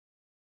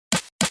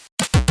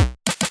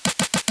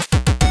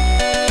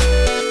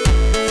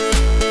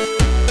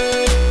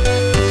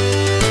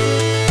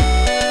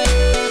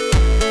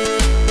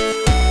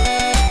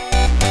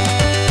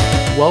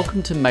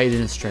Welcome to Made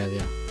in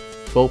Australia,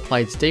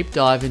 Ballplade's deep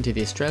dive into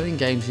the Australian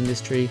games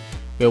industry,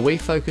 where we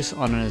focus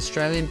on an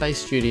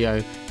Australian-based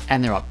studio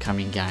and their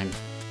upcoming game.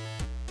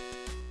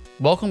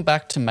 Welcome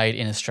back to Made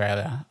in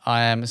Australia.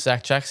 I am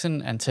Zach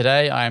Jackson, and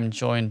today I am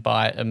joined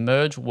by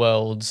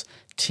EmergeWorlds'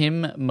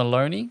 Tim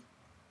Molony.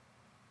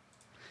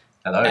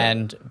 Hello.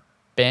 And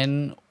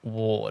Ben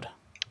Ward.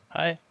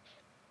 Hi.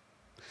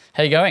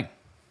 How you going?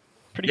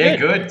 Pretty good. Yeah,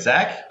 good,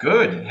 Zach.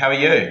 Good. How are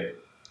you?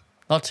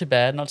 Not too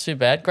bad, not too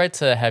bad. Great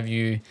to have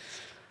you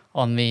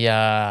on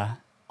the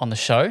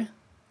show.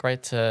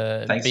 Great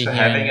to Thanks be for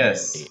here. having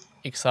us.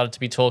 Excited to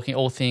be talking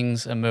all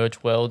things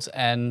EmergeWorlds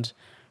and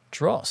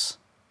Dros.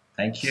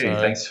 Thank you. So,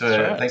 thanks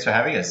for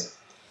having us.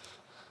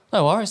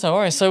 No worries, no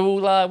worries.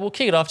 So we'll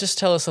kick it off. Just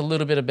tell us a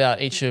little bit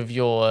about each of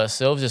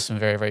yourselves, just some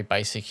very, very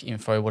basic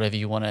info, whatever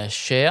you want to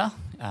share.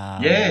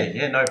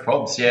 Yeah, no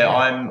problems. Yeah,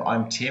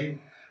 I'm Tim.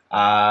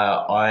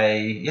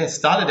 I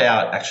started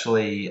out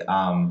actually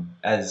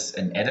as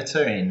an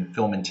editor in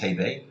film and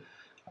TV.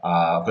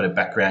 I've got a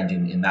background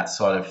in that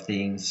side of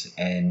things,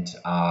 and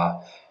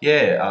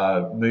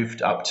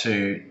moved up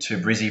to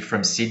Brizzy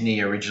from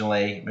Sydney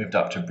originally. Moved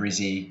up to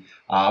Brizzy.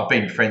 I've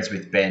been friends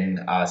with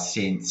Ben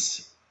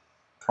since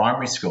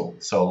primary school,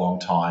 so a long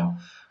time,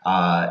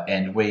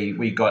 and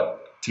we got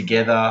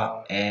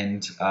together,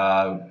 and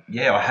we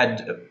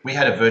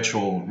had a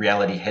virtual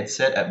reality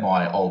headset at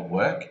my old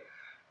work,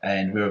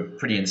 and we were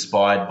pretty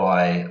inspired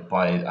by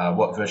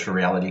what virtual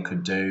reality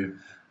could do.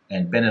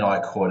 And Ben and I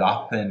caught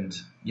up, and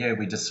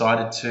we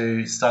decided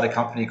to start a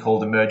company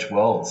called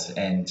EmergeWorlds,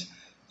 and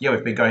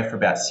we've been going for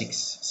about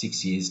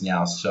six years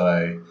now,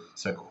 so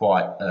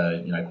quite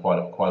a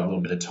little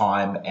bit of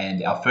time.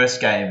 And our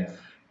first game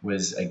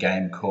was a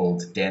game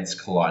called Dance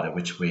Collider,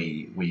 which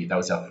that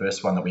was our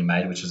first one that we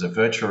made, which was a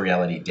virtual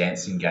reality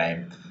dancing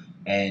game.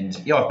 And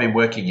I've been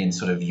working in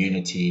sort of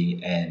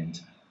Unity and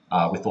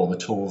with all the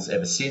tools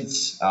ever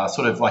since,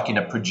 sort of like in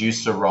a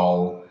producer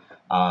role,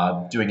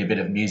 doing a bit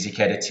of music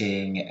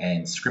editing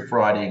and script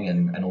writing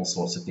and all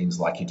sorts of things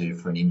like you do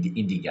for an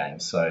indie game.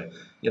 So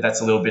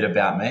that's a little bit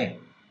about me.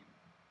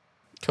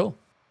 Cool.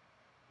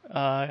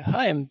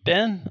 Hi, I'm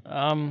Ben.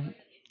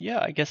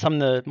 I guess I'm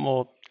the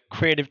more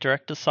creative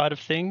director side of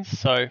things.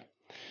 So,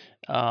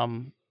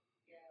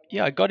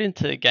 I got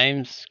into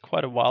games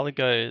quite a while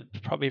ago.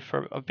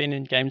 I've been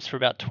in games for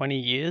about 20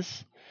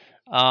 years.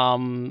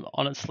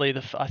 Honestly,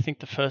 I think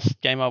the first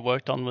game I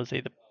worked on was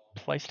either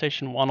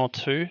PlayStation 1 or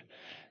 2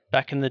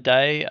 back in the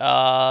day.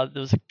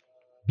 There was a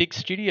big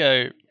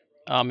studio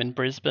in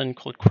Brisbane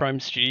called Chrome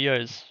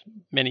Studios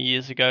many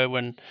years ago,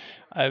 when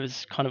I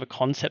was kind of a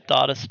concept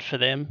artist for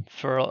them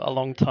for a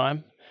long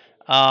time,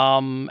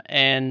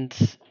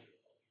 and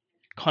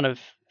kind of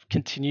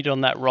continued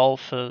on that role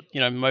for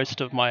most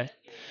of my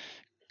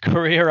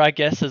career, I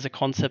guess, as a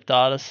concept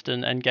artist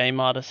and game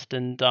artist.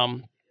 And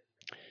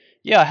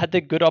I had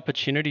the good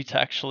opportunity to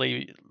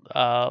actually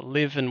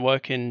live and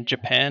work in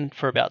Japan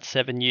for about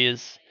 7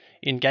 years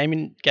in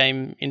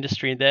game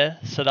industry there.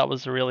 So that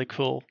was a really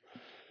cool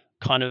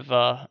kind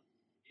of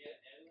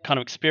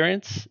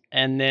experience.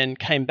 And then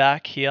came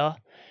back here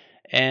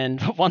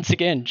and once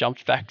again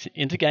jumped back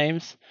into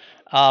games,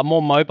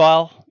 more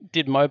mobile.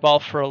 Did mobile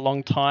for a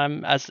long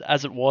time, as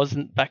it was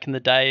back in the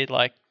day,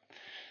 like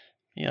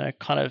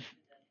kind of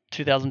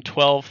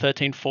 2012,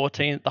 13,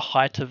 14, at the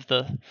height of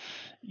the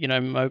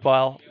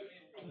mobile.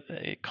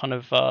 It kind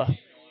of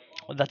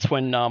that's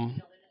when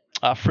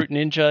Fruit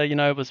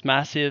Ninja was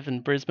massive in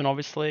Brisbane,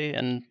 obviously,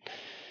 and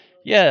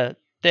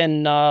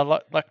then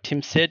like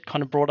Tim said,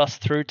 kind of brought us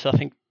through to, I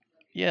think,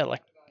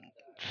 like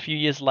a few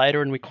years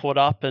later, and we caught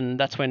up, and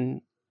that's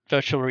when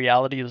virtual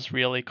reality was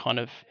really kind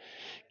of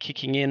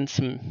kicking in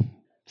some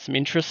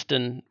interest,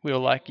 and we were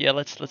like,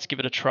 let's give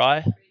it a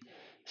try.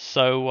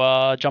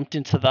 So jumped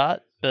into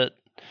that, but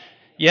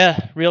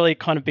really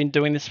kind of been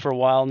doing this for a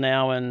while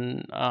now,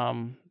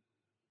 and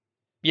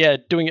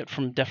doing it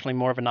from definitely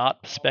more of an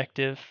art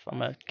perspective.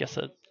 I'm an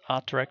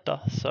art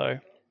director, so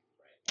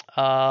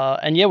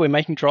we're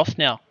making Dros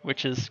now,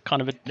 which is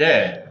kind of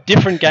a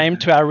different game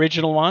to our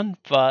original one,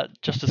 but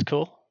just as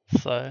cool.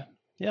 So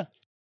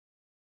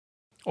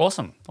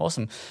Awesome.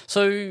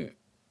 So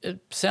it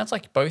sounds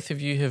like both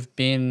of you have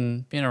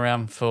been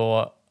around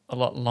for a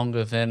lot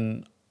longer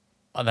than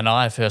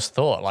I first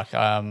thought. Like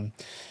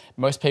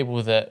most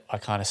people that I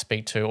kind of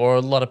speak to, or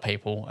a lot of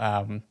people,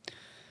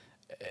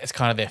 it's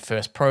kind of their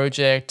first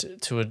project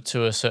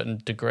to a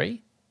certain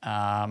degree,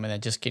 and they're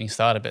just getting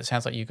started. But it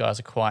sounds like you guys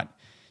are quite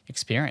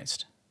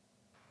experienced.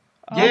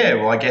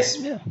 Well, I guess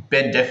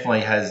Ben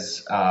definitely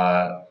has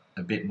a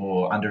bit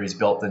more under his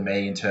belt than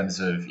me in terms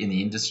of in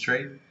the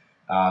industry.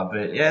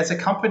 But as a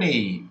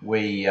company,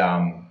 we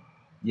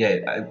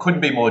it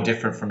couldn't be more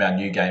different from our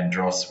new game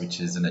Dros, which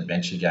is an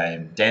adventure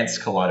game. Dance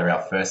Collider,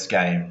 our first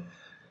game,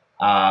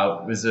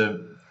 was a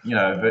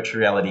virtual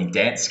reality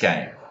dance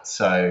game.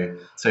 So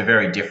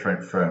very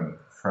different from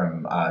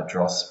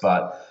Dros.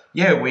 But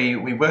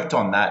we worked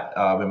on that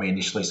when we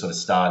initially sort of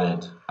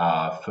started.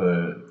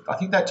 I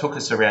think that took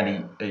us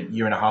around a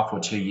year and a half or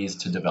 2 years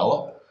to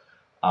develop.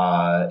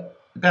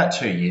 About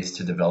 2 years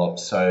to develop.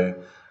 So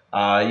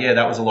yeah,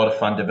 that was a lot of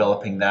fun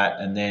developing that.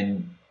 And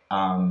then,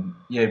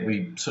 yeah,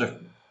 we sort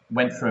of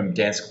went from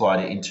Dance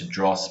Collider into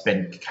Dross.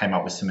 Ben came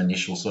up with some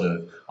initial sort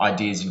of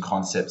ideas and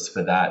concepts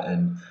for that.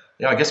 And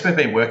yeah, I guess we've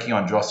been working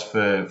on Dross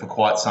for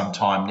quite some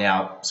time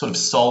now, sort of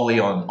solely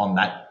on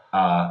that,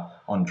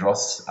 on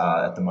Dross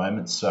at the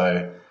moment.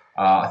 So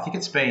I think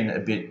it's been a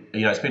bit,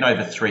 it's been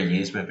over 3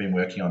 years we've been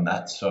working on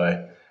that.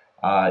 So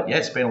yeah,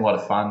 it's been a lot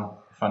of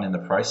fun in the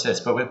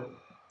process. But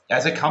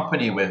as a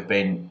company,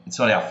 it's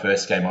not our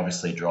first game,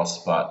 obviously,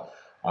 Dross, but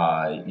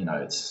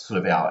it's sort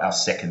of our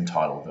second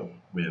title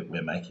that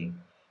we're making.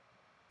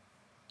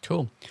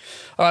 Cool.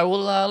 All right.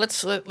 Well,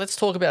 let's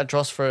talk about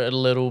Dross for a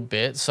little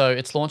bit. So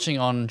it's launching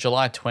on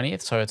July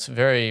 20th. So it's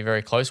very,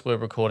 very close. We're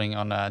recording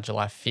on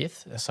July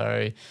 5th.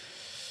 So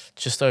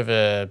just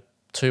over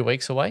 2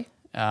 weeks away.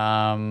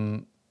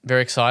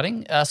 Very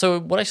exciting.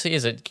 So what actually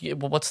is it?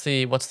 What's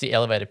the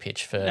elevator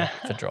pitch for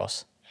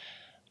Dross?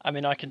 I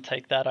mean, I can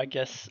take that, I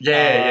guess.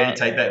 Yeah, you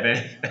take that,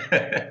 Ben.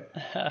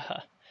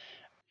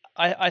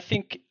 I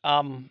think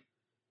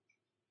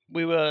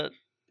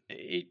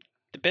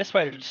the best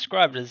way to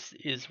describe it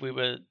is we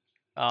were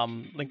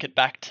link it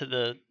back to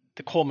the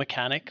core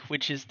mechanic,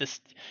 which is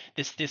this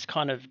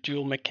kind of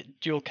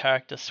dual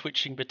character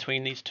switching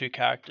between these two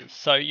characters.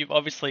 So you've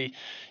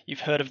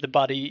heard of the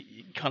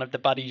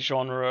buddy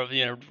genre of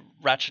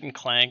Ratchet and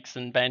Clanks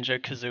and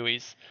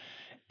Banjo-Kazooies,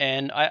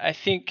 and I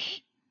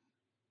think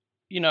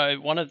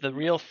one of the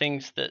real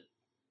things that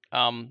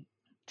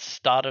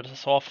started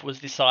us off was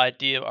this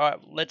idea of, all right,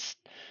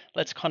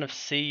 let's kind of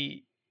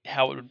see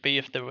how it would be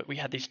if we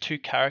had these two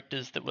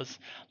characters that was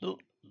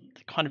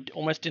kind of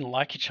almost didn't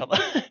like each other,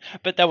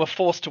 but they were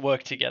forced to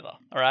work together.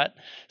 All right,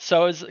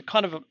 so as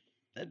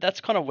that's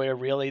kind of where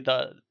really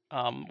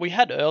we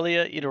had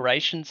earlier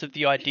iterations of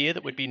the idea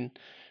that we'd been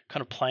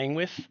kind of playing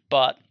with,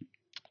 but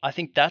I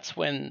think that's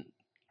when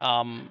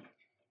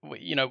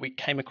we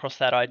came across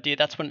that idea.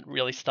 That's when it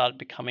really started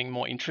becoming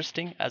more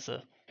interesting as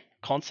a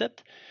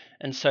concept.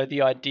 And so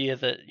the idea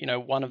that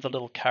one of the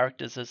little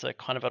characters is a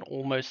kind of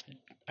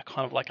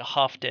like a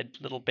half-dead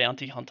little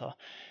bounty hunter,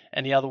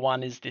 and the other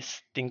one is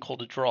this thing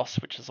called a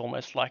Dross, which is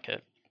almost like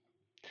a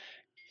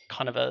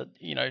kind of a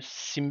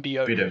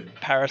symbiote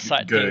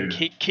parasite thing,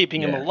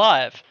 keeping him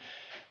alive.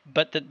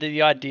 But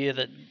the idea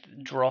that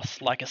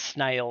Dross, like a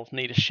snail,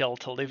 need a shell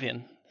to live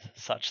in,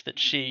 such that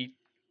she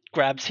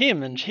grabs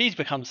him and he's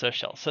becomes her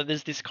shell. So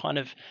there's this kind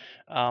of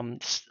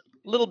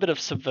little bit of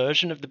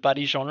subversion of the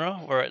buddy genre,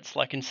 where it's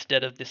like,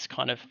 instead of this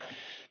kind of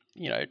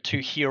two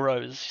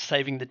heroes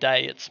saving the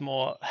day, it's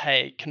more,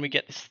 hey, can we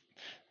get this?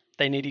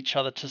 They need each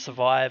other to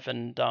survive.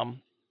 And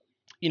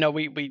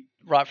we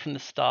right from the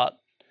start,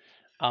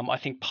 I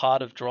think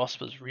part of Dross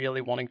was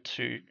really wanting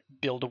to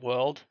build a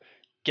world,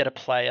 get a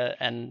player,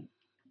 and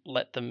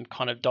let them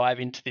kind of dive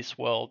into this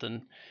world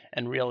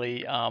and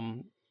really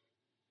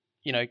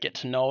get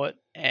to know it.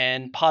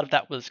 And part of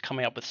that was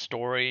coming up with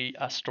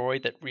a story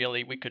that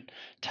really we could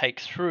take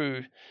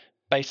through,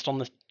 based on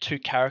the two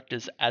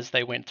characters as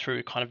they went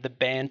through, kind of the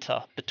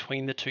banter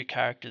between the two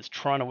characters,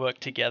 trying to work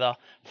together,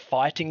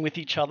 fighting with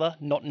each other,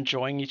 not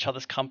enjoying each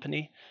other's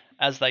company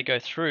as they go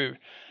through,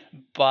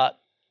 but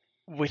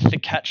with the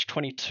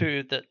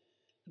catch-22 that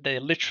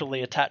they're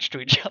literally attached to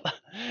each other.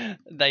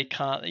 They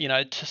can't,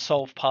 to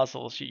solve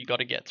puzzles, you got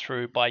to get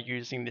through by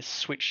using this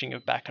switching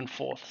of back and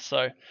forth.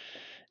 So,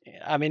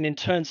 I mean, in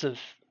terms of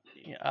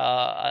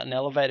an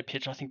elevator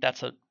pitch, I think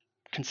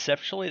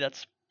conceptually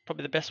that's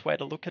probably the best way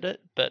to look at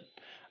it. But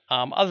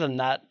other than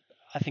that,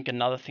 I think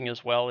another thing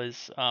as well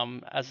is,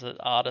 as an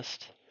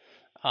artist,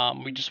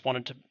 we just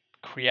wanted to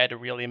create a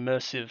really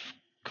immersive,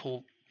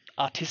 cool,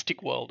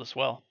 artistic world as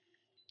well.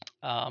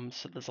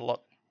 So there's a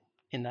lot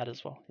in that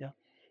as well. Yeah.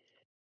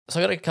 So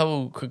I got a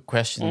couple quick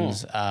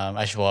questions.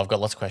 Actually, well, I've got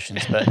lots of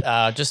questions,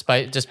 but just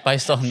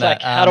based on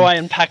that, how do I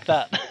unpack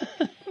that?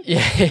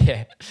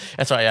 Yeah,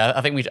 that's right. Yeah, I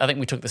think we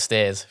took the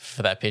stairs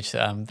for that pitch.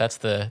 That's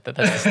the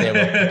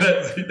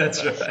stairwell pitch.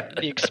 That's right.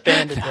 The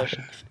expanded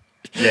version.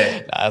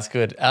 Yeah, that's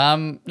good.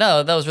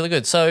 No, that was really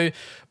good. So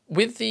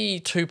with the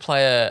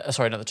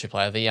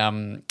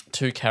the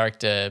two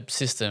character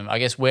system, I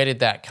guess, where did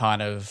that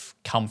kind of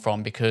come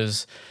from?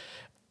 Because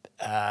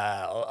one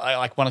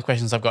of the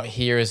questions I've got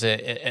here is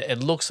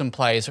it looks and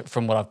plays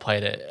from what I've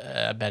played it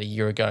about a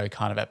year ago,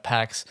 kind of at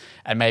PAX,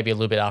 and maybe a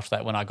little bit after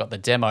that when I got the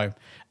demo.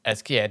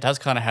 It does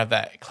kind of have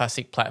that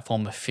classic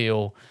platformer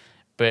feel,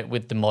 but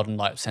with the modern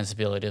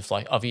sensibility of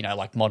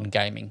modern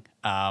gaming.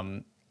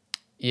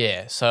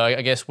 So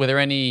I guess, were there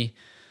any?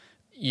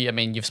 I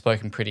mean, you've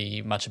spoken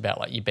pretty much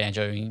about your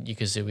Banjo and your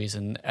Kazooies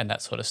and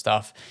that sort of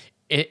stuff.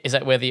 Is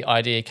that where the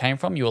idea came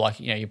from? You were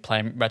you're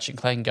playing Ratchet and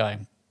Clank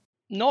going,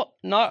 No.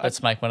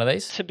 let's make one of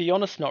these? To be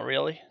honest, not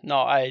really. No,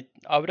 I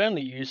would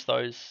only use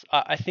those.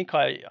 I think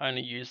I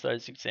only use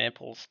those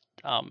examples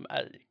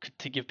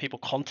to give people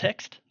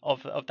context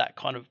of that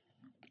kind of,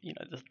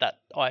 that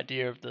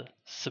idea of the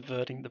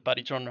subverting the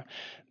buddy genre.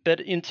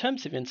 But in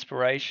terms of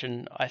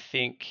inspiration, I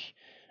think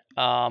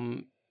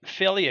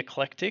fairly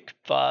eclectic,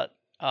 but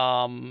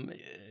I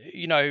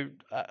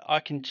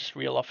can just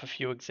reel off a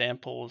few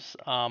examples.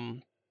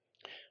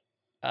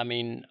 I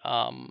mean,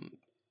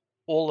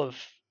 all of,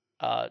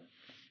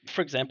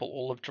 for example,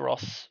 all of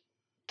Dros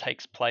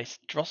takes place.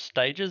 Dros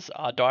stages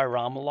are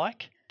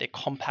diorama-like. They're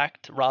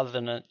compact rather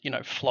than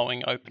a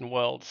flowing open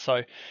world. So,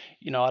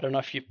 I don't know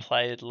if you've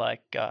played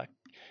like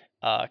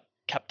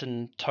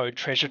Captain Toad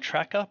Treasure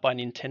Tracker by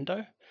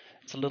Nintendo.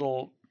 It's a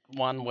little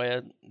one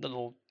where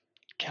little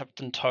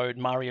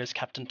Mario's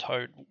Captain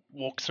Toad,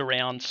 walks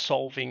around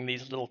solving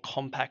these little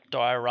compact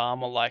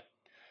diorama-like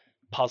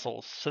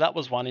puzzles. So that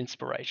was one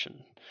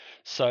inspiration.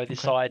 So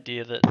this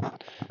idea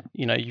that,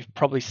 you've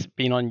probably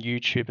been on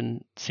YouTube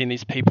and seen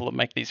these people that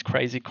make these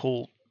crazy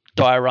cool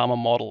diorama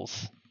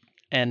models.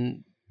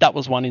 And that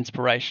was one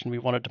inspiration. We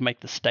wanted to make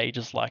the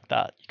stages like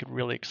that. You could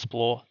really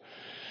explore.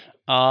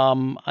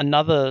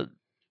 Another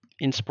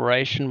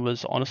inspiration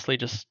was honestly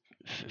just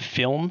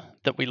film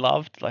that we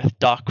loved, like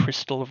Dark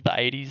Crystal of the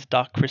 80s,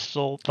 Dark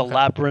Crystal, The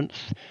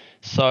Labyrinth.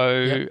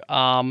 So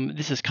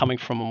this is coming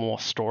from a more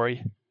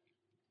story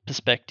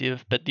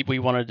perspective, but we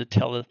wanted to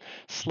tell a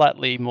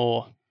slightly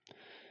more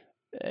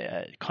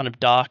kind of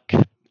dark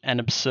and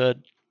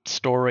absurd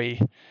story,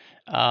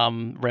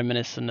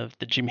 reminiscent of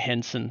the Jim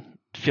Henson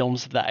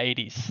films of the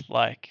 80s,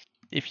 like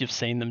if you've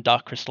seen them,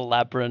 Dark Crystal,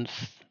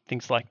 Labyrinth,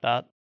 things like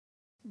that.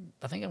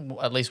 I think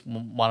at least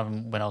one of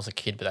them when I was a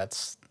kid, but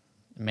that's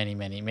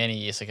many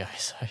years ago.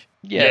 So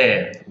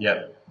yeah.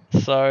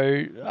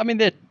 So I mean,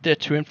 they're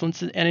two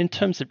influences, and in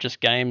terms of just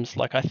games,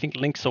 like I think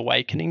Link's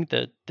Awakening,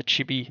 the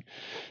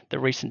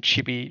recent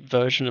chibi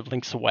version of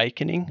Link's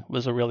Awakening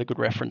was a really good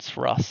reference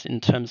for us in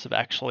terms of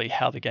actually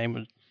how the game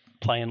would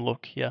play and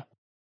look. Yeah.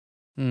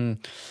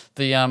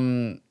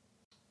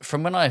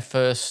 From when I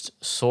first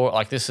saw it,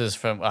 like this is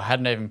from, I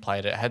hadn't even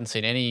played it, I hadn't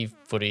seen any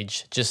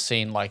footage, just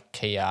seen like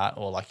key art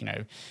or like,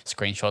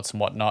 screenshots and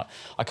whatnot.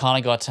 I kind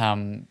of got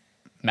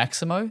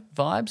Maximo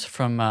vibes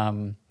from, I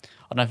don't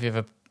know if you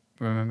ever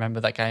remember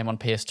that game on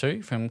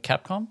PS2 from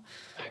Capcom.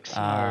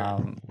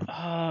 Maximo.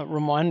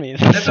 Remind me.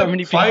 There's so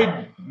many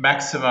played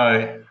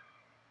Maximo.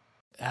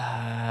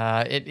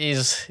 It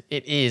is.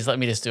 Let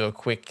me just check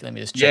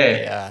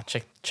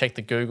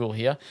the Google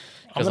here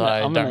because I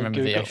don't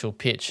remember the actual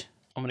pitch.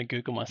 I'm going to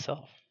Google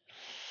myself.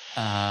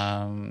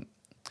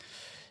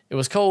 It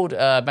was called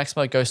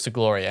Maximo Ghost to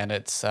Glory, and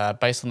it's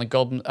based on the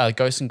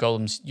Ghosts and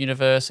Golems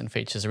universe and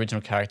features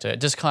original character.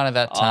 Just kind of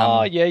that.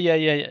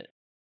 Yeah.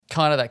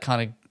 Kind of that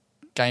kind of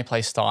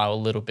gameplay style a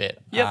little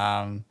bit.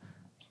 Yep.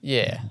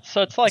 Yeah.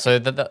 So it's like.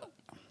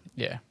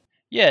 Yeah.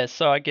 Yeah.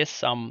 So I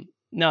guess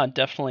no,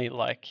 definitely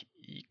like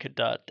you could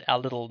our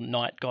little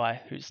knight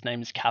guy whose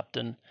name is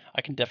Captain.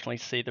 I can definitely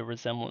see the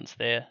resemblance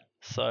there.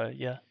 So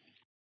yeah.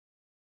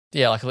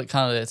 Yeah, like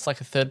it's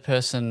like a third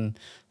person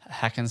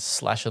hack and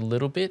slash a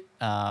little bit.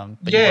 But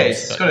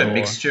it's got a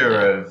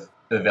mixture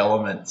of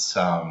elements.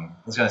 I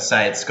was going to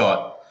say it's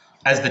got,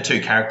 as the two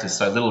characters,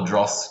 so little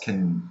Dros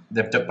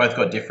they've both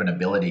got different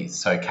abilities.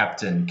 So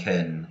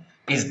Captain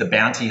is the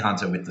bounty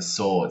hunter with the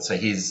sword. So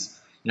he's,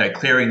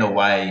 clearing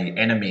away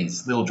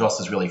enemies. Little Dros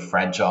is really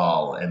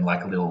fragile and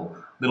like a little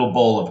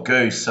ball of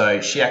goo.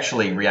 So she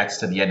actually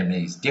reacts to the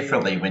enemies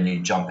differently when you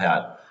jump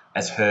out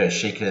as her.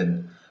 She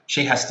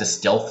has to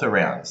stealth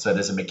around. So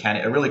there's a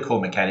really cool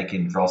mechanic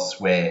in Dros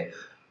where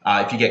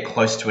if you get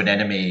close to an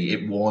enemy,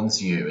 it warns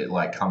you. It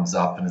like comes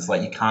up and it's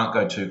like you can't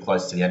go too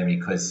close to the enemy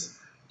because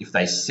if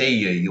they see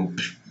you, you'll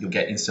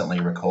get instantly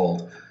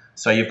recalled.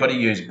 So you've got to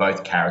use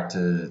both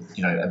characters'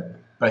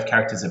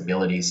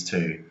 abilities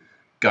to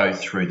go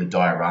through the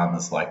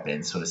dioramas, like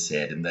Ben sort of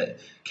said. And the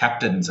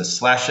Captain's a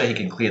slasher; he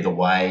can clear the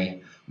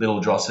way. Little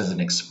Dros is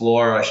an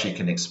explorer; she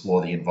can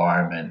explore the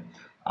environment.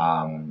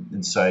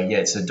 And so,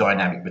 it's a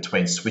dynamic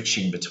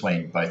switching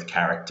between both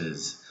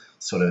characters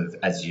sort of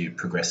as you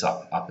progress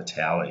up a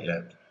tower,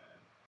 yeah.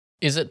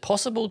 Is it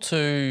possible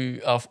to,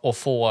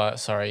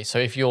 so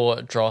if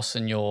you're Dross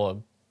and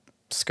you're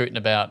scooting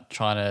about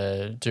trying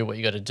to do what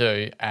you got to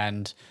do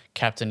and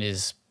Captain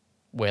is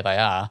where they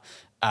are,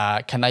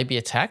 can they be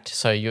attacked?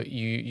 So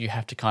you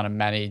have to kind of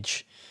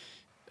manage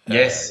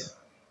yes.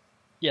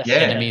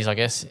 enemies, I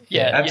guess.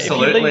 Yeah,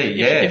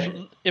 absolutely,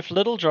 If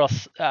Little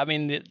Dross, I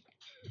mean...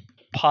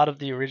 part of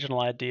the original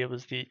idea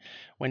was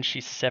when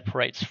she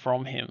separates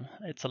from him,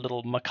 it's a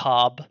little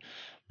macabre,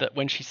 but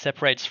when she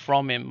separates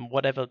from him,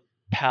 whatever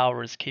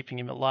power is keeping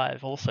him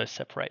alive also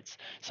separates.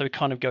 So he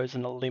kind of goes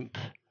in a limp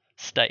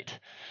state.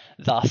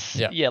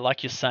 Thus,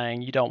 like you're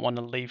saying, you don't want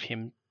to leave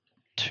him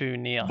too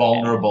near.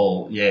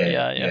 Vulnerable,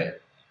 yeah.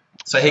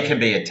 So he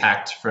can be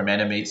attacked from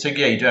enemies. So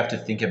you do have to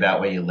think about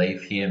where you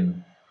leave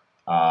him.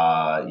 You've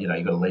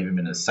got to leave him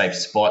in a safe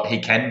spot. He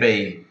can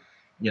be...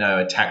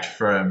 attacked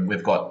from,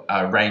 we've got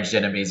ranged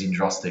enemies in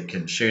Dros that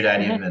can shoot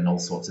at him and all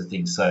sorts of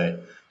things. So,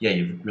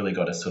 you've really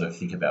got to sort of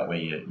think about where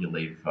you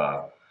leave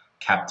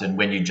Captain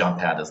when you jump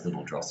out as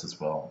Little Dros as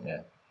well,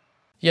 yeah.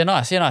 Yeah,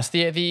 nice.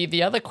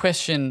 The other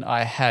question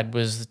I had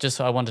was just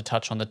I wanted to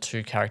touch on the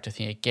two-character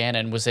thing again,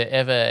 and was there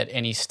ever at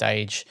any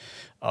stage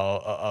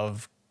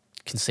of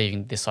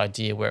conceiving this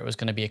idea where it was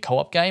going to be a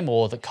co-op game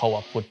or the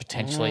co-op would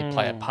potentially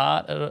play a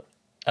part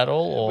at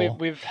all? Or?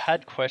 We've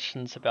had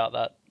questions about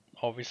that,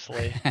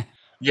 obviously.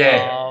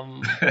 Yeah.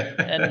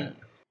 And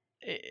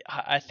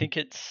I think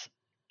it's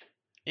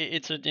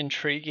an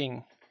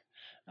intriguing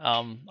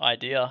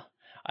idea.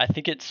 I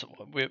think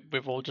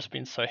we've all just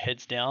been so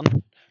heads down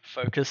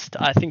focused.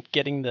 I think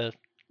getting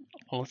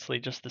honestly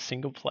just the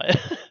single player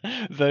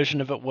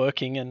version of it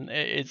working and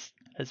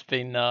has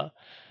been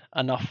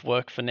enough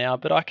work for now.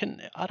 But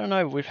I don't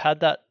know. We've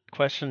had that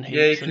question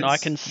heaps, and I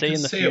can see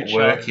in the future it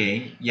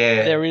working.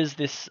 Yeah, there is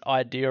this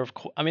idea of.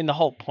 I mean, the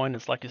whole point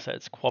is, like you said,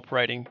 it's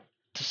cooperating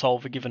to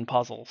solve a given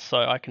puzzle. So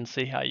I can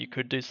see how you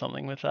could do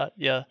something with that.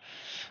 Yeah.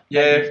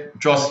 Yeah,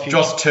 Dros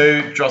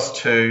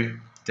 2,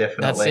 definitely.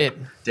 That's it.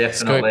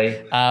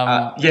 Definitely.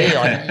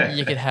 Like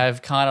you could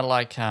have kind of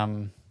like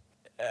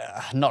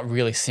not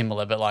really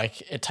similar, but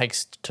like It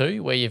Takes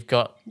Two, where you've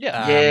got so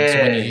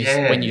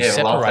when you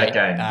separate,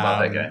 love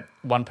that game.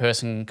 One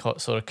person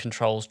sort of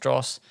controls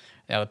Dros,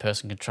 the other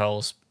person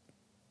controls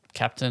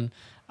Captain.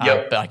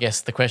 But I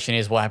guess the question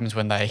is, what happens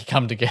when they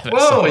come together?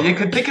 Well, you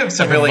could think of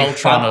some like really a Voltron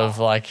fun of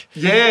like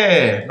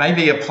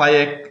maybe a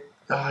player.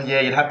 Oh yeah,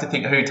 you'd have to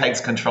think who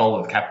takes control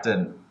of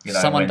Captain.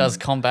 Someone does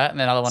combat, and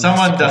then another one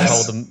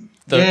has to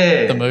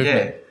control the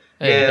movement.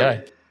 There you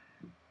go.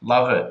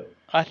 Love it.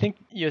 I think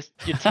you're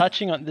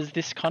touching on. There's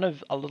this kind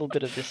of a little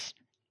bit of this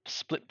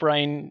split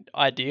brain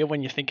idea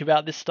when you think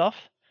about this stuff,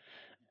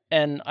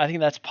 and I think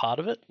that's part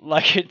of it.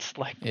 Like it's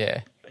like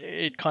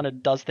it kind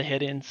of does the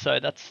head in. So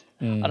that's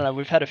I don't know.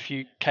 We've had a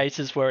few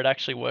cases where it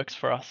actually works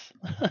for us.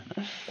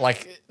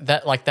 like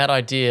that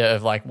idea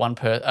of like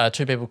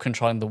two people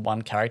controlling the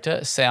one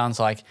character sounds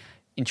like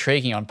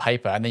intriguing on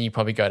paper, and then you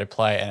probably go to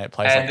play and it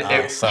plays like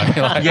that. So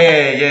like,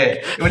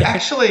 it would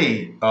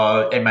actually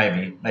and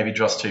maybe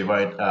Dross 2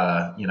 won't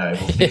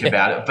we'll think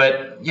about it,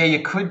 but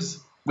you could,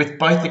 with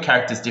both the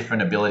characters'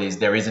 different abilities,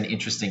 there is an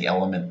interesting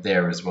element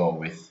there as well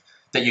with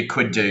that you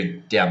could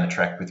do down the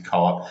track with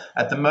co-op.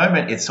 At the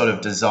moment, it's sort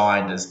of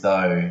designed as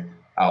though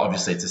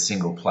obviously it's a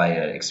single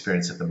player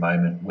experience at the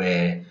moment,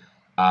 where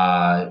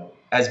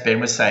as Ben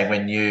was saying,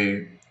 when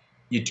you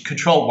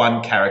control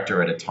one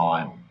character at a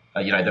time,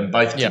 them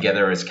both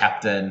together as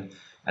captain,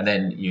 and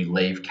then you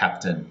leave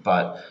captain.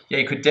 But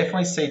you could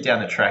definitely see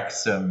down the track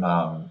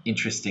some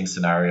interesting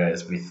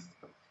scenarios with,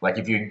 like,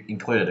 if you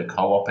included a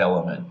co-op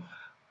element.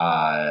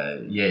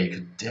 You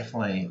could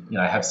definitely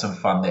have some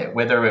fun there.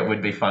 Whether it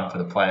would be fun for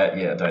the player,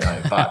 I don't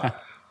know. But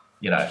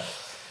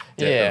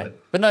definitely.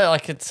 But no,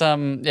 like it's I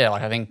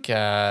think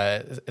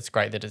it's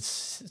great that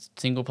it's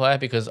single player,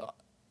 because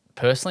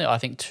personally, I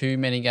think too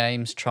many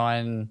games try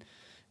and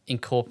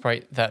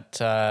incorporate that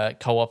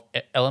co-op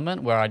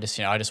element where I just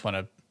want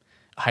to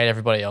hate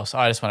everybody else.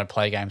 I just want to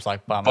play games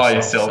like by myself. By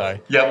yourself. So,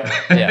 yep.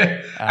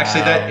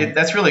 Actually,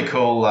 that's really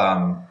cool.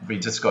 We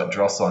just got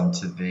Dross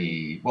onto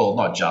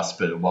not just,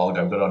 but a while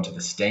ago, got onto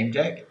the Steam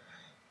Deck.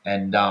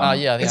 And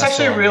it's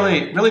actually a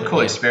really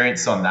cool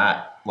experience on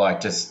that.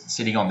 Like just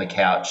sitting on the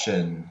couch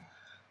and,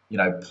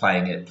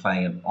 playing it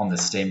on the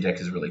Steam Deck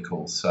is really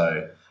cool.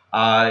 So,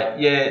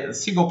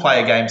 single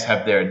player games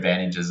have their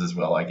advantages as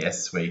well, I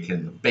guess, where you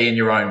can be in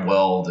your own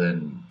world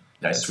and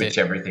switch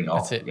everything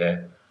off. That's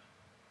it.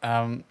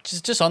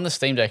 Just on the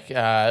Steam Deck,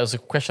 there was a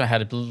question I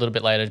had a little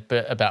bit later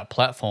about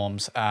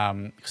platforms,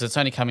 because it's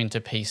only coming to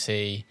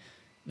PC,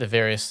 the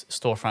various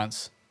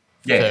storefronts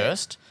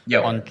first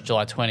on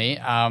July 20.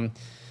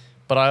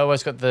 But I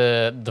always got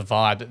the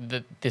vibe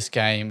that this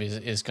game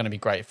is going to be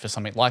great for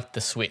something like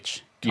the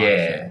Switch. We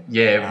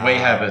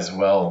have as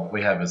well.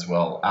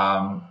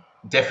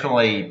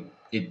 Definitely,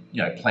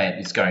 Plant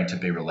is going to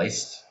be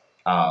released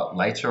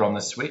later on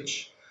the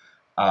Switch.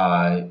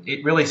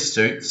 It really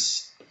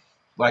suits.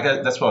 Like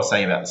that's what I was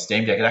saying about the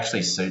Steam Deck. It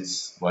actually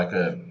suits like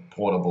a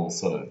portable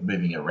sort of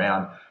moving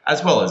around,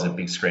 as well as a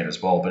big screen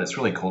as well. But it's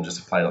really cool just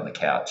to play it on the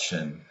couch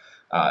and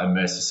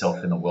immerse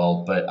yourself in the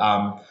world. But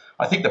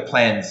I think the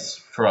plans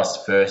for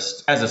us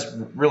first,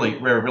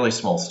 we're a really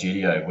small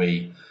studio.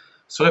 We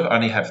sort of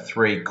only have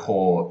 3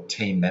 core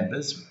team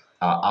members,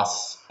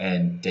 us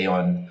and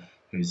Dion,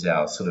 who's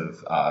our sort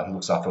of who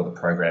looks after all the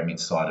programming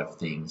side of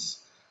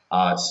things.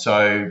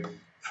 So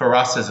for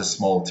us as a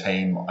small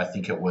team, I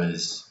think it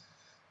was.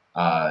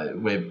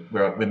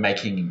 We're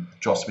making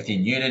Dross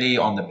within Unity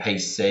on the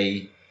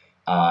PC.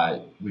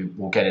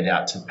 We'll get it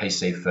out to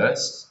PC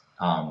first.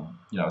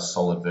 A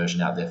solid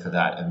version out there for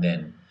that, and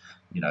then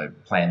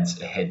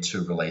plans ahead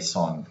to release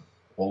on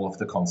all of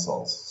the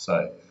consoles.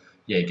 So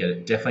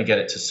definitely get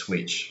it to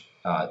Switch.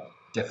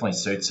 Definitely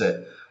suits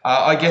it.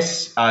 I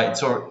guess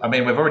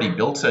we've already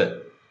built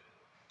it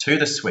to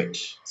the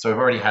Switch, so we've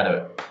already had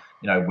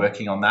it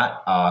working on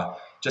that.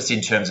 Just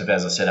in terms of,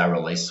 as I said, our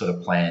release sort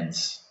of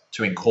plans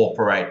to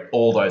incorporate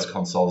all those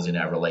consoles in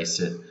our release,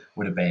 it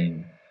would have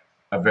been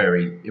a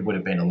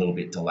little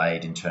bit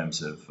delayed in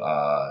terms of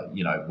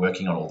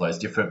working on all those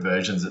different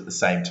versions at the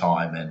same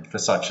time. And for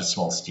such a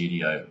small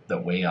studio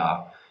that we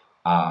are,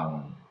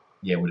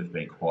 it would have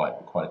been quite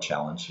a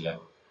challenge. Yeah.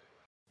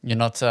 You're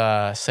not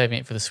saving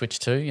it for the Switch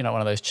 2? You're not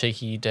one of those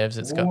cheeky devs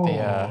that's got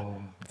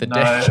the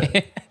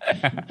deck?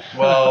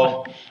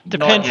 Well,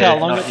 depends how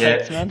long it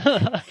takes, man.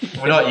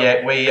 We're not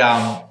yet.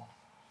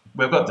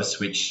 We've got the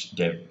Switch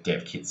dev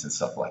kits and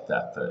stuff like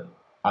that, but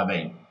I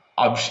mean,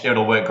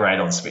 it'll work great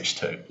on Switch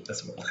too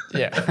as well.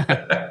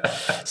 Yeah.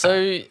 So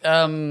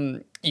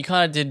you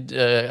kind of did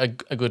a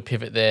good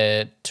pivot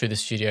there to the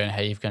studio and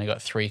how you've only got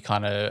three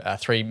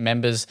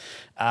members.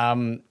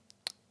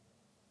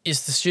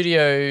 Is the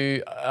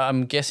studio?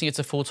 I'm guessing it's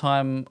a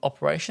full-time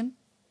operation.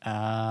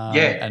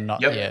 And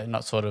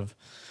not sort of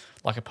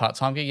like a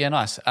part-time gig. Yeah,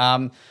 nice.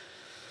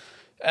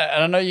 And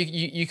I know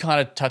you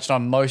kind of touched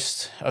on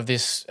most of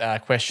this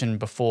question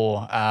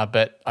before,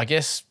 but I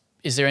guess,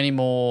 is there any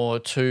more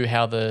to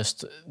how the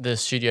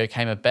studio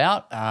came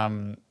about?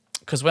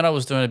 Because when I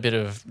was doing a bit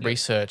of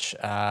research,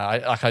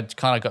 I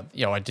kind of got,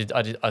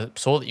 I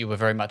saw that you were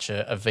very much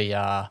a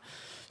VR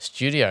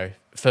studio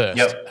first.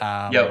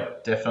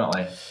 Yep,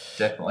 definitely.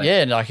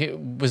 Yeah,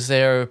 was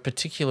there a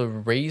particular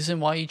reason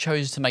why you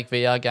chose to make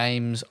VR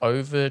games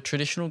over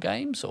traditional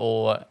games,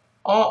 or?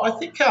 Oh, I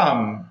think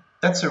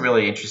that's a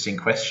really interesting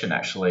question,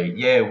 actually.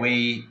 Yeah,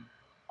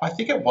 I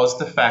think it was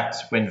the fact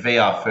when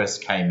VR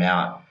first came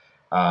out.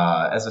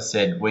 As I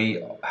said,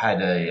 we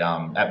had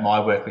at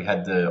my work we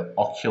had the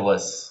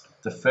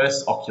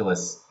first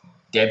Oculus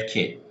dev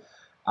kit.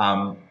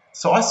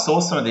 So I saw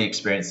some of the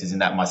experiences in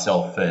that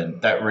myself,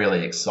 and that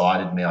really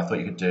excited me. I thought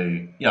you could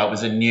do, it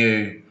was a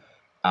new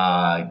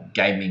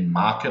gaming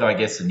market, I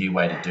guess, a new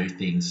way to do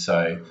things.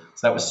 So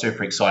that was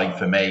super exciting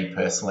for me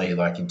personally,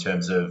 like in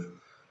terms of,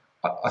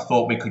 I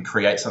thought we could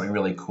create something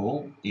really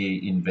cool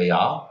in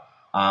VR.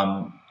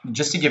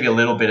 Just to give you a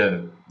little bit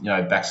of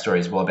backstory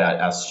as well about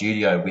our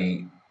studio,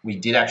 we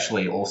did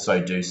actually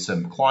also do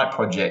some client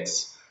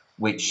projects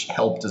which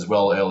helped as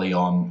well early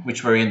on,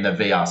 which were in the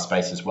VR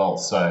space as well.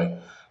 So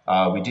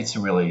we did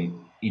some really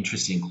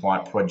interesting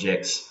client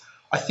projects.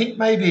 I think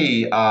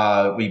maybe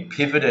we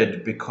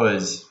pivoted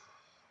because,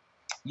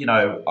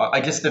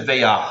 I guess the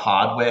VR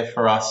hardware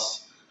for us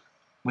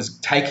was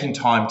taking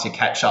time to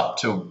catch up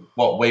to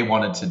what we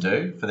wanted to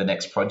do for the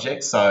next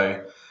project.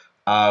 So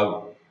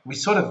we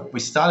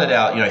started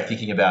out,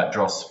 thinking about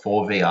Dros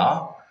for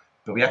VR,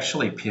 but we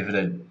actually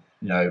pivoted,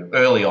 very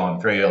early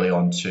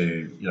on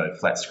to,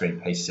 flat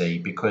screen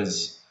PC,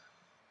 because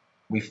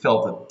we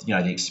felt that,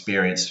 the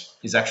experience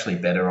is actually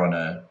better on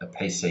a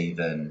PC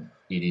than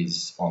it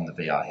is on the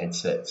VR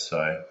headset.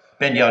 So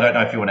Ben, I don't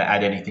know if you want to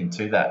add anything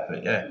to that,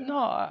 but yeah. No,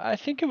 I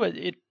think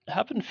it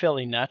happened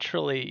fairly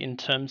naturally in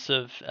terms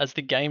of as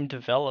the game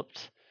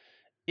developed,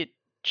 it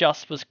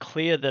just was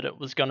clear that it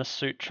was going to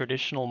suit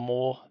traditional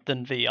more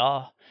than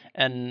VR,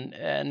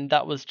 and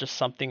that was just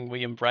something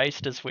we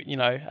embraced as we,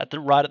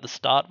 right at the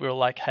start, we were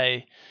like,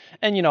 hey,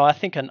 and I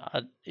think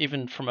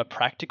even from a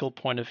practical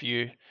point of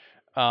view,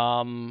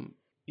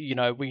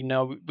 we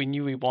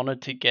knew we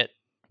wanted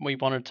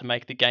to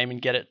make the game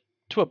and get it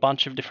to a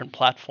bunch of different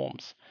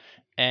platforms.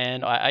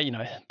 And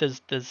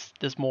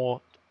there's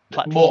more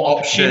platform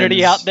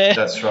opportunity out there.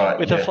 That's right.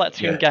 With a flat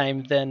screen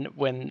game than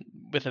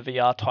with a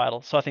VR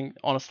title. So I think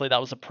honestly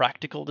that was a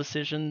practical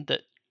decision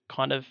that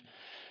kind of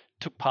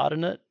took part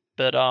in it.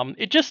 But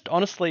it just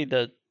honestly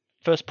the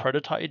first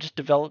prototype, it just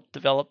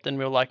developed, and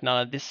we were like,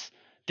 no, this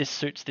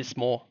suits this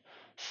more.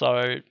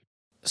 So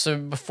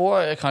before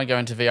I kind of go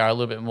into VR a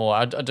little bit more,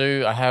 I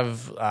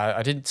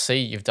did see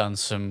you've done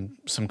some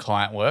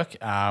client work.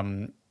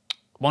 One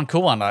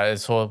cool one I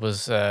saw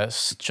was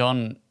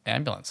John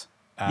Ambulance.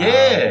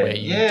 Where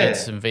you did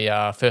some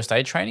VR first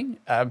aid training.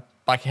 How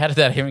did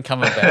that even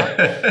come about?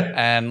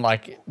 And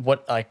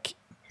what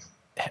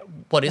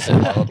is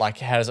it? How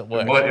does it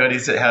work? What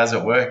is it? How does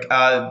it work?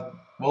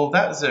 Well,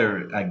 that was a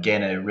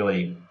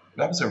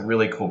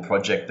really cool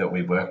project that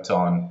we worked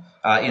on.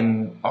 I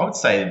would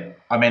say,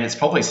 it's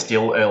probably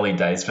still early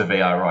days for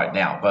VR right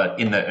now,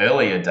 but in the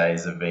earlier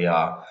days of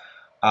VR,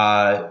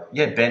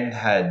 Ben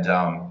had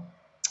a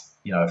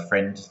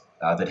friend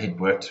that he'd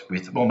worked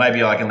with. Well,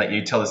 maybe I can let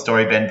you tell the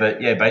story, Ben.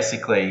 But yeah,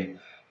 basically,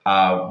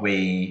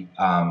 we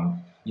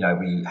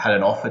had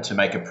an offer to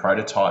make a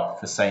prototype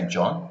for St.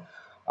 John.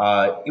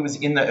 It was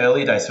in the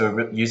early days, so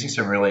we were using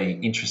some really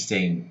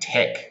interesting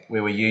tech. We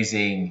were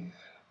using,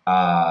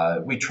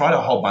 we tried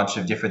a whole bunch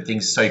of different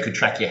things so you could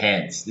track your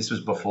hands. This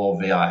was before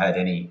VR had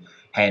any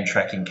hand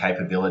tracking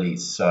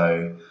capabilities.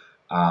 So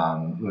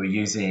we were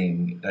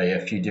using a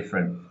few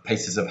different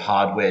pieces of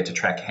hardware to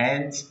track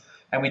hands.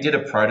 And we did a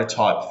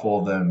prototype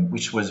for them,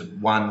 which was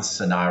one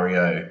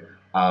scenario,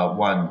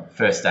 one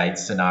first aid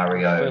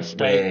scenario.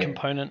 First aid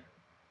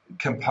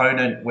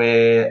component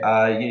where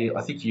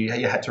I think you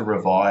had to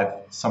revive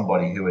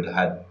somebody who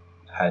had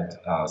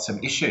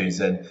some issues.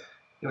 And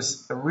it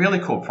was a really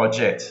cool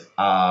project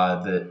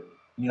that,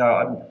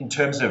 in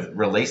terms of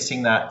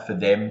releasing that for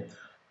them,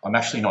 I'm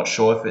actually not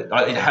sure if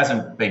it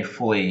hasn't been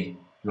fully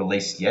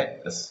released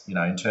yet.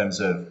 In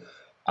terms of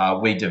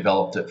we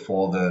developed it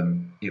for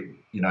them.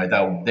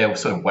 They were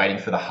sort of waiting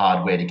for the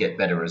hardware to get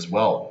better as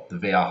well, the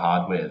VR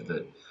hardware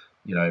that,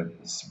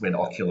 when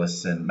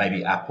Oculus and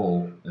maybe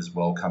Apple as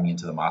well coming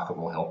into the market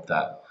will help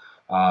that.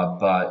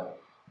 But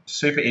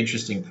super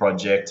interesting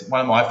project. One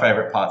of my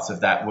favorite parts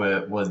of that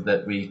was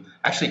that we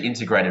actually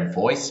integrated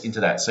voice into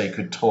that, so you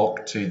could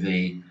talk to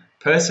the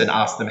person,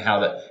 ask them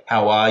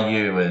how are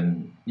you,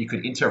 and you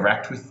could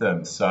interact with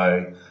them.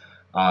 So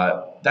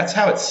That's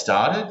how it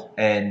started,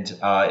 and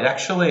it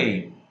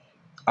actually,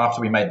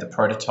 after we made the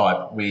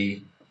prototype,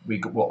 we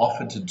were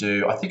offered to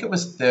do, I think it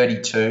was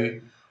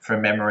 32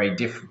 from memory,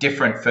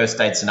 different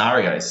first aid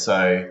scenarios.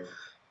 So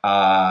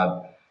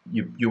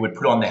you would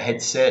put on the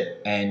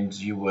headset and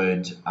you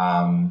would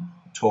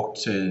talk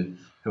to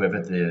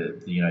whoever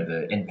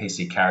the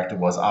NPC character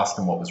was, ask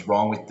them what was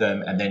wrong with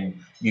them, and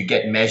then you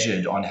get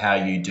measured on how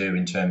you do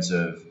in terms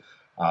of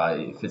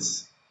if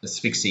it's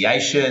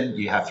asphyxiation,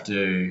 you have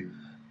to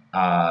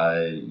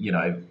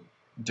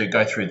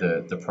go through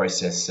the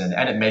process,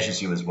 and it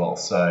measures you as well.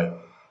 So it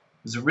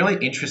was a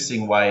really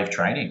interesting way of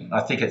training.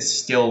 I think it's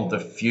still the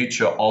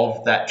future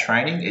of that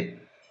training. It,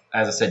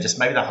 as I said, just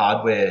maybe the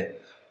hardware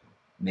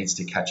needs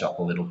to catch up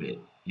a little bit.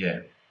 Yeah.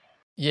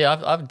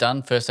 Yeah, I've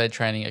done first aid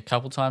training a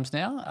couple times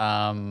now,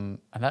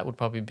 and that would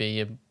probably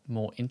be a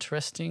more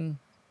interesting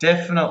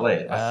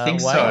Definitely. I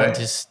think way so. than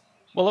just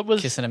Well, it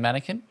was kissing a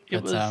mannequin.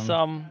 it But, was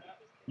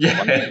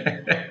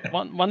Yeah.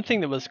 one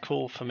thing that was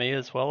cool for me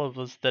as well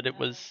was that it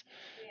was.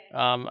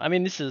 I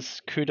mean, this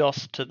is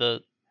kudos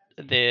to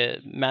their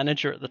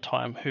manager at the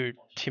time, who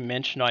Tim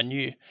mentioned I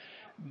knew,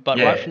 but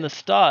right Yeah. from the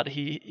start,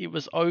 it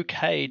was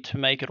okay to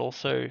make it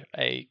also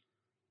a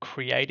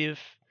creative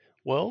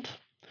world.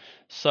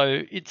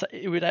 So it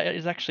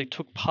actually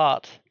took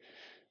part,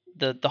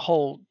 the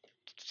whole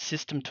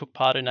system took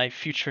part in a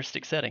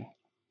futuristic setting.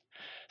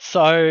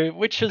 So,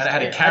 which is And it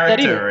had a they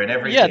didn't. character and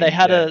Yeah, they everything.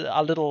 had Yeah.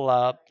 a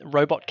little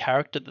robot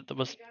character that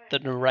was the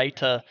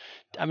narrator.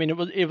 I mean,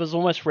 it was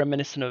almost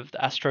reminiscent of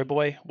the Astro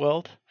Boy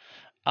world,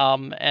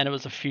 and it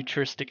was a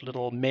futuristic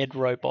little med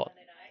robot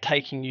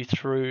taking you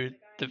through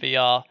the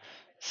VR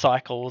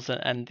cycles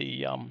and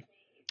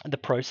the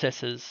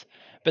processes.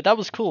 But that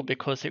was cool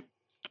because it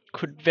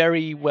could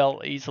very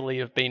well easily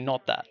have been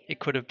not that. It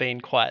could have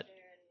been quite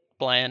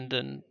bland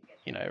and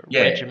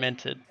Yeah.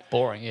 regimented.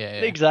 boring. Yeah,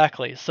 yeah.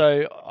 Exactly.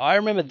 So I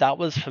remember that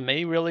was for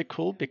me really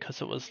cool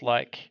because it was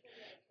like,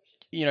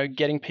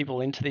 getting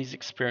people into these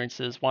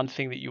experiences. One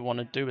thing that you want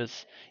to do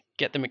is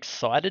get them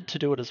excited to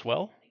do it as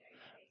well.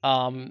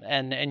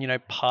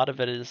 And part of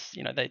it is,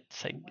 they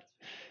say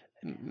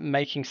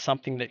making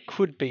something that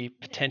could be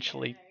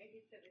potentially,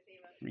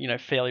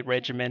 fairly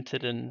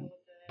regimented and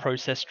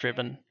process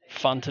driven,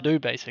 fun to do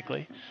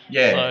basically.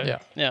 Yeah. So Yeah.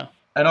 yeah.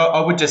 And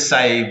I would just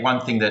say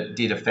one thing that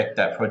did affect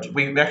that project,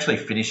 we actually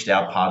finished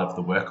our part of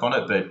the work on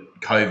it, but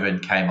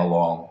COVID came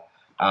along.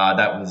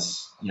 That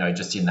was,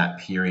 just in that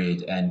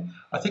period. And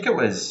I think it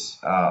was,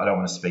 I don't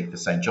want to speak for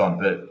St. John,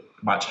 but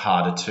much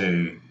harder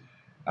to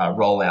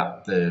roll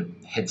out the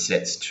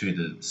headsets to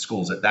the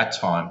schools at that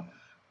time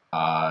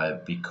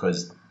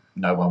because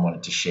no one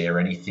wanted to share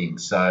anything.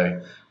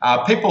 So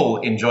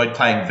people enjoyed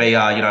playing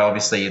VR,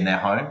 obviously in their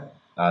home.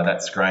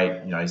 That's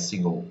great,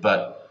 single.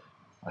 But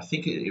I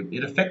think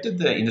it affected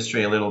the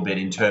industry a little bit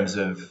in terms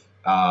of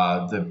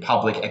the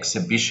public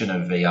exhibition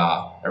of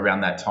VR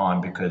around that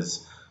time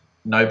because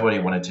nobody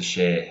wanted to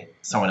share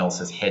someone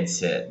else's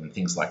headset and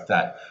things like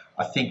that.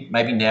 I think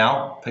maybe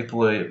now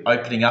people are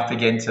opening up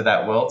again to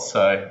that world.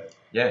 So,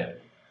 yeah,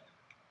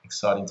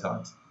 exciting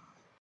times.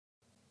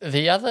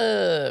 The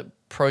other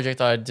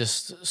project I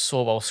just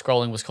saw while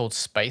scrolling was called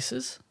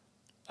Spaces,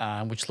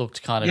 which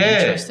looked kind of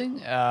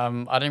interesting.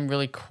 I didn't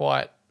really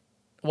quite.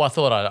 Well, I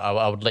thought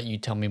I would let you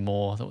tell me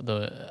more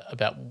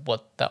about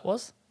what that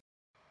was.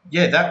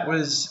 Yeah, that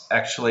was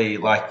actually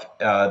like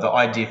the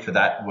idea for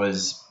that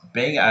was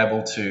being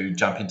able to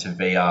jump into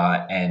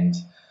VR and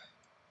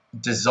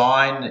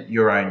design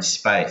your own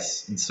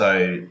space. And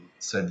so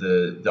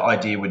the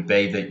idea would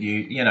be that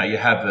you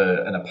have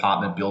an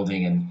apartment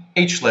building and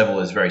each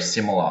level is very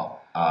similar.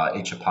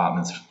 Each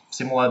apartment's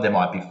similar. There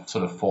might be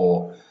sort of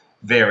 4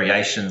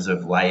 variations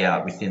of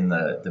layout within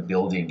the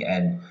building,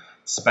 and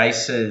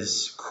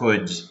spaces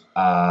could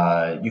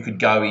you could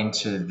go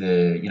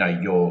into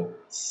your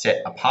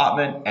set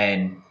apartment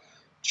and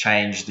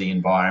change the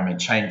environment,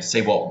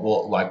 see what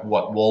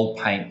wall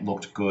paint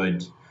looked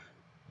good.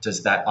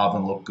 Does that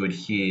oven look good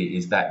here?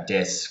 Is that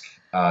desk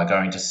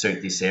going to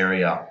suit this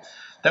area?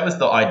 That was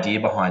the idea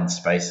behind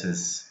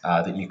Spaces,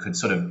 that you could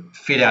sort of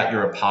fit out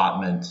your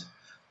apartment.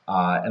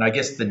 And I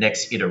guess the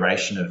next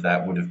iteration of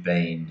that would have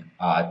been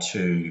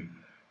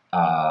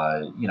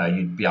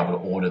you'd be able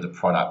to order the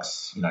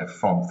products,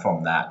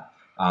 from that.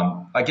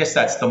 I guess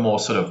that's the more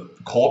sort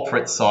of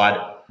corporate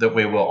side that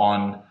we were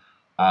on,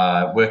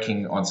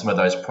 working on some of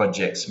those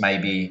projects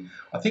maybe,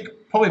 I think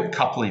probably a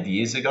couple of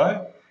years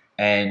ago.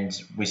 And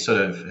we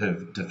sort of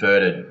have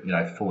diverted,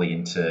 fully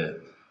into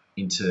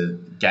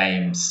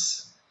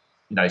games,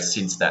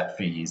 since that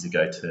few years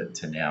ago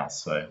to now.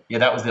 So yeah,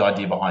 that was the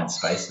idea behind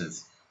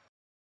Spaces.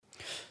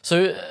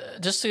 So,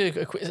 just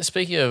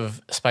speaking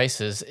of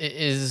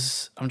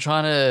Spaces, I'm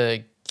trying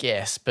to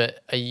guess,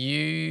 but do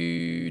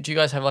you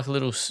guys have like a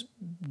little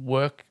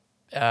work?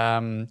 Do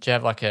you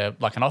have like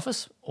an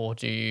office, or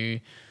do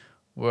you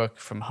work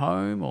from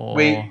home? Or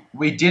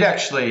we did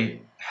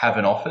actually have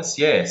an office,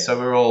 yeah. So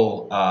we're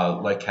all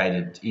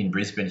located in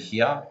Brisbane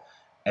here,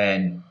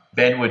 and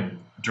Ben would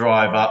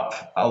drive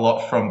up a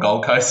lot from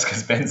Gold Coast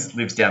because Ben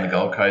lives down the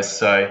Gold Coast.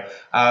 So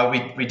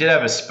we did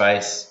have a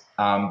space.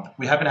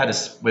 We haven't had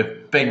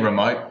we've been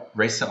remote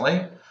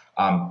recently,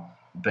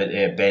 but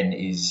yeah, Ben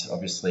is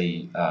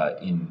obviously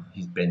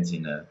Ben's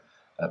in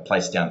a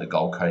place down at the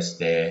Gold Coast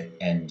there,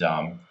 and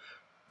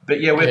but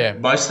yeah, we've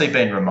mostly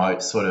been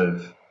remote, sort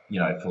of,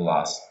 for the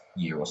last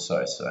year or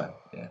so. So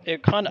yeah,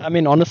 it kind of, I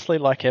mean, honestly,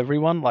 like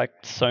everyone, like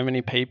so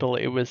many people,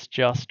 it was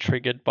just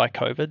triggered by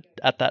COVID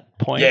at that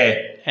point. Yeah,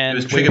 and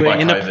it was we triggered were by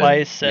in COVID. a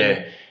place, and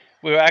Yeah.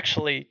 we were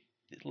actually,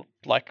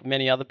 like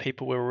many other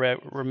people, we were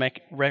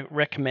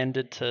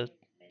recommended to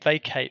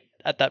vacate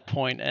at that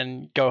point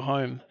and go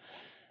home.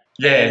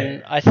 Yeah.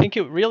 And I think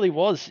it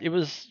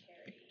was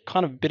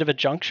kind of a bit of a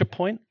juncture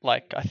point.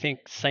 Like, I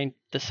think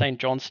the St.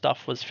 John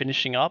stuff was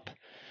finishing up.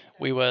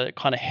 We were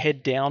kind of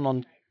head down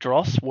on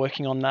Dros,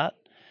 working on that,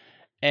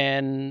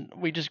 and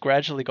we just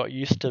gradually got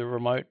used to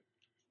remote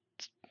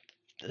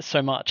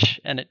so much,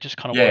 and it just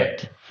kind of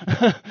worked.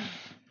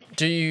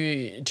 Do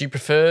you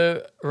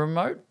prefer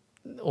remote,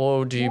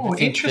 or do you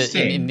think that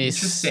in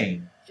this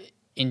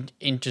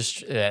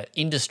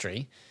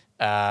industry,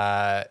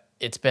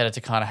 it's better to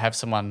kind of have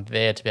someone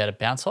there to be able to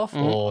bounce off?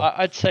 Or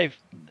I'd say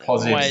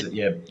positives.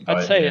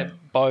 I'd say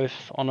both.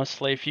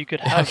 Honestly, if you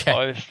could have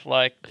both,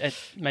 like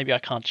maybe I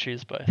can't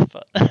choose both,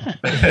 but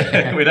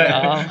we don't.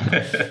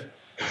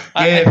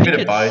 A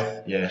bit of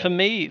both. Yeah. For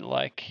me,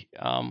 like,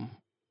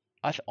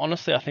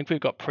 honestly, I think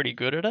we've got pretty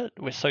good at it.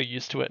 We're so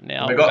used to it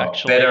now. We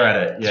got better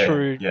at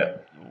it. Yeah.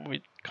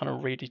 We kind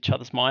of read each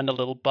other's mind a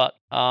little, but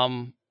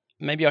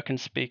maybe I can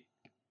speak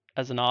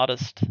as an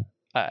artist.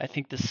 I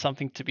think there's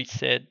something to be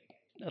said,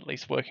 at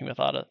least working with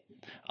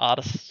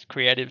artists,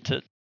 creative,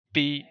 to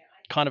be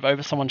kind of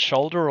over someone's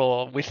shoulder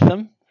or with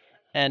them,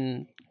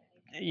 and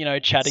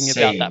chatting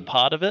about that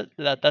part of it.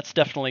 That's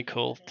definitely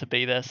cool to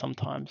be there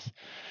sometimes.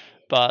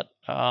 But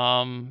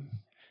I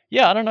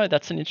don't know.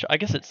 That's I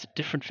guess it's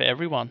different for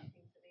everyone.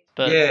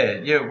 But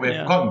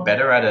we've gotten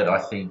better at it, I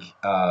think,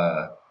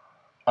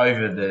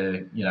 over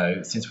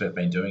the since we've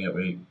been doing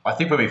it. I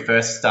think when we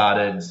first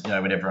started,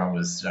 when everyone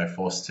was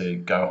forced to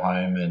go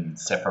home and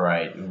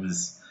separate, it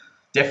was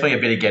definitely a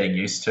bit of getting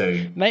used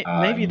to.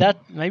 Maybe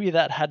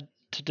that had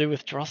to do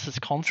with Dros's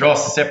concept.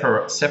 Dross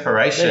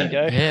separation. There you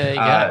go.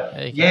 Yeah,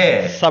 there you go.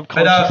 Yeah.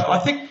 Subconsciously. But I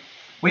think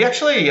we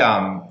actually,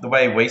 the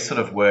way we sort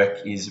of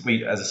work is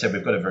as I said,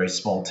 we've got a very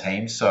small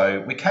team,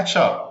 so we catch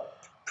up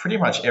pretty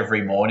much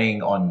every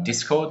morning on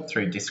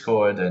through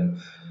Discord, and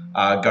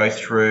go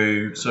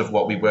through sort of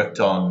what we worked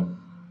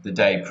on the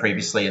day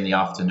previously in the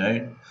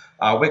afternoon.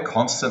 We're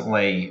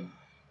constantly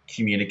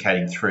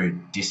communicating through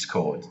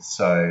Discord,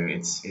 so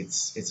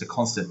it's a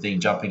constant thing,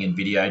 jumping in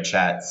video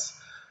chats,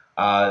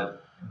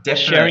 definite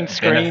sharing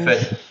screens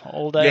benefit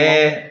all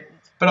day long.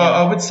 But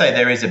I would say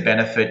there is a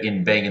benefit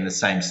in being in the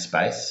same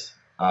space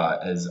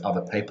as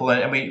other people,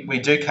 and we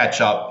do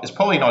catch up. It's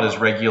probably not as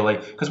regularly,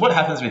 because what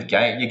happens with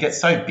game, you get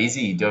so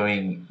busy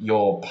doing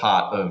your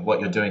part of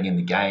what you're doing in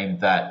the game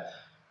that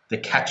the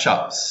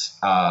catch-ups,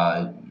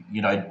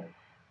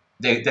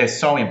 they're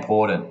so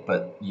important,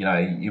 but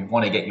you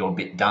want to get your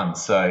bit done.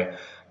 So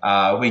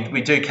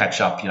we do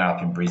catch up,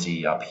 up in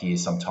Brizzy, up here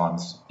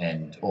sometimes,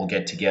 and all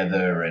get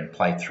together and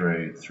play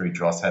through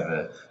Dross, have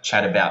a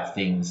chat about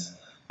things,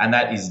 and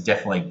that is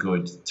definitely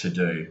good to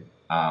do.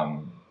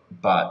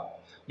 But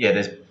yeah,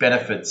 there's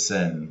benefits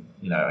and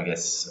I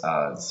guess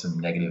some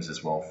negatives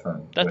as well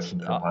from working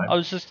from home. I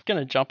was just going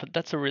to jump at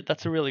that's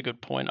a really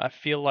good point. I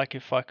feel like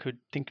if I could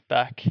think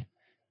back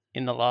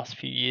in the last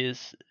few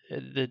years,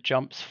 the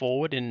jumps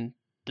forward in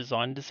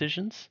design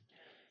decisions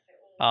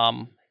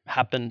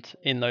happened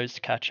in those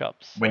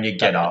catch-ups. When you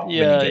get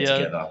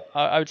together.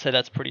 I would say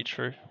that's pretty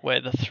true,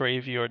 where the three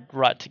of you are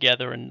right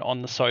together and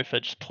on the sofa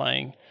just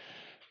playing.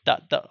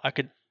 That I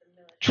could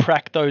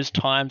track those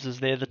times as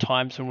they're the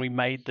times when we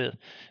made the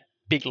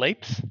big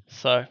leaps.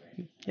 So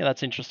yeah,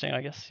 that's interesting,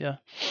 I guess. Yeah.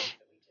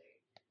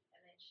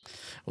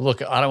 Well,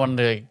 look, I don't want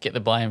to get the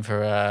blame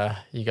for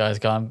you guys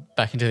going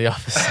back into the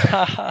office.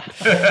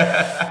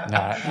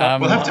 No,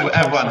 we'll have to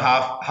have one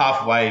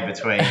halfway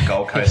between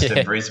Gold Coast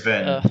and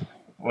Brisbane,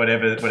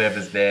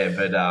 whatever's there.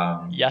 But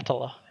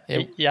Yatala,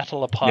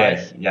 Yatala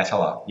pies. Yeah,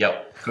 Yatala.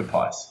 Yep, good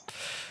pies.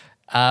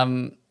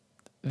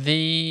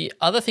 The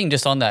other thing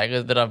just on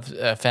that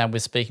I've found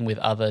with speaking with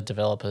other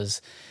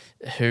developers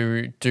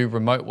who do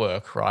remote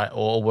work, right,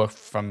 or work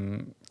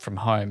from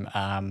home.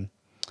 I've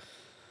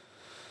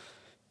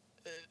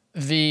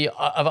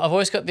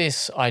always got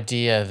this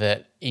idea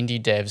that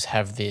indie devs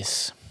have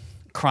this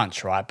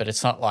crunch, right? But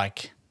it's not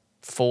like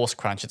forced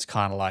crunch. It's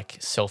kind of like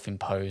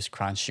self-imposed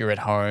crunch. You're at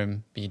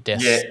home, your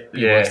desk,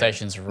 your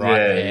workstation's right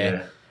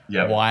there.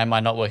 Yeah. Why am I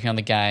not working on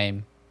the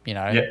game?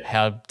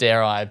 How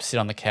dare I sit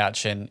on the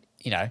couch and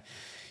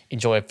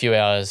enjoy a few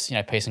hours,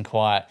 peace and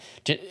quiet.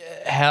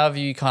 How have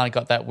you kind of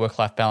got that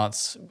work-life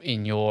balance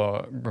in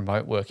your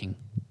remote working?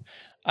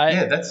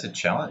 That's a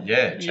challenge.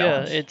 Yeah,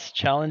 it's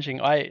challenging.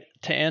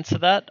 To answer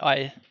that,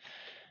 I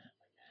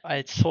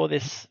saw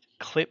this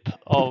clip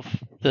of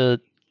the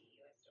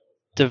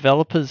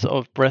developers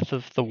of Breath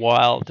of the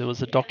Wild. There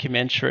was a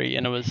documentary,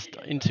 and it was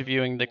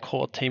interviewing the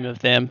core team of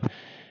them.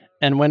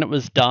 And when it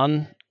was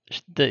done,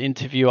 the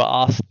interviewer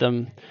asked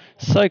them,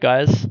 "So,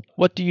 guys,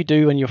 what do you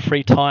do in your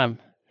free time?"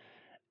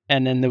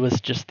 And then there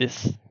was just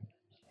this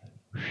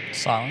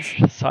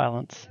Silence.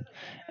 silence,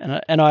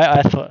 and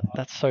I thought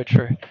that's so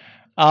true.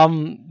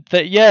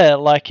 But yeah,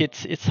 like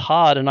it's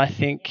hard, and I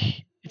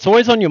think it's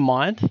always on your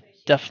mind.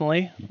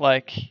 Definitely,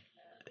 like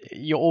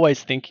you're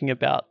always thinking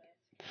about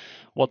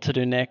what to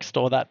do next,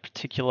 or that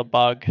particular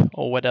bug,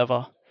 or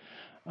whatever.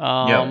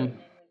 Yeah.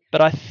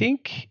 But I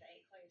think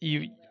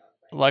you,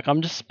 like,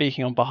 I'm just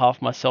speaking on behalf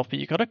of myself, but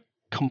you got to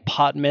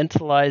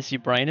compartmentalize your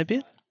brain a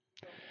bit,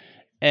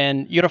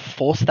 and you got to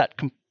force that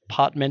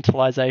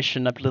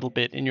compartmentalization a little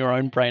bit in your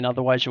own brain,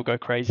 otherwise you'll go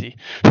crazy.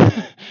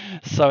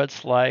 So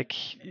it's like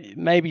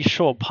maybe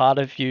sure part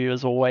of you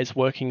is always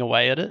working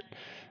away at it,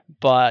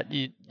 but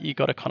you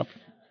got to kind of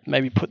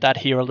maybe put that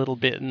here a little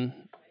bit and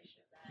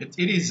It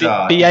is be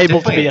it's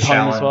able to definitely be a at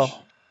home as challenge.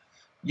 well.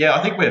 Yeah,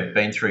 I think we've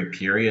been through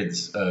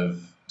periods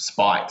of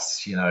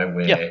spikes, Yeah,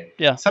 where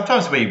yeah,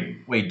 sometimes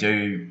we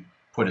do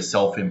put a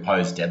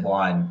self-imposed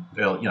deadline,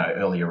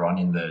 earlier on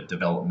in the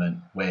development,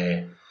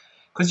 where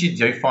because you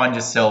do find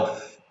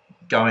yourself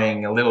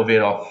going a little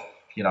bit off,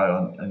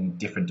 in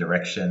different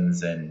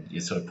directions, and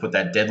you sort of put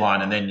that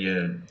deadline, and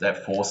then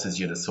that forces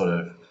you to sort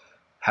of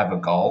have a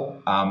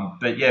goal.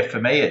 But yeah, for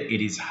me,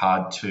 it is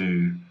hard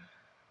to.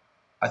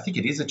 I think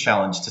it is a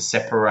challenge to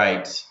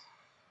separate,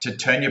 to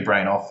turn your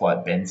brain off,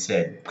 like Ben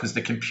said, because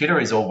the computer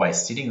is always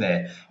sitting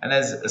there. And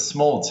as a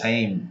small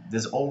team,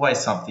 there's always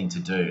something to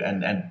do.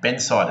 And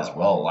Ben's side as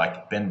well.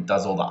 Like Ben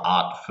does all the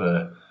art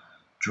for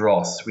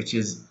Dros, which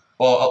is,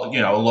 or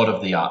a lot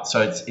of the art.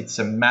 So it's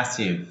a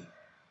massive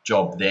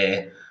job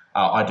there.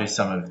 I do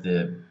some of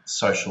the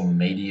social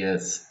media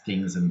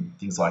things and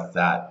things like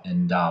that.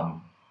 And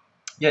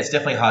yeah, it's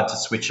definitely hard to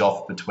switch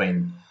off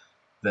between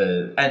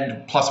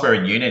and plus we're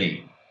in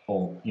Unity,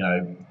 or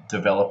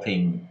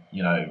developing,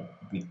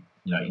 with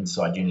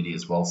inside Unity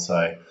as well.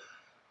 So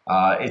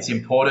it's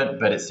important,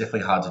 but it's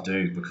definitely hard to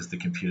do because the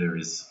computer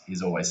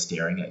is always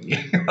staring at you.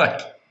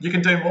 Like you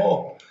can do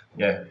more.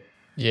 Yeah.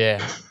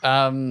 Yeah.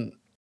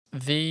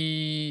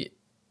 The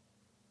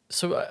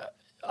so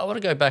I want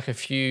to go back a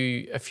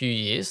few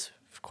years,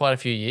 quite a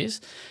few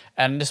years,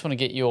 and just want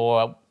to get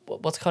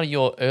what's kind of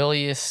your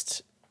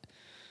earliest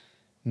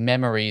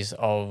memories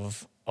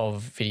of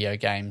video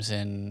games,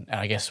 and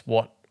I guess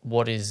what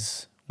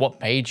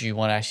made you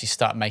want to actually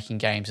start making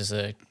games as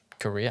a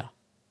career?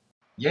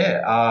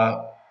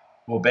 Yeah.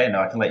 Well, Ben,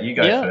 I can let you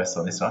go yeah. first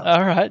on this one.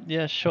 All right,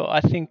 yeah, sure. I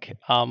think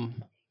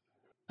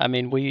I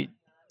mean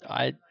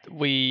I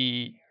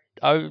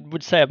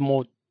would say I'm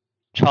more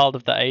child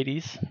of the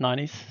 80s,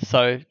 90s.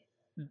 So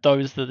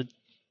those are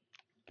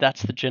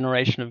that's the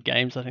generation of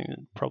games I think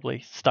that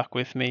probably stuck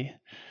with me.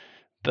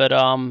 But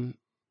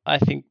I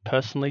think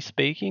personally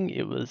speaking,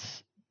 it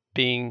was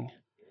being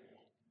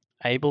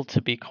able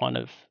to be kind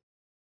of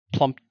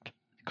plumped,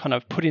 kind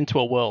of put into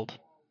a world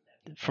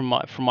from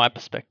my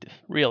perspective,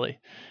 really.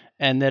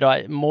 And that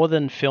I, more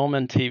than film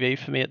and TV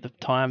for me at the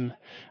time,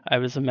 I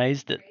was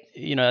amazed at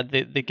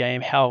the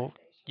game, how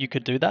you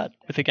could do that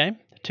with a game,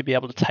 to be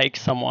able to take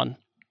someone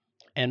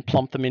and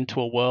plump them into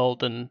a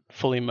world and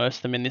fully immerse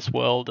them in this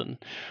world and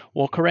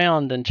walk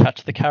around and chat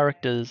to the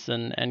characters,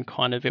 and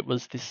kind of, it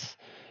was this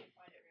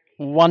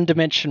one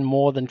dimension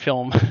more than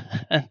film.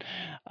 And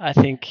I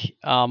think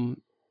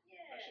and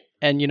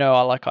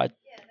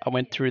I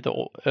went through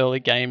the early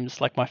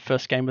games. Like my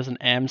first game was an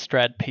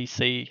Amstrad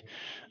PC,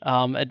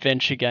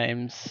 adventure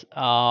games.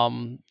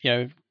 And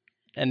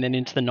then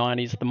into the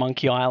 90s, the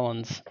Monkey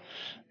Islands,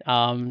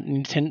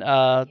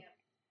 the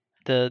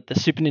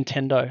Super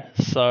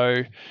Nintendo.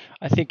 So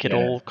I think it Yeah.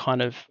 all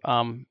kind of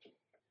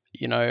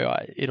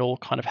it all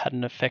kind of had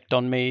an effect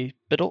on me.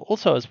 But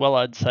also as well,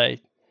 I'd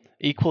say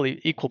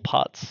equal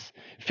parts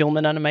film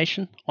and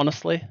animation.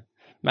 Honestly,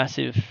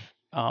 massive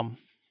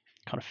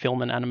kind of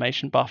film and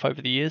animation buff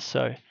over the years.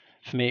 So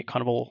for me, it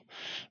kind of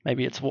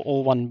maybe it's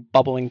all one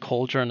bubbling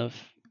cauldron of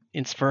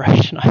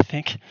inspiration, I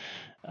think.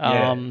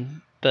 Yeah.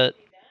 But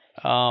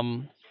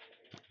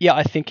yeah,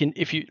 I think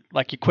if you,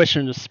 like, your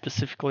question was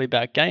specifically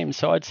about games,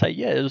 so I'd say,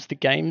 yeah, it was the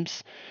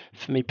games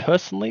for me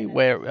personally,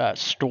 where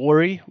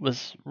story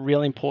was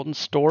really important,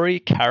 story,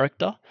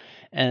 character,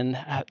 and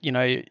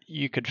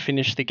you could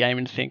finish the game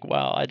and think,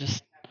 wow,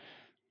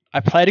 I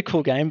played a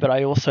cool game, but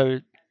I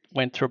also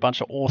went through a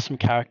bunch of awesome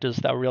characters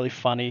that were really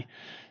funny,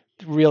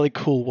 really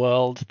cool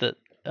world that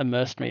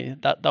immersed me.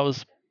 That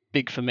was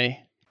big for me.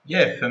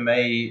 Yeah, for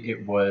me,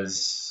 it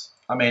was,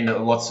 I mean,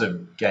 lots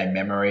of game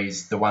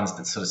memories. The ones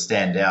that sort of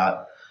stand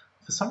out,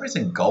 for some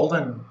reason,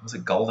 was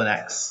it Golden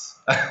Axe?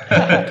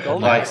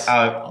 Golden Like, Axe.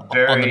 On the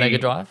Mega very,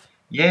 Drive?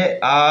 yeah,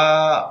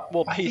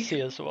 Well, I think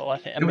PC as well, I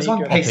think. it was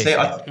on Amiga. PC,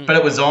 PC. but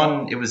it was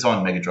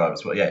on Mega Drive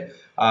as well, yeah.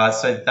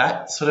 So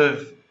that sort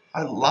of,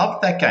 I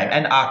loved that game.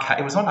 And arcade,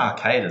 it was on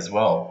arcade as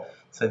well.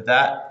 So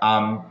that,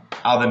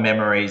 other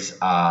memories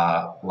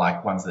are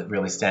like ones that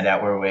really stand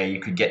out, where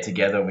you could get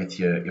together with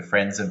your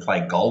friends and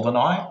play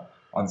GoldenEye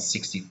on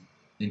 60,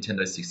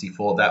 Nintendo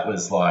 64, that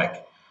was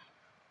like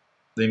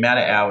the amount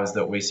of hours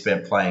that we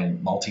spent playing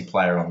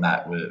multiplayer on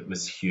that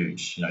was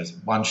huge. You know,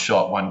 one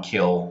shot, one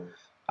kill.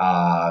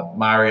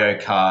 Mario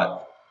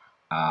Kart,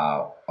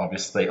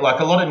 obviously, like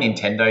a lot of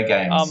Nintendo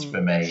games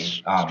for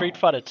me. Street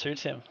Fighter 2,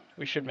 Tim.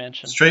 We should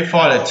mention Street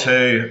Fighter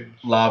 2.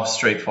 Love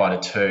Street Fighter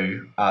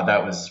 2.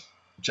 That was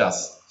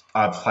just.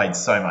 I've played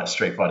so much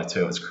Street Fighter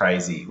 2. It was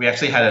crazy. We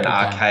actually had an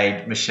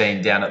arcade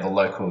machine down at the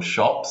local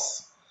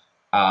shops,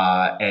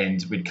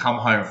 and we'd come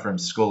home from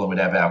school and we'd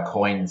have our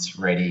coins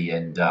ready,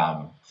 and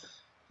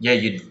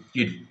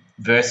you'd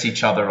verse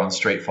each other on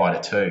Street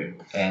Fighter 2,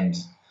 and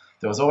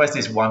there was always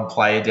this one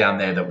player down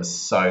there that was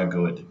so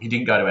good. He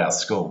didn't go to our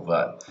school,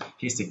 but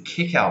he used to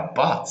kick our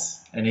butts,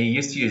 and he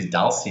used to use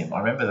Dulcim. I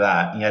remember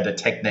that. He had a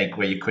technique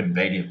where you couldn't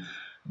beat him.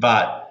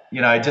 But,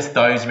 you know, just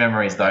those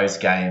memories, those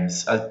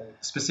games,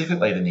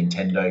 specifically the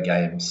Nintendo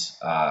games.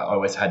 I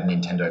always had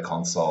Nintendo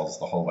consoles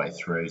the whole way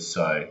through.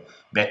 So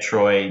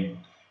Metroid,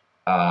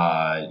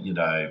 you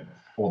know,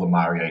 all the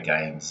Mario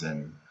games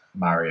and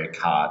Mario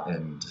Kart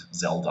and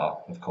Zelda,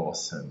 of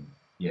course. And,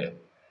 yeah,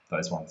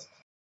 those ones.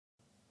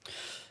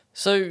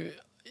 So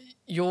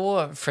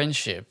your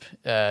friendship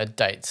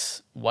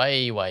dates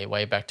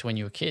way back to when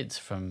you were kids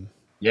from...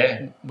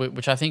 Yeah.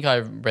 Which I think I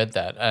read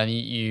that, and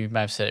you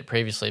may have said it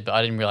previously, but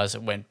I didn't realize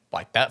it went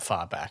like that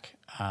far back.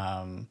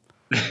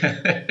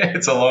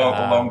 It's a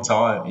long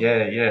time.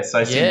 Yeah.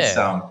 So since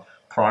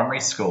primary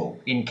school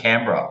in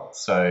Canberra.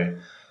 So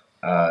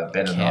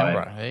Ben and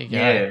I... There you go.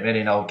 Yeah, met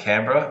in old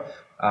Canberra.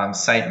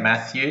 St.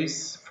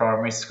 Matthew's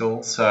Primary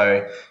School.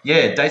 So, yeah,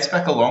 it dates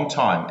back a long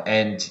time.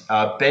 And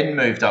Ben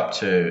moved up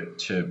to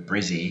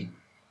Brizzy,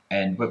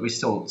 but we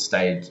still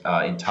stayed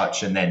in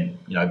touch. And then,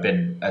 you know,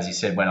 Ben, as you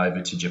said, went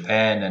over to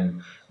Japan,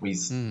 and we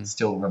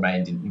still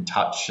remained in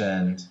touch.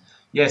 And,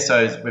 yeah,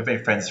 so we've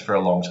been friends for a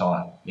long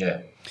time,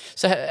 yeah.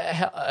 So,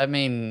 I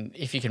mean,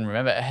 if you can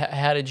remember,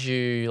 how did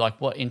you,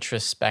 like, what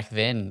interests back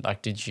then?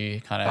 Like, did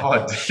you kind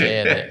of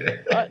share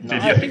that?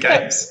 Video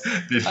games.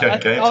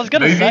 I was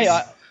going to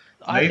say...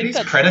 I Movies?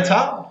 think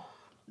Predator?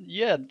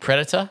 Yeah.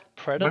 Predator?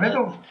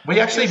 Remember, we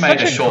actually made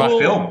a short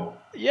film.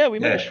 Yeah, we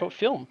made a short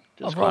film.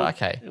 Right,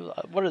 okay.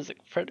 What is it?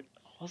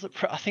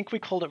 I think we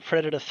called it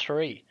Predator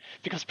 3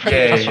 because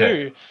Predator 2.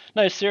 Yeah.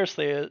 No,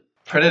 seriously,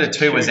 Predator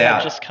 2 was out.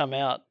 Had just come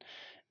out,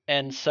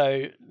 and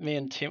so me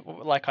and Tim,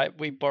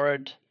 we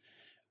borrowed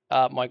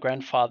my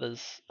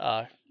grandfather's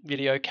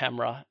video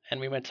camera, and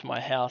we went to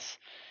my house.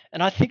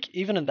 And I think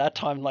even at that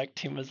time, like,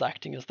 Tim was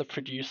acting as the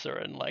producer,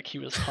 and like he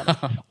was kind of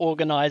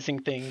organizing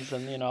things,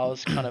 and, you know, I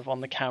was kind of on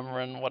the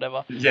camera and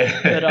whatever. Yeah.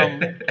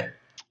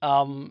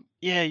 But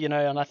yeah, you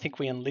know, and I think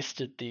we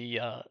enlisted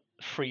the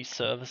free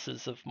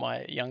services of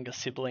my younger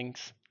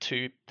siblings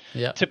to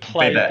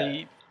play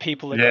the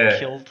people that got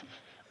killed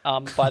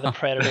by the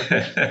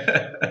Predator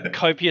with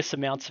copious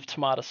amounts of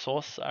tomato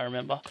sauce, I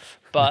remember.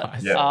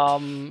 But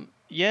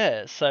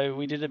yeah, so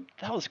we did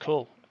that was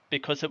cool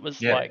because it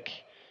was like.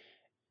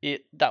 I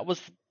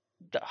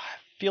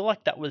feel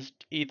like that was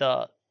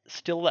either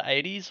still the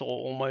 80s or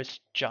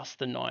almost just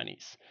the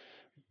 90s.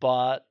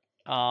 But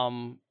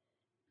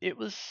it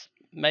was,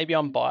 maybe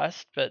I'm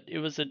biased, but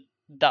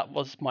that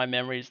was my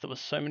memories. There was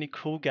so many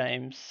cool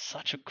games,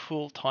 such a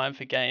cool time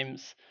for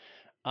games.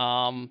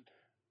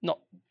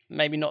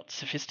 Maybe not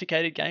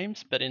sophisticated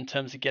games, but in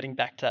terms of getting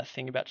back to that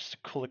thing about just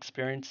cool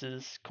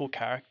experiences, cool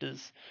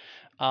characters,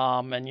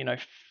 and, you know,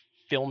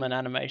 film and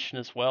animation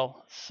as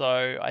well.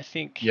 So I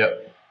think...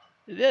 Yep.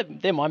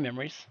 They're my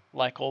memories,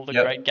 like all the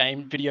great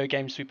video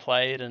games we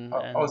played and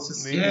I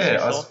was movies we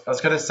saw. I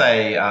was going to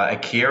say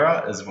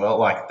Akira as well.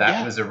 Like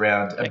that was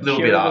around a little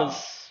bit up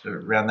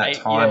around that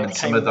time, and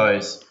some of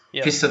those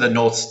Fist of the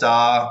North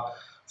Star.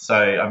 So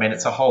I mean,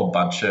 it's a whole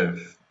bunch of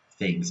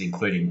things,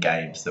 including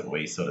games, that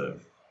we sort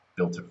of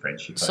built a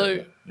friendship.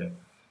 So,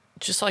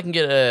 just so I can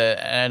get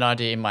an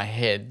idea in my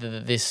head,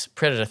 this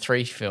Predator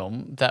 3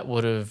 film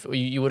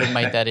you would have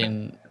made that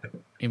in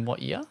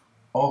what year?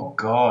 Oh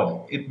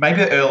God! It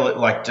maybe early,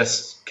 like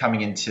just coming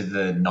into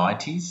the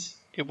 90s.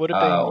 It would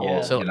have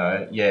been, So, you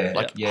know,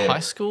 high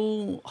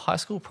school,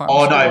 primary.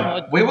 Oh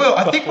no, we were.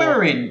 I think we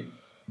were in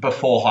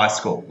before high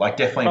school, like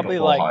definitely probably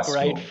before high school.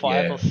 Probably like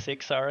grade 5 or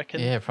 6, I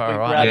reckon. Yeah, probably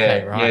right.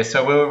 Okay, right. Yeah.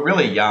 So we were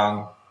really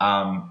young.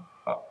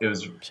 It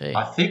was. Gee.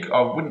 I think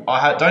I wouldn't.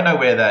 don't know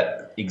where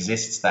that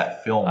exists,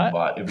 that film,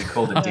 but it'd be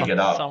cool to dig it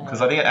up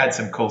because I think it had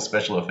some cool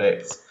special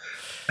effects.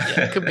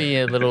 Yeah, it could be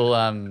a little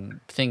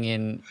thing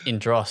in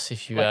Dros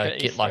if you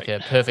get like a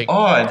perfect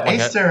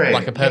Easter egg.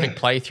 Like a perfect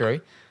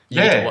playthrough.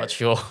 You get to watch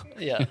your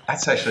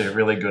That's actually a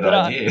really good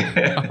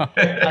idea.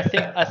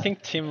 I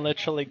think Tim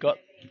literally got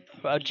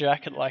a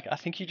jacket. Like I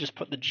think you just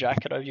put the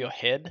jacket over your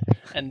head,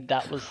 and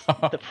that was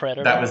the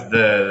Predator. That was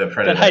the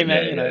Predator. But hey,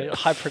 man, you know,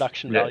 high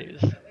production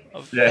values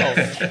of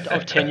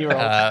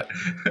 10-year-olds.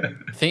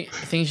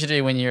 Things you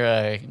do when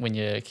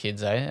you're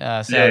kids,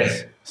 eh?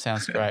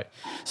 Sounds great.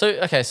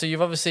 So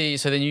you've obviously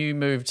then you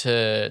moved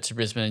to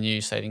Brisbane and you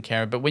stayed in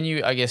Canberra. But when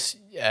you, I guess,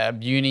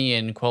 uni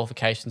and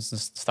qualifications and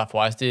stuff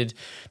wise, did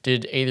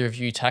either of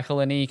you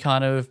tackle any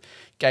kind of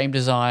game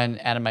design,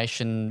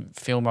 animation,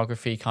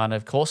 filmography kind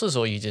of courses,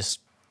 or you just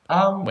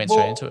went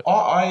straight into it?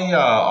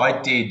 I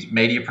did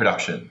media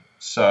production,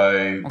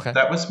 so Okay.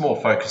 that was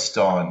more focused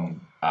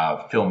on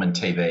film and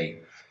TV,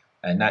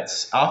 and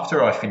that's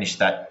after I finished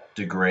that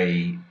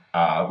degree,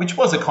 which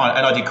was and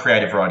I did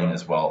creative writing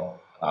as well.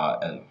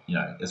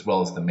 As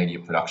well as the media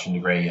production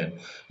degree. And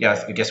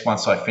I guess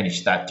once I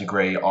finished that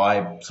degree,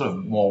 I sort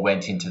of more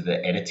went into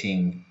the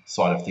editing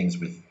side of things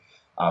with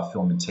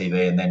film and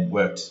TV, and then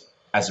worked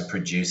as a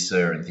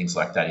producer and things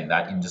like that in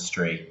that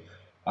industry.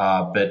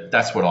 But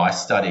that's what I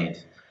studied.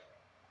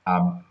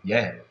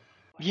 Yeah,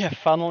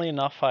 funnily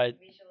enough, I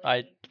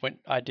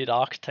did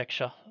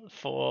architecture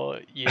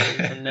for years,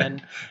 and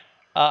then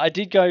I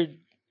did go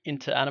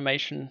into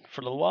animation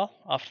for a little while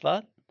after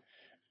that.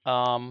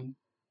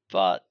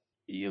 But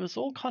it was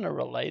all kind of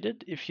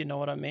related, if you know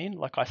what I mean.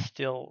 Like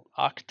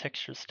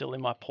architecture is still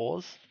in my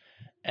pores,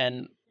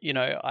 and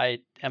I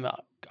am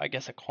I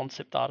guess a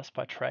concept artist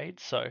by trade.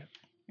 So,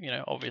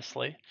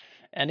 obviously,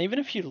 and even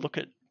if you look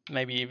at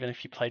even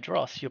if you play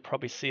Dros, you'll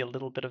probably see a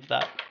little bit of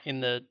that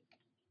in the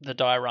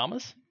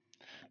dioramas,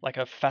 like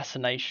a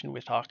fascination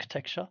with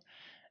architecture.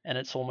 And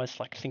it's almost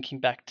like thinking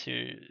back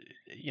to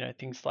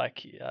things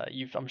like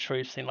I'm sure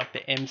you've seen like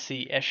the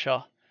MC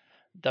Escher.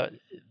 Are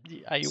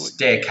you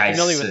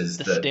familiar with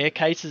the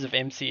staircases of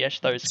MC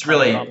Escher? Those it's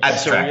really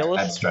abstract. surrealist?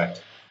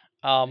 Abstract.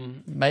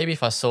 Maybe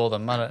if I saw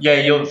them, I don't.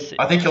 Yeah,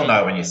 I think you'll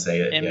know when you see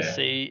it.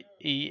 MCESCHER.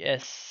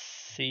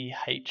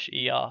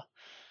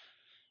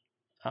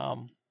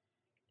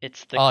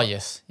 It's the. Oh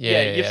yes,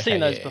 you've seen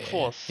those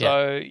before. Yeah.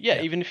 So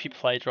even if you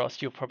play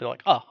Dros, you're probably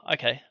like, oh,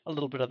 okay, a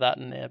little bit of that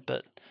in there.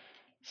 But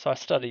so I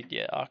studied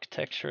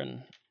architecture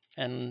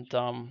and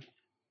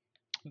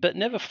but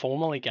never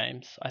formally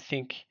games. I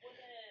think,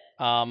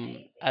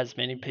 as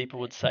many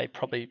people would say,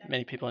 probably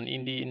many people in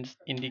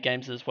indie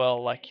games as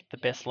well, like the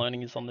best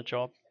learning is on the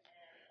job.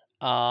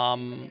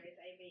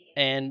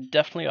 And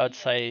definitely I'd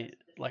say,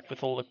 like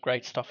with all the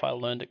great stuff I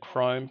learned at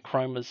Chrome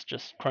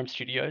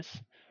Studios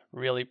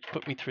really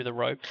put me through the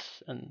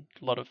ropes, and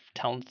a lot of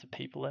talented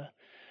people there.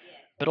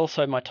 But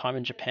also my time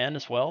in Japan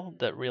as well,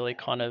 that really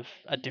kind of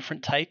a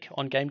different take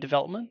on game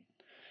development.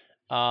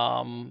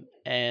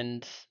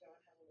 And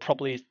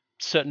probably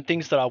certain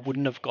things that I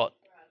wouldn't have got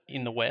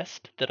in the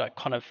West that I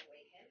kind of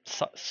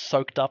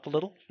soaked up a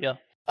little. Yeah.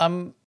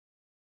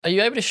 Are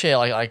you able to share,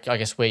 like I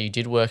guess, where you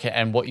did work at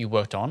and what you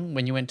worked on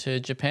when you went to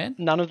Japan?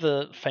 None of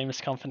the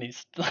famous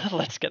companies.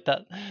 Let's get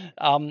that.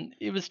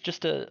 It was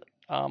just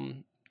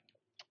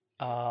one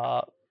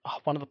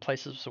of the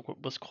places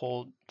was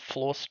called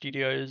Floor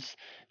Studios.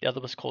 The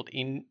other was called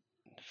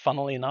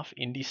funnily enough,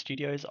 Indie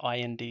Studios,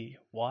 INDY.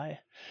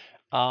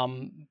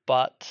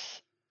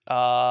 But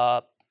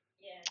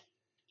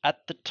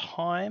at the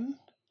time,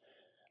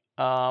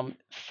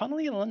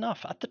 funnily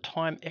enough,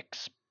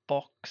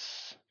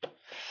 Xbox,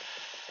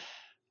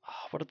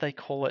 what did they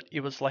call it?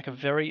 It was like a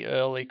very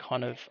early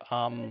kind of,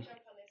 I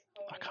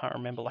can't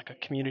remember, like a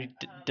community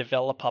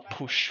developer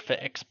push for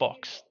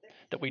Xbox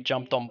that we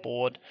jumped on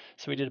board.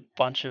 So we did a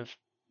bunch of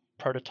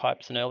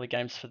prototypes and early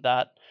games for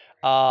that.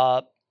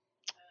 What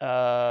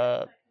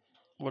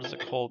is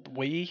it called?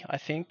 Wii, I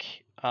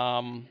think.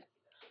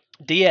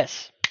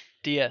 DS.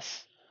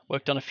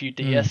 Worked on a few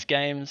DS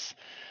games.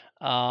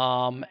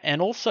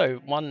 And also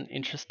one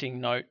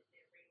interesting note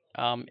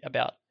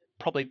about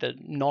probably the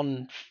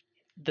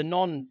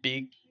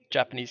non-big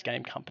Japanese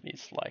game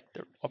companies. Like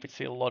there are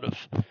obviously a lot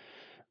of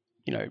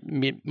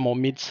more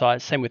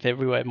mid-sized. Same with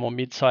everywhere, more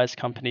mid-sized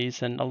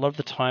companies, and a lot of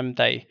the time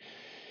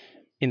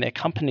in their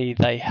company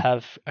they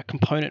have a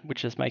component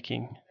which is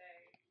making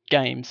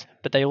games,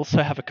 but they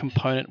also have a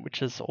component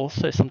which is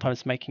also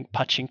sometimes making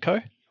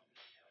pachinko,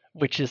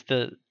 which is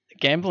the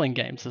gambling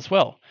games as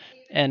well,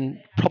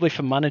 and probably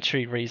for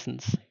monetary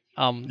reasons.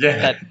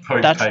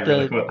 That's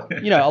really well.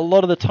 A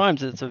lot of the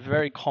times it's a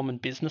very common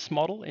business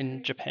model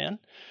in Japan,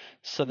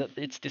 so that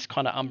it's this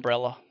kind of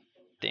umbrella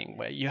thing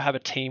where you have a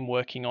team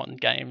working on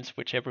games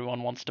which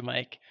everyone wants to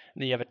make,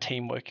 and then you have a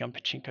team working on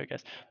pachinko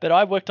games. But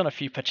I worked on a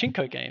few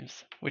pachinko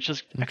games, which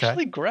is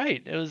actually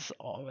great. It was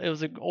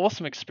an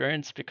awesome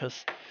experience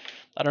because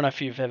I don't know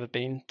if you've ever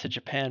been to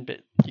Japan,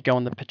 but you go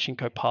in the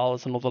pachinko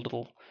parlors and all the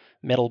little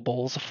metal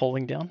balls are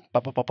falling down,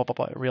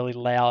 really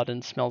loud,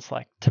 and smells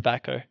like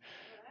tobacco.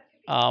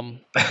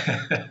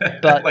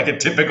 But like a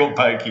typical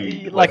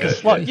pokey, like a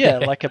slot,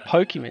 like a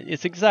Pokemon.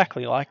 It's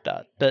exactly like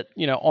that. But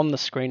on the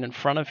screen in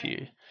front of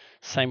you,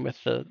 same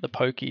with the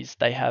pokies,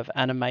 they have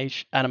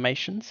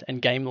animations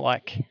and game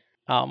like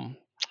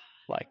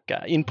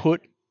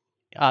input,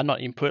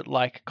 not input,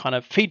 like kind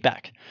of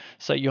feedback.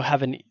 So you'll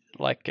have the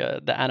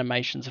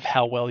animations of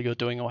how well you're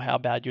doing or how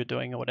bad you're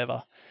doing or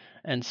whatever.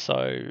 And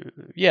so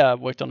I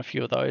worked on a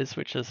few of those,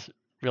 which is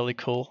really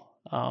cool.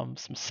 Some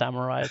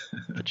samurai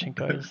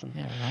pachinkos and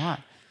right.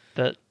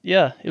 But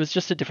it was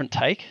just a different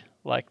take,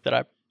 like that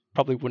I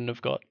probably wouldn't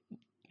have got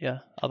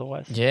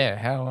otherwise. Yeah,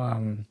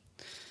 how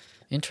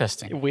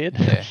interesting. Weird.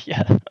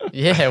 Yeah.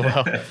 Yeah,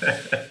 well,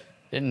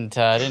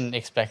 didn't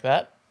expect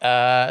that.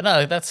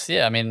 No, that's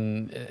I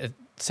mean, it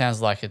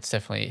sounds like it's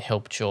definitely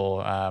helped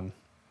your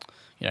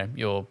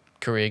your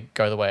career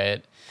go the way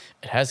it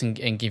has,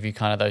 and give you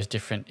kind of those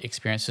different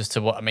experiences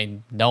to what, I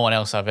mean, no one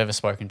else I've ever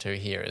spoken to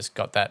here has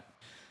got that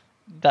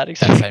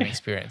same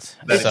experience.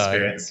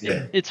 Experience,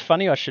 yeah. It's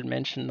funny I should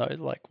mention though,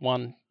 like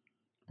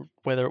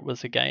whether it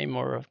was a game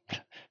or a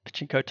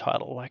pachinko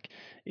title, like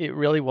it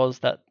really was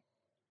that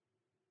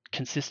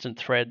consistent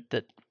thread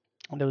that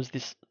there was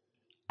this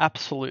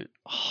absolute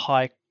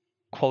high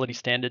quality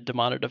standard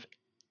demanded of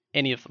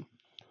any of them,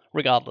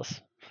 regardless.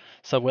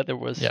 So whether it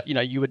was,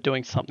 you were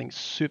doing something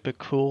super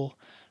cool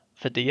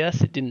for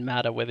DS, it didn't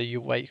matter whether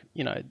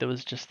there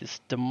was just this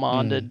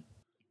demanded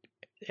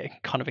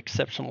kind of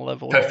exceptional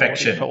level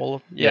perfection for all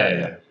of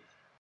yeah.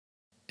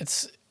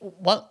 It's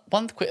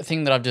one quick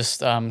thing that I've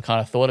just kind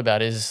of thought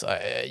about is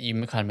you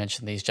kind of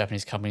mentioned these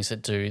Japanese companies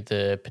that do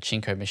the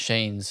pachinko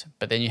machines,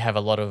 but then you have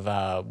a lot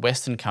of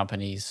Western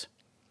companies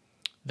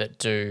that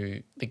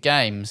do the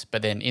games,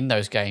 but then in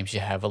those games you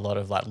have a lot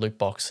of like loot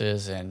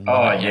boxes and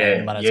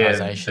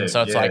monetization.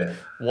 So it's like,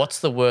 what's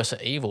the worst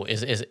of evil?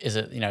 Is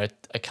it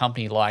a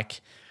company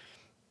like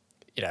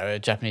a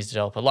Japanese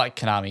developer like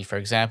Konami, for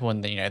example,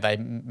 and they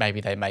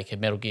make a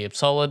Metal Gear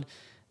Solid,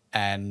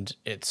 and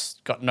it's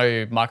got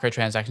no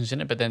microtransactions in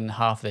it, but then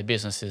half of their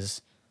business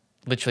is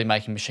literally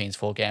making machines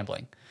for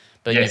gambling.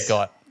 But then you've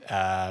got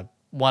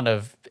one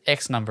of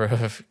X number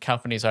of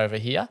companies over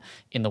here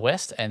in the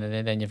West, and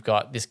then you've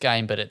got this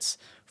game, but it's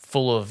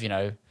full of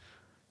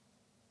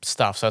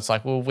stuff. So it's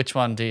like, well, which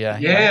one do you?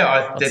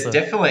 There's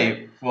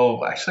definitely.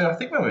 Well, actually, I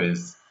think when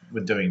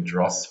we're doing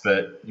Dros,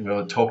 but we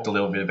talked a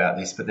little bit about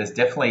this, but there's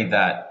definitely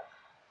that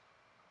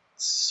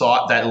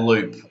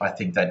loop. I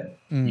think that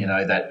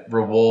that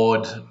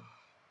reward.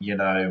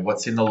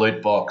 What's in the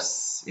loot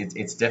box.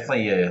 It's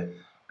definitely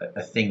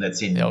a thing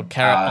that's in the old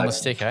carrot on the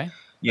stick, eh?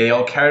 Yeah, the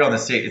old carrot on the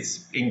stick.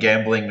 It's in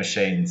gambling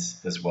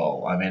machines as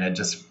well. I mean, it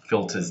just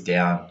filters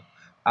down.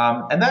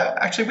 And that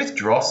actually with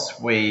Dros,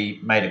 we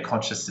made a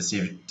conscious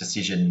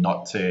decision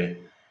not to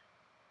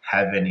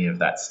have any of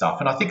that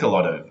stuff. And I think a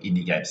lot of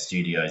indie game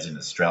studios in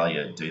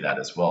Australia do that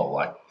as well.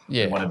 Like,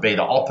 they want to be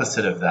the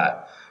opposite of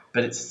that.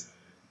 But it's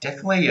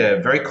definitely a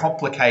very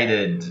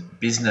complicated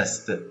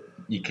business that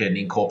you can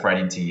incorporate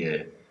into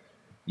your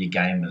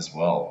game as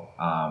well.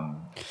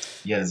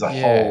 It's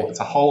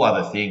a whole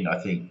other thing. I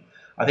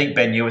think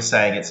Ben, you were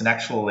saying it's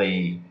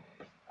actually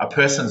a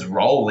person's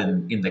role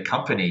in the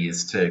company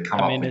is to come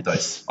up with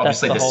those,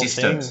 obviously the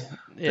systems.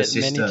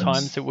 Many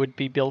times it would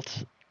be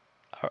built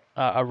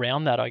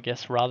around that, I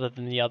guess, rather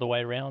than the other way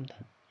around.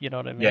 You know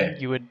what I mean? Yeah.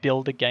 You would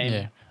build a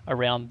game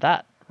around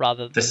that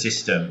rather than the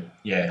system.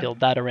 Yeah.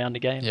 Build that around a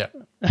game. Yeah.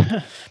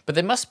 But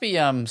there must be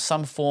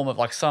some form of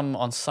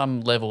on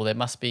some level there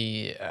must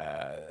be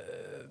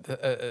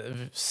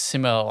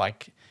similar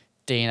like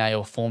DNA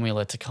or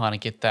formula to kind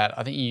of get that.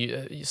 I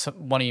think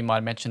one of you might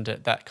have mentioned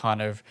it, that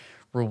kind of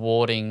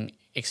rewarding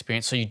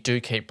experience. So you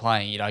do keep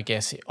playing. I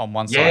guess on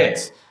one side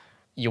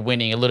you're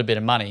winning a little bit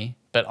of money,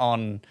 but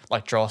on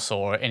like Dross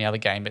or any other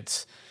game,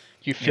 it's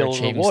you feel you're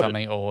achieving rewarded.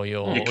 Something, or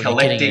you're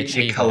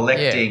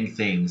collecting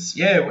things.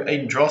 Yeah,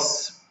 in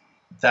Dross,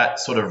 that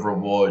sort of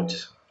reward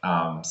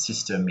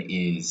system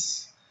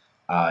is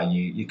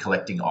you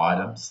collecting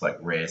items, like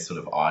rare sort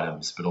of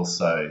items, but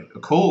also a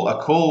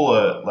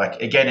cool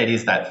like, again, it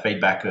is that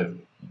feedback of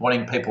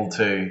wanting people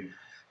to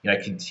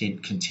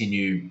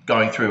continue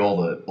going through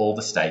all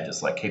the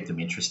stages, like keep them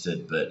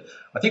interested. But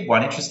I think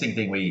one interesting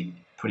thing we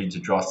put into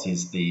Dross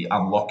is the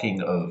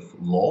unlocking of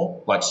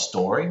lore, like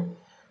story.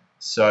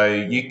 So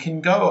you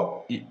can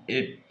go,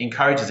 it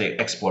encourages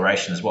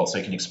exploration as well. So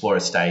you can explore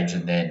a stage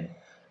and then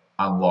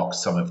unlock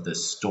some of the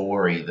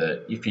story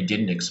that if you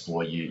didn't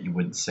explore, you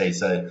wouldn't see.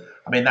 So,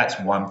 I mean, that's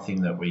one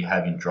thing that we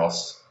have in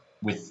Dross.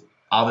 With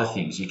other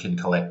things, you can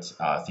collect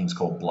things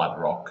called Blood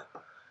Rock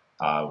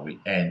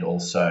and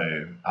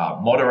also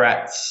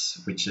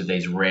Moderats, which are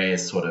these rare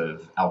sort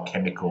of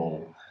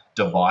alchemical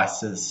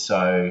devices.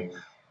 So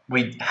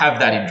we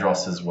have that in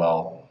Dross as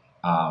well.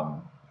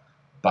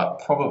 But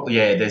probably,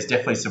 there's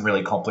definitely some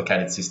really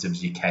complicated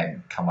systems you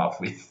can come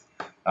up with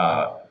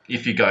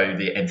if you go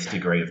the nth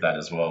degree of that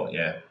as well,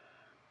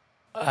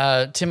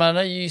 Tim, I know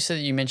you said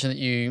that you mentioned that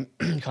you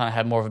kind of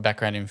have more of a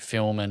background in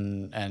film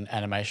and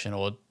animation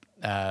or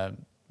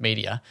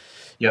media.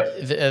 Yep.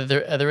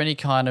 Are there any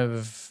kind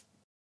of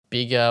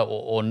bigger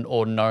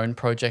or known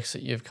projects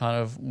that you've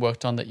kind of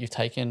worked on that you've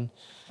taken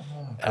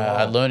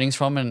learnings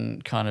from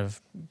and kind of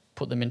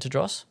put them into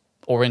Dross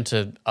or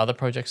into other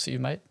projects that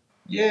you've made?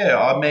 Yeah,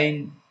 I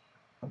mean,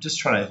 I'm just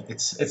trying to.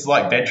 It's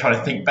like Ben trying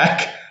to think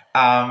back.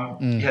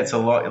 It's a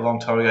long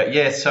time ago.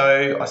 Yeah,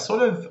 so I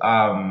sort of,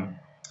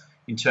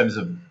 in terms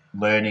of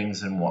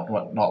learnings and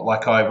whatnot,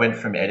 like I went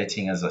from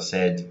editing, as I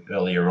said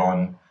earlier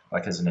on,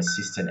 like as an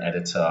assistant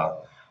editor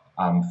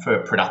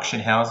for production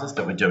houses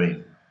that were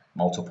doing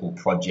multiple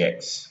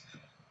projects,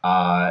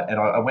 and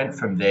I went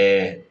from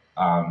there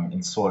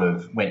and sort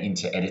of went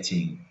into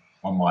editing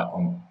on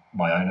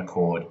my own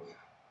accord.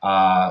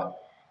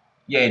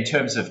 In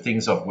terms of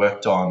things I've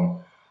worked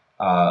on,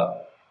 I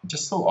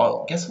guess a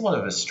lot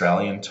of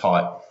Australian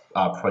type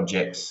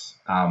projects,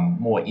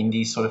 more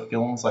indie sort of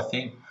films, I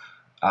think.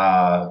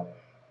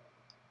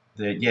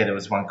 there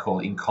was one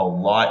called In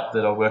Cold Light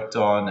that I worked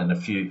on, and a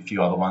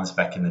few other ones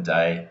back in the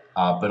day.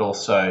 But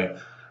also,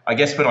 I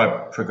guess when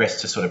I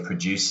progressed to sort of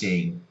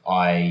producing,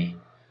 I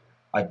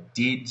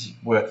did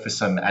work for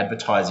some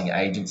advertising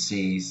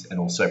agencies and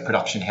also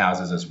production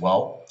houses as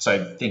well.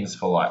 So things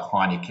for like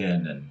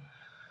Heineken and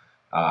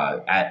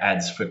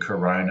ads for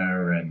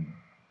Corona, and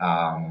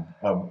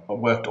I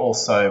worked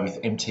also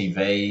with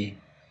MTV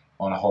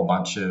on a whole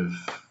bunch of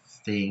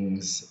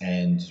things,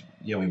 and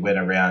yeah, we went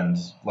around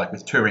like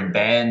with touring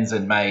bands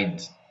and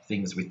made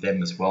things with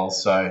them as well.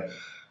 So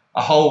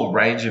a whole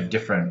range of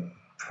different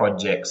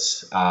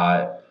projects.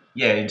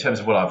 In terms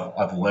of what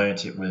I've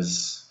learned, it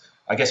was,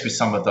 I guess with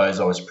some of those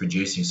I was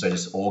producing, so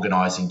just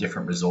organising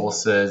different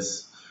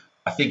resources.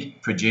 I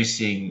think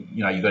producing,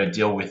 you've got to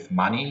deal with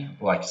money,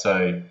 like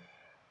so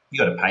you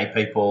got to pay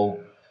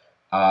people.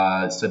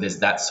 So there's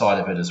that side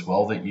of it as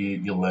well that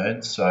you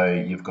learn. So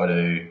you've got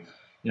to,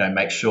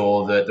 make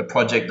sure that the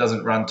project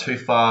doesn't run too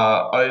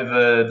far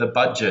over the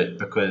budget,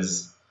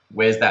 because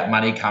where's that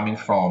money coming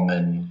from?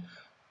 And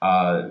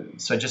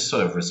so just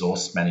sort of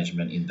resource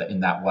management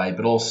in that way,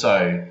 but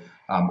also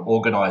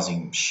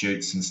organising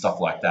shoots and stuff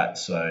like that.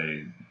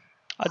 So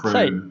I'd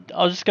say,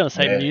 I was just going to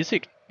say, yeah.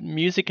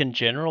 music in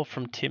general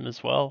from Tim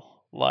as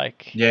well.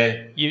 Like,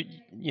 Yeah.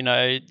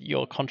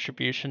 your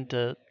contribution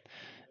to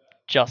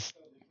just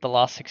the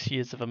last 6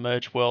 years of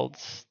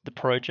EmergeWorlds, the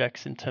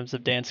projects in terms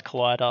of Dance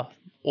Collider,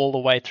 all the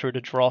way through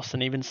to Dros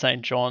and even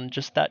St. John,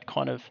 just that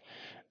kind of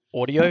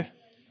audio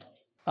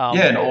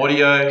An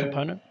audio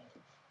component.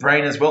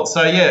 brain as well.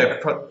 So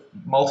yeah,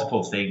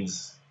 multiple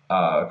things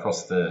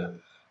across the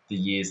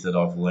years that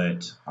I've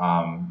learnt,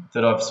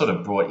 that I've sort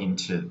of brought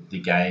into the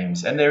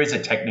games. And there is a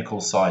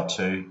technical side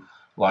too.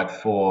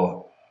 Like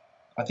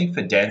I think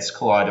for Dance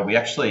Collider,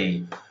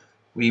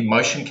 we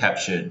motion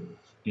captured,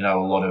 a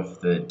lot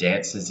of the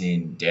dances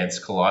in Dance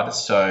Collider.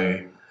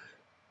 So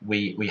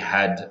we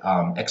had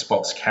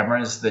Xbox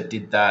cameras that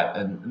did that,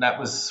 and that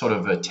was sort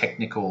of a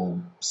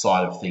technical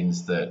side of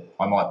things that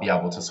I might be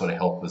able to sort of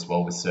help as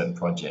well with certain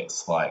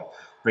projects, like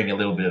bring a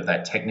little bit of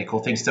that technical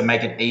things to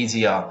make it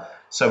easier,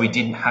 so we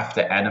didn't have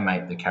to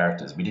animate the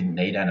characters. We didn't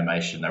need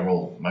animation. They were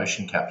all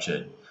motion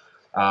captured.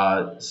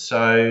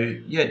 So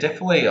yeah,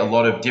 definitely a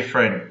lot of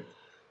different,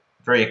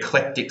 very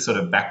eclectic sort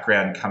of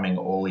background coming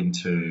all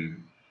into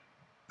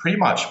pretty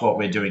much what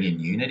we're doing in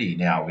Unity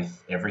now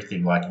with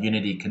everything. Like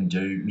Unity can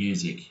do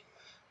music.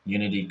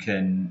 Unity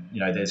can,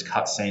 there's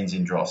cutscenes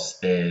in Dross,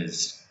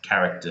 there's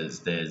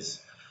characters,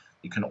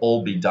 it can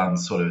all be done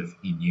sort of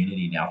in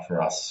Unity now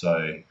for us.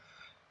 So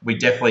we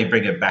definitely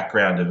bring a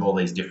background of all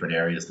these different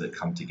areas that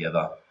come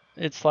together.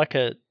 It's like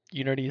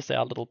Unity is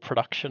our little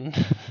production.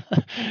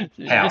 House,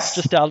 it's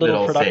just our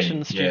little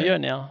production thing, studio yeah.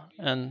 now.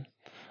 And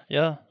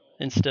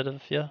instead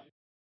of,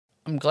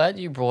 I'm glad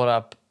you brought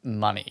up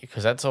money,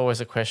 because that's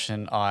always a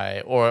question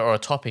or a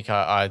topic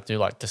I do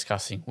like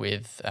discussing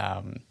with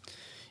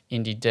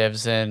indie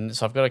devs. And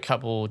so I've got a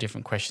couple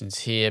different questions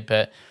here,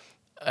 but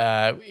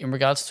in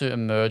regards to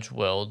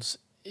EmergeWorlds,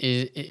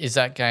 is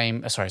that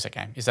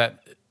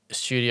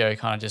studio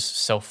kind of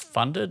just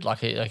self-funded?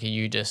 Like are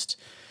you just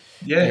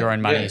your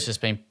own money has just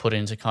been put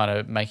into kind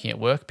of making it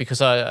work?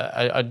 Because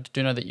I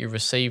do know that you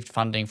received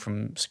funding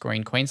from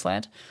Screen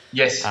Queensland.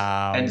 Yes,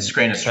 and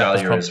Screen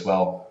Australia as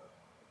well.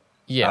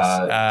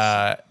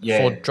 Yes,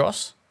 for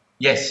Dros?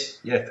 Yes,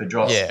 for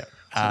Dros. Yeah.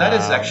 So that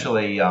is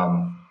actually,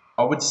 I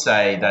would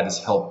say that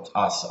has helped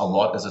us a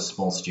lot as a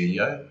small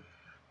studio.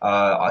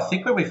 I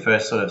think when we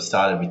first sort of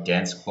started with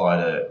Dance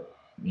Collider,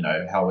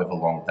 however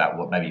long that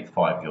was, maybe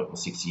 5 or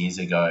 6 years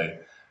ago,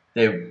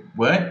 there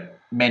weren't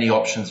many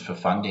options for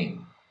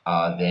funding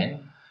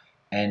then.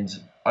 And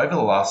over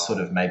the last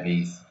sort of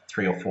maybe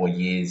 3 or 4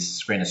 years,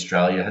 Screen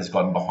Australia has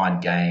gotten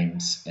behind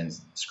games, and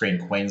Screen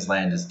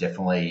Queensland is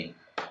definitely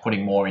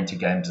putting more into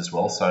games as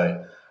well.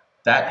 So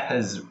that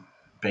has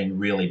been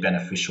really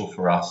beneficial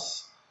for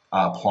us,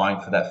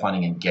 applying for that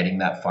funding and getting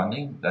that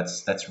funding.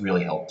 That's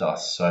really helped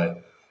us. So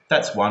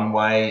that's one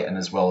way, and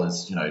as well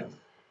as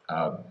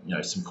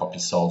some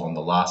copies sold on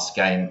the last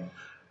game.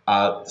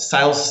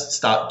 Sales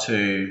start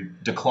to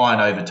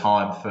decline over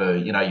time for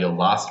your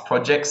last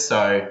project.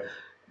 So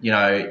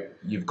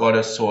you've got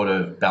to sort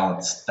of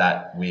balance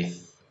that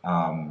with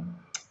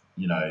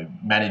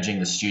managing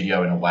the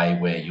studio in a way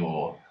where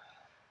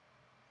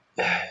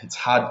it's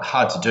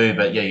hard to do,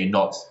 but yeah, you're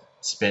not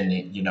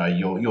spending.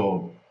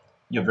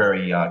 You're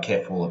very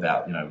careful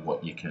about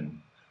what you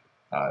can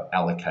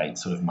allocate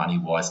sort of money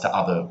wise to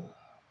other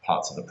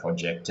parts of the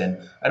project,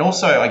 and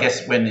also I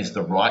guess when is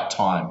the right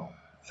time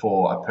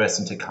for a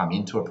person to come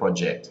into a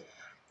project.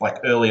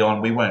 Like early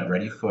on, we weren't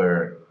ready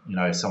for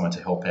someone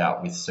to help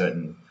out with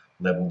certain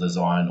level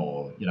design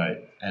or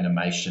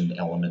animation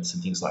elements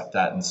and things like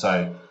that, and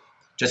so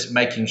just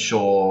making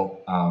sure.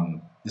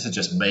 This is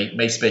just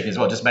me speaking as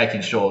well. Just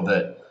making sure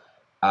that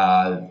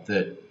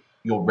that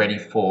you're ready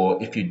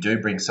for, if you do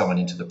bring someone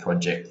into the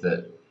project,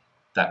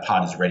 that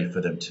part is ready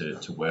for them to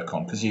work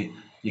on, because you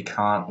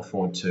can't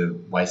afford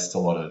to waste a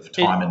lot of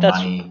time and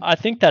money. I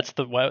think that's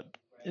the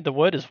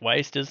word is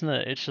waste, isn't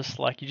it? It's just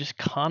like you just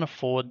can't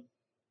afford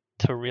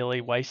to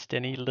really waste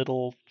any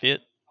little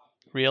bit,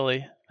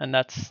 really. And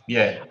that's,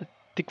 Yeah. I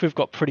think we've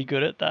got pretty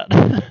good at that.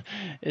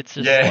 It's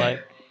just Yeah.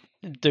 like,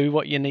 do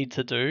what you need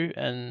to do,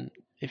 and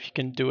if you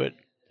can do it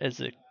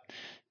as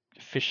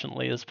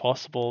efficiently as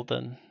possible,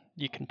 then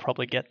you can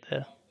probably get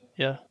there.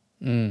 Yeah.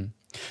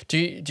 Do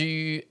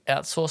you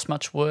outsource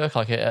much work?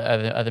 Like,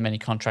 are there many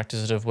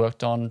contractors that have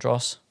worked on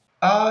Dross?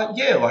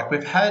 Yeah, like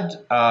we've had,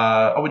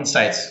 I wouldn't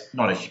say it's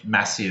not a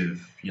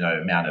massive,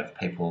 amount of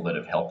people that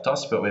have helped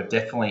us, but we've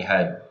definitely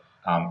had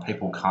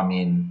people come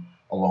in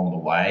along the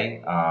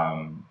way.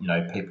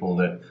 People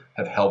that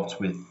have helped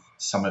with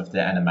some of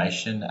the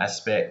animation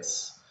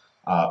aspects,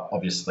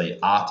 obviously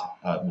art,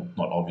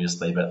 not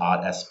obviously, but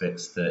art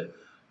aspects that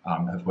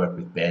have worked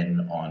with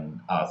Ben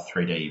on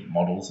 3D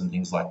models and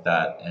things like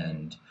that,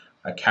 and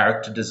a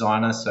character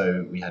designer.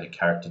 So we had a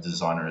character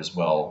designer as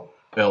well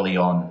early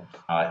on,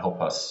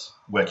 help us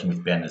working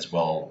with Ben as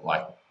well,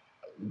 like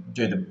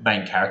do the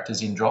main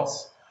characters in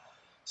Dross.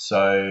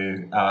 So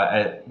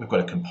we've got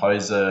a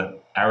composer,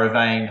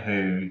 Aravane,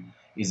 who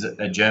is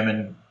a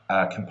German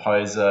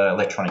composer,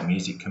 electronic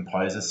music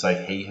composer. So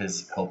he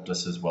has helped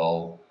us as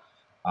well.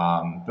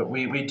 But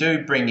we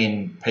do bring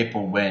in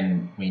people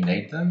when we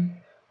need them.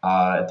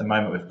 At the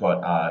moment, we've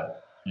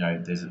got,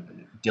 there's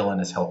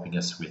Dylan is helping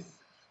us with,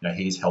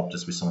 he's helped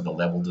us with some of the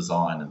level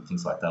design and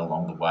things like that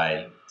along the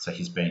way. So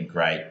he's been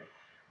great.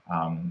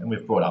 And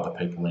we've brought other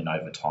people in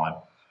over time.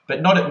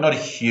 But not a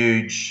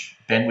huge,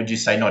 Ben, would you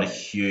say not a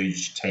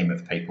huge team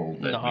of people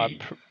that No,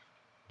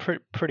 we...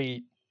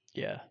 pretty,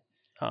 yeah,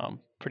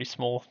 pretty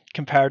small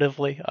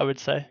comparatively, I would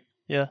say.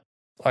 Yeah.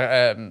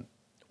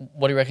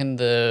 What do you reckon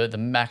the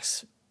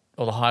max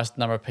or the highest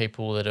number of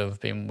people that have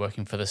been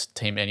working for this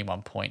team at any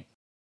one point?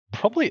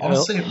 Probably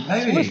Honestly, it's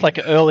maybe almost like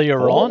earlier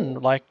 4. on,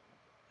 like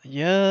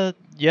yeah,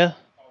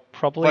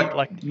 probably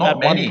like not at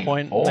many, one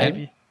point 4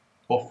 maybe.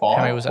 or 5,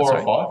 How many was that? 4 or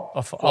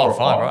Sorry, 5, 4 or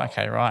 5. Right.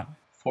 Okay. Right.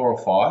 4 or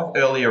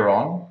 5 earlier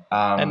on.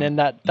 And then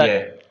that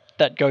Yeah,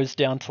 that goes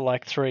down to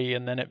like 3,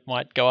 and then it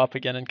might go up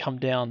again and come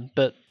down,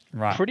 but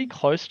Right. pretty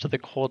close to the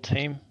core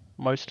team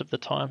most of the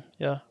time.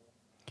 Yeah.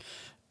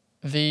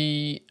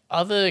 The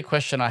other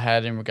question I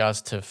had in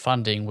regards to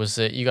funding was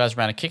that you guys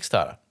ran a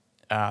Kickstarter.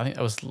 I think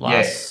that was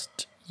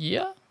last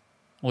year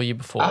or year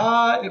before. it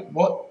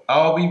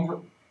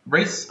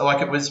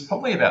was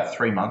probably about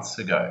 3 months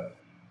ago.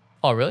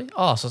 Oh, really?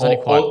 Oh, so it's only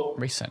quite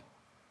recent.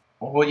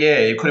 Well, yeah,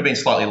 it could have been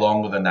slightly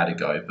longer than that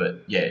ago,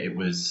 but yeah, it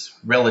was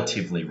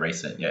relatively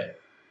recent. Yeah.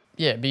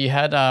 Yeah, but you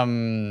had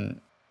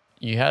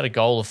a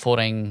goal of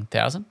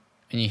 14,000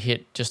 and you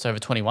hit just over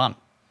 21.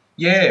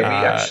 Yeah,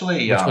 we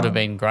actually, which would have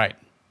been great.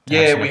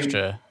 That's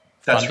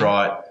funding.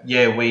 right.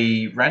 Yeah,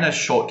 we ran a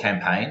short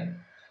campaign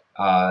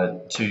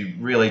to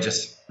really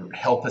just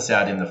help us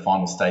out in the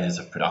final stages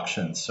of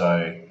production.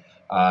 So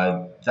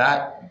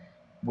that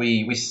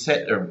we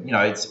set,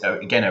 it's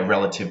again a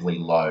relatively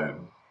low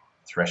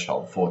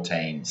threshold,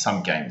 14.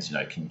 Some games,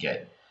 can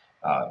get,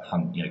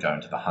 go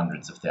into the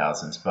hundreds of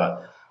thousands,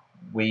 but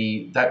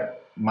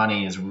that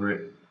money is,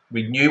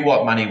 we knew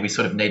what money we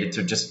sort of needed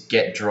to just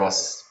get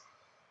Dross,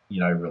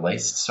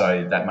 released.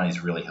 So that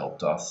money's really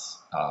helped us.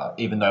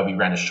 Even though we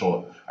ran a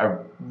short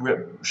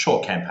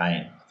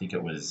campaign, I think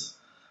it was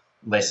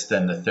less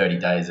than the 30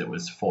 days. It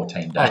was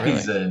 14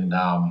 days, really? And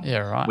Yeah,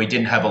 right. we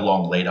didn't have a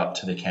long lead up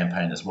to the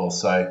campaign as well.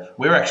 So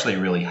we're actually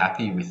really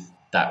happy with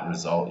that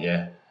result.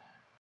 Yeah.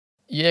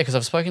 Yeah, because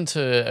I've spoken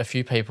to a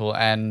few people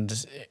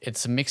and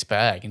it's a mixed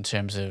bag in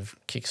terms of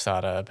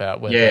Kickstarter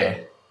about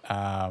whether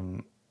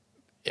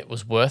it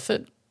was worth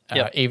it,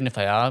 even if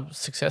they are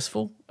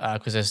successful,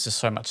 because there's just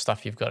so much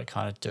stuff you've got to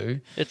kind of do.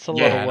 It's a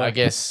lot of work. I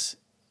guess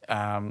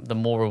the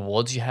more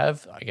rewards you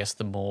have, I guess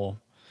the more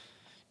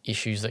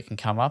issues that can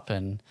come up.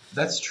 And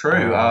that's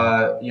true.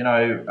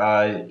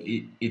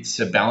 It's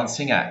a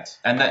balancing act,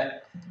 and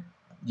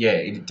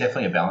it's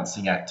definitely a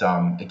balancing act.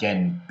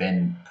 Again,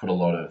 Ben put a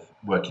lot of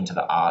work into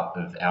the art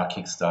of our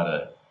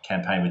Kickstarter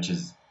campaign, which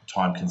is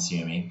time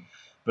consuming,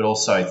 but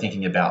also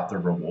thinking about the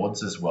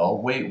rewards as well.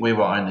 We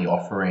were only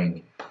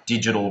offering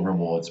digital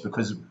rewards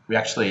because we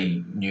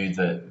actually knew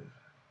that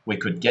we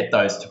could get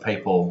those to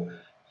people.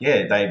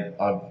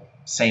 I've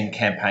seen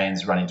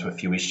campaigns run into a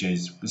few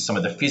issues with some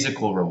of the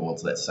physical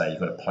rewards. Let's say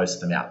you've got to post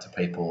them out to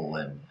people,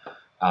 and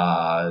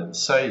I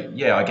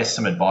guess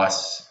some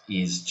advice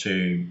is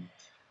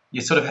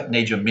you sort of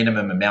need your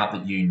minimum amount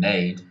that you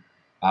need,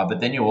 but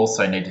then you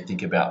also need to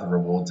think about the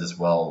rewards as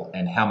well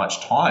and how much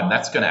time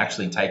that's going to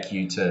actually take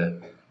you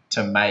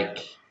to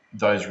make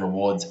those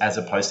rewards, as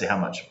opposed to how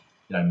much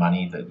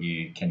money that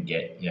you can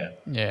get.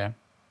 Yeah.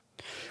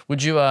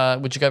 Would you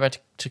go back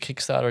to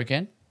Kickstarter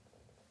again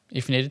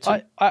if you needed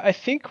to? I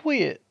think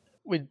we're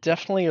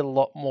definitely a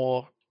lot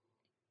more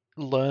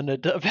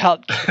learned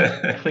about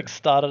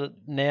Kickstarter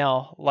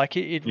now. Like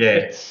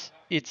it's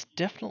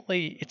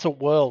definitely, it's a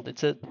world.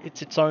 It's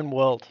its own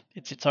world.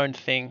 It's its own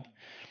thing.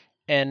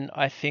 And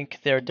I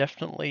think there are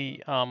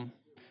definitely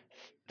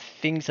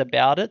things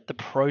about it, the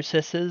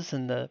processes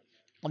and the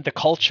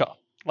culture.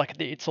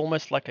 Like it's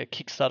almost like a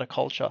Kickstarter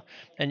culture,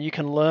 and you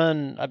can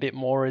learn a bit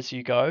more as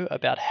you go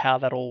about how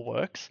that all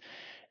works.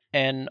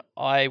 and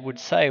I would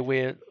say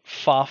we're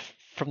far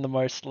from the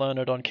most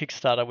learned on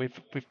Kickstarter. We've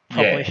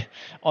probably Yeah.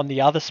 on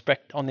the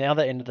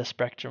other end of the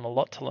spectrum a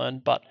lot to learn,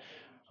 but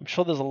I'm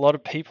sure there's a lot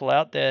of people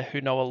out there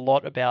who know a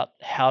lot about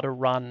how to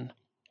run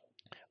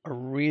a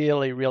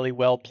really, really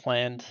well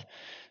planned,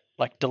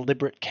 like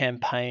deliberate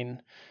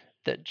campaign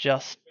that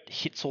just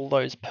hits all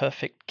those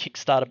perfect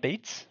Kickstarter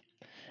beats.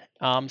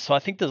 So I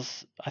think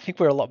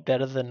we're a lot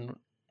better than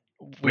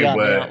we We are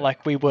now. were.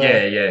 Like we were,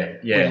 Yeah, yeah,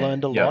 we yeah,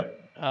 learned a lot.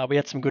 yep, We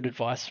had some good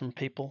advice from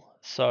people.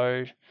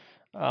 So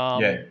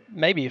yeah.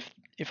 maybe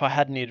if I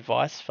had any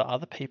advice for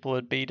other people,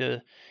 it'd be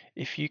to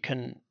if you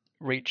can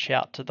reach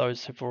out to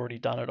those who've already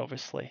done it,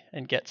 obviously,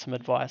 and get some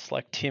advice.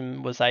 Like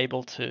Tim was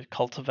able to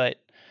cultivate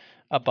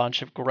a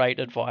bunch of great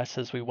advice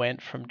as we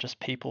went from just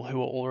people who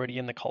were already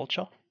in the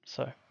culture.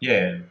 So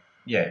Yeah,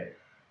 yeah,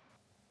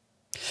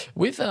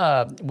 With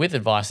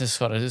advice, this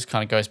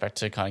kind of goes back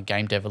to kind of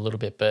game dev a little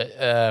bit, but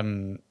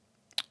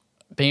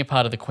being a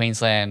part of the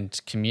Queensland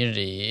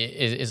community,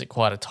 is it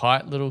quite a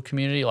tight little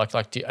community?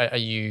 Are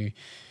you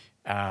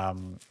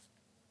an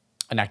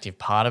active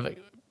part of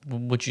it?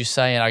 Would you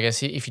say? And I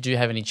guess if you do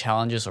have any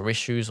challenges or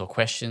issues or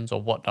questions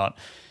or whatnot,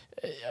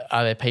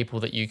 are there people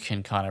that you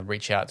can kind of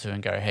reach out to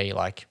and go, hey,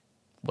 like,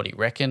 what do you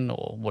reckon,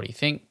 or what do you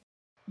think?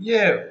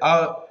 yeah.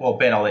 Well,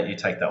 Ben, I'll let you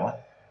take that one.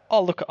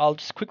 oh look, I'll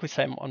just quickly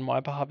say on my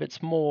behalf,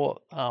 it's more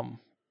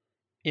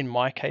in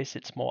my case,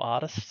 it's more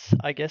artists,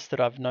 I guess,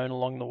 that I've known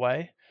along the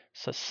way.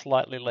 So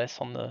slightly less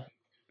on the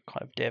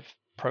kind of dev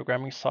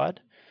programming side.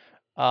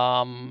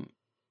 Um,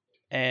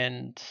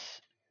 and,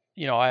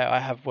 I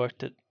have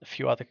worked at a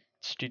few other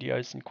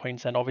studios in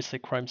Queensland, obviously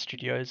Chrome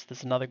Studios.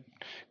 There's another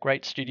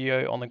great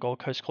studio on the Gold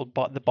Coast called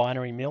The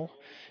Binary Mill.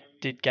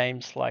 Did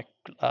games like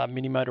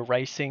Mini Motor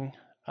Racing,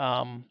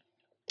 um,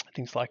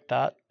 things like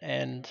that.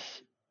 And,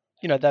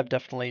 they've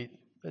definitely,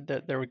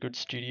 they're a good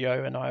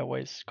studio, and I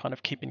always kind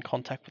of keep in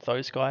contact with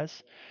those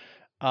guys.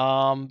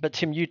 But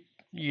Tim, you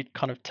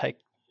kind of take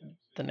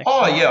the next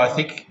Oh, one. yeah. I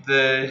think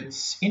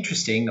it's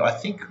interesting. I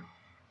think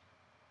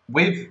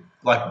we've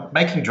like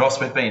making Dross.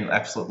 We've been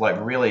absolute like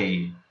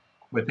really.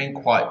 We've been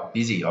quite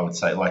busy, I would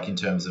say, like in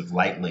terms of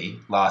lately,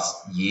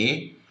 last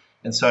year,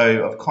 and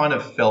so I've kind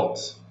of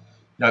felt,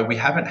 we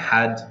haven't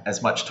had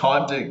as much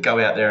time to go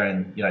out there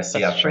and see That's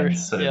our true.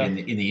 friends sort of Yeah.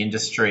 in the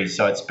industry.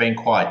 So it's been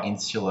quite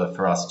insular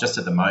for us just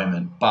at the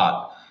moment.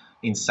 But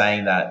in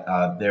saying that,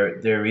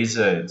 there is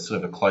a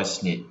sort of a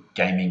close knit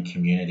gaming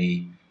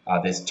community.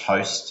 There's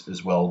Toast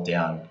as well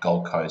down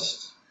Gold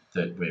Coast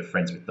that we're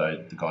friends with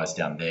the guys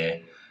down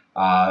there.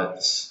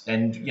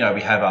 And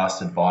we have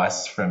asked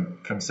advice from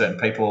certain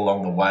people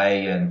along the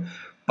way,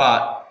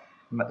 but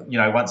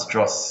once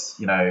Dross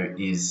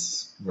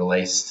is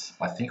released,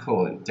 I think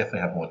we'll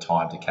definitely have more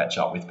time to catch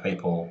up with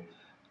people,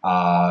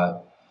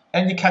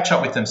 and you catch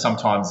up with them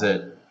sometimes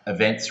at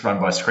events run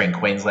by Screen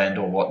Queensland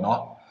or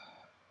whatnot.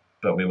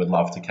 But we would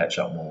love to catch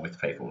up more with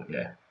people.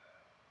 Yeah.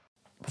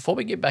 Before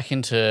we get back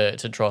into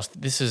Dross,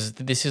 this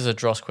is a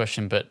Dross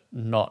question, but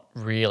not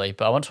really.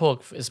 But I want to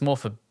talk. It's more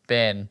for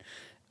Ben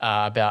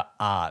about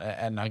art,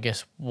 and I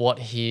guess what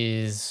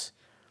his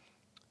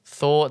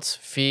thoughts,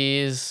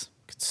 fears,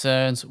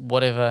 concerns,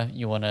 whatever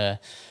you want to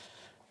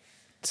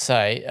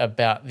say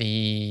about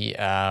the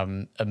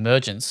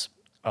emergence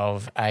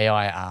of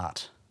AI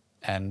art.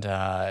 And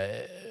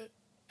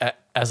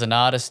as an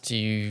artist, do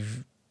you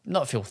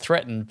not feel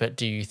threatened, but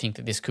do you think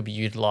that this could be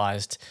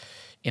utilized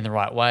in the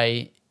right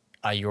way?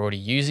 Are you already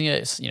using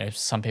it?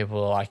 Some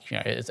people are like,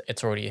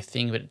 it's already a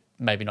thing, but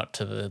maybe not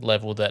to the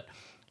level that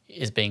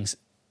is being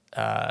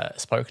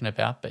spoken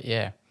about. But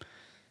yeah.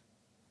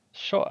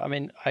 Sure. I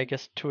mean, I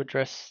guess to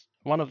address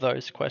one of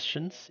those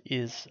questions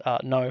is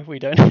no, we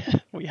don't.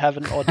 We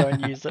haven't or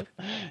don't use it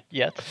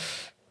yet.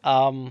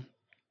 Um,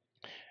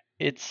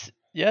 it's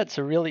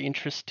a really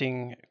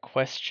interesting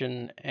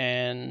question,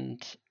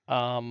 and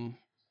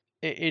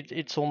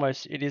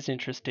it is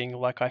interesting.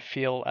 Like I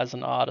feel as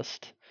an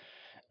artist,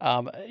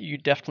 you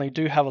definitely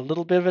do have a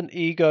little bit of an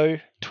ego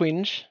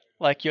twinge.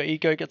 Like your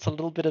ego gets a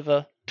little bit of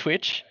a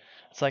twitch.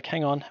 It's like,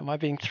 hang on, am I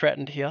being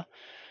threatened here?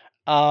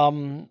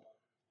 Um,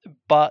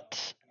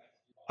 but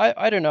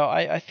I don't know.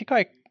 I think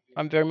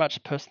I'm very much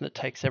a person that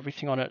takes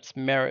everything on its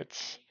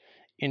merits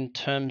in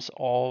terms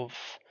of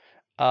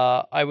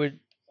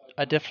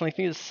I definitely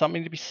think there's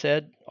something to be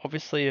said,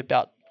 obviously,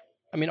 about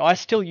I mean, I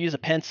still use a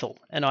pencil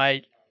and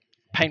I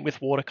paint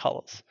with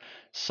watercolors.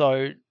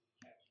 So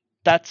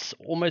that's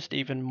almost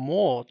even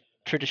more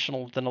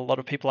traditional than a lot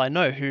of people I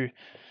know who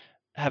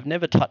have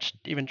never touched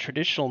even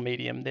traditional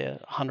medium. They're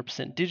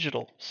 100%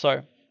 digital.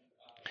 So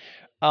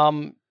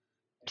um,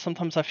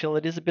 sometimes I feel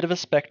it is a bit of a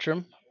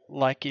spectrum.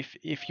 Like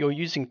if you're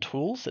using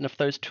tools and if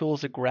those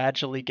tools are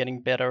gradually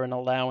getting better and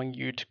allowing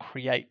you to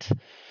create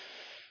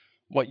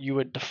what you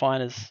would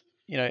define as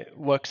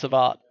works of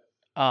art,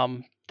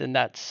 then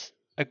that's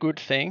a good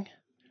thing.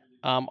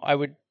 I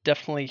would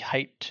definitely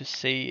hate to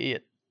see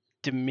it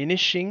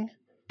diminishing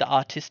the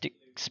artistic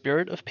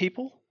spirit of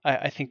people.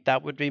 I think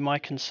that would be my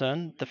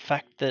concern. The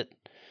fact that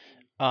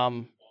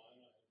um,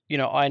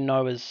 I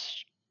know as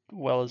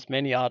well as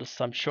many artists,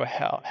 I'm sure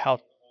how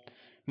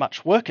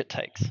much work it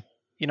takes.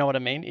 You know what I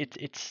mean?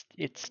 It's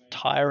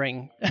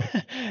tiring,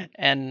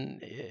 and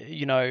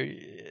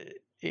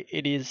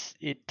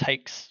it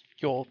takes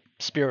your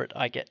spirit.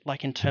 I get,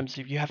 like, in terms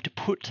of you have to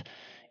put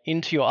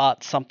into your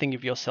art something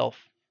of yourself.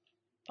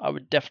 I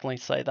would definitely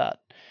say that.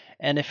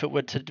 And if it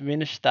were to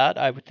diminish that,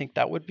 I would think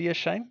that would be a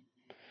shame.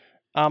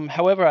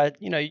 However,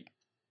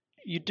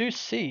 you do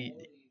see,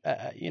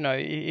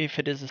 if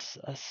it is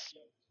a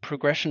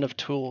progression of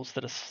tools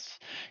that are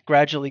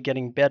gradually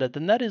getting better,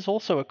 then that is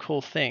also a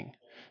cool thing.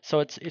 So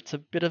it's a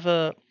bit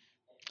of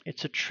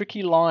it's a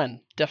tricky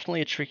line,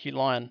 definitely a tricky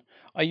line.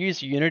 I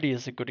use Unity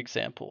as a good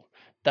example.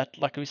 That,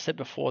 like we said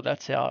before,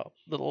 that's our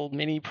little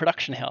mini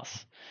production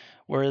house.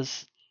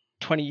 Whereas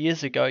 20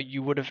 years ago,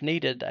 you would have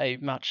needed a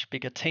much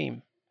bigger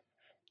team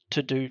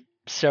to do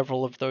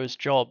several of those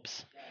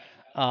jobs.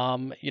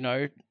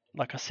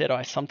 Like I said,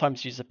 I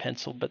sometimes use a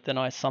pencil, but then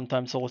I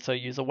sometimes also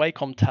use a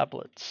Wacom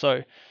tablet.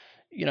 So,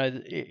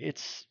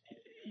 it's,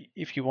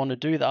 if you want to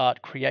do the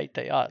art, create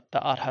the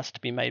art has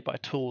to be made by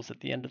tools at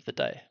the end of the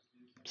day.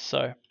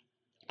 So,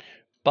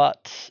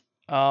 but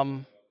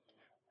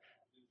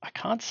I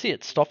can't see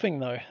it stopping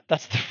though.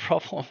 That's the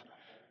problem.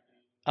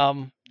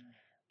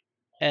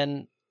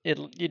 And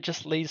it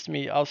just leads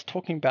me. I was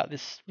talking about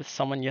this with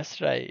someone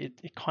yesterday.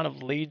 It kind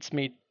of leads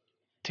me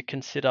to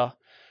consider,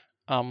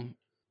 beyond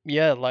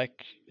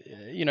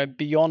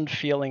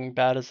feeling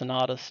bad as an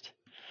artist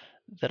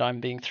that I'm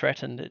being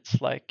threatened.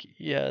 It's like,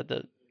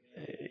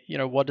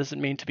 what does it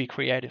mean to be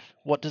creative?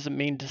 What does it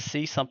mean to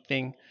see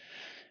something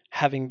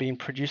having been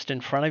produced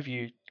in front of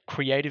you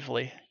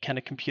creatively? Can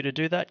a computer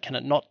do that? Can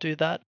it not do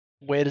that?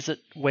 Where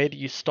do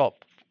you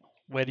stop?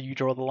 Where do you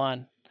draw the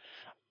line?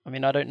 I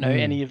mean, I don't know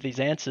any of these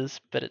answers,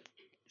 but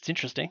it's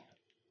interesting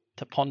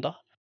to ponder.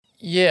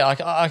 Yeah,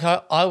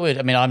 I would.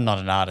 I mean, I'm not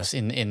an artist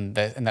in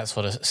that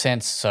sort of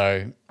sense.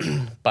 So,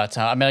 but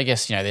I mean, I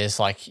guess there's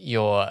like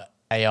your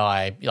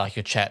AI, like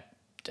your chat.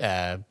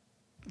 What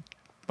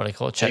do you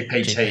call it? Chat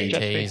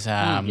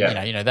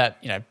GPTs.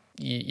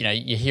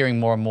 You're hearing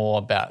more and more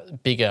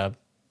about bigger,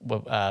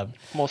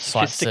 more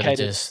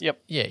sophisticated.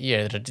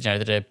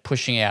 That are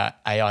pushing out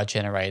AI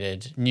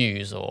generated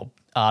news or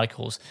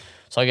articles.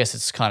 So I guess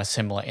it's kind of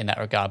similar in that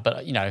regard.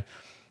 But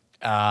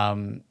a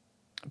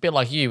bit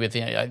like you with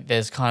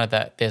there's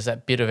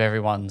that bit of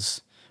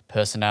everyone's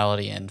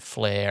personality and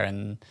flair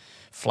and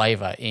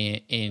flavor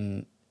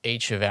in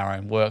each of our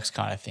own works,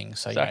 kind of thing.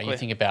 So exactly. You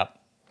think about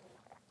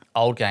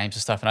old games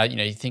and stuff, and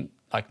you think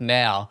like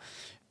now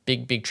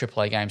big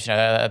AAA games,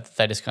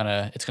 they just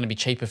it's gonna be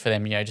cheaper for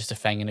them, just to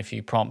fang in a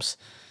few prompts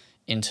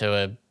into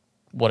a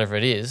whatever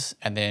it is,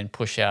 and then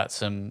push out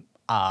some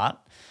art,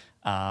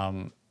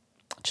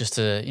 just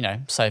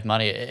to save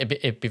money.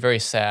 It'd be very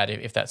sad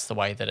if that's the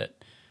way that it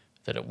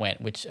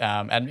went. Which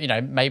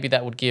maybe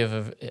that would give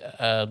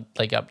a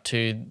leg up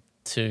to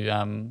the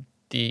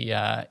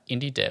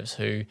indie devs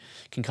who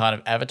can kind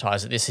of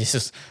advertise that this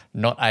is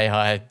not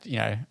AI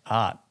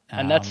art.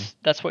 And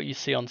that's what you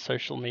see on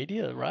social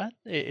media, right?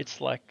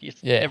 It's like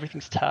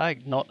everything's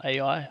tagged, not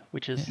AI,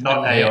 which is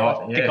not AI. Yeah.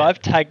 I think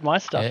I've tagged my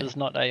stuff as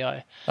not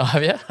AI. Oh,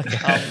 have you?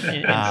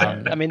 Okay.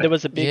 I mean, there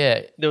was a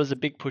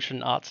big push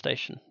in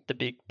ArtStation, the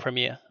big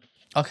premier.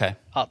 Okay.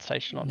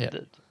 ArtStation on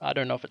it. I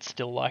don't know if it's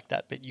still like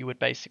that, but you would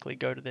basically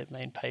go to their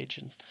main page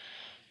and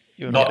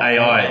you would not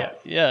AI.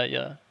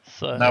 Yeah.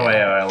 So no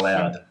AI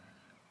allowed.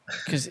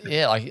 Because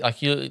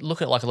like you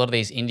look at like a lot of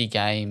these indie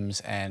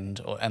games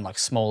and like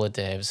smaller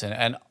devs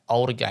and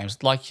older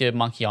games like your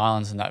Monkey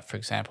Islands and that, for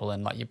example,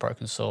 and like your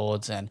Broken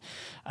Swords, and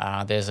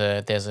there's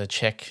a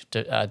Czech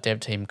dev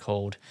team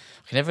called,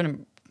 I can never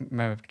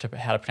remember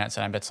how to pronounce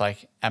the name, but it's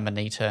like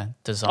Amanita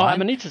Design. Oh,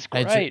 Amanita's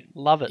great.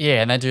 Love it.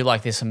 Yeah, and they do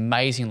like this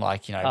amazing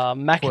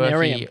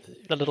Machinarium,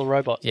 the little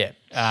robot. Yeah,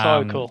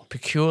 so cool.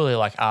 Peculiar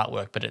like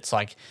artwork, but it's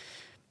like,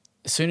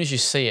 as soon as you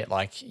see it,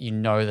 like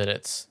that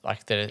it's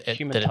like that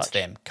it's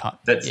them.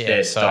 That's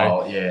their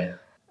style, yeah.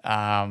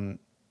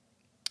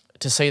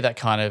 To see that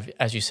kind of,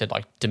 as you said,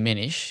 like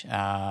diminish,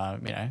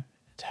 to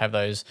have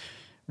those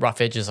rough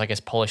edges, I guess,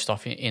 polished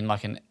off in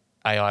like an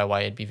AI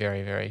way, it'd be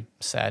very, very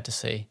sad to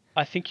see.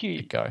 I think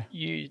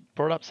you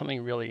brought up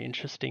something really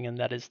interesting, and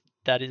that is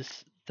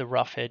the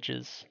rough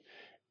edges,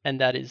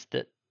 and that is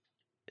that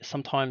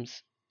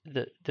sometimes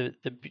the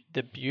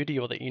beauty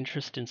or the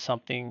interest in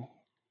something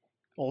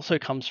also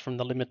comes from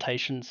the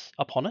limitations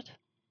upon it.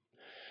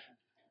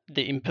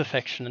 The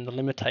imperfection and the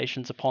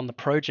limitations upon the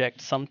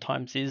project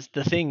sometimes is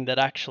the thing that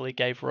actually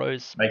gave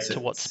Rose to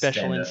what's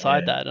special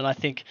inside that. And I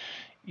think,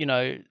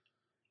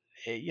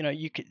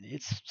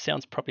 it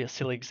sounds probably a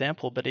silly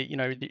example, but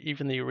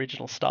even the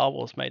original Star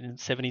Wars made in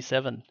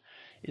 '77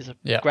 is a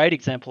great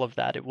example of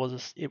that. It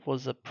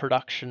was a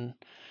production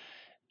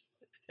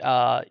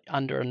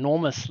under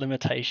enormous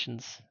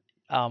limitations,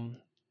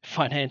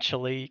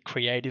 financially,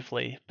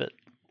 creatively, but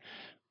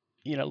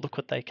look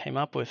what they came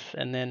up with.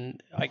 And then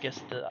I guess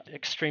the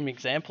extreme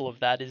example of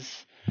that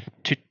is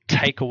to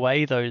take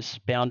away those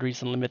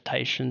boundaries and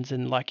limitations,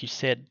 and like you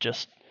said,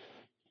 just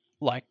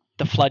like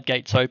the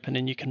floodgates open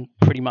and you can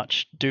pretty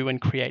much do and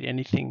create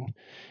anything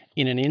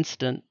in an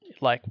instant.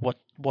 like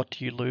what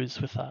do you lose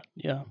with that?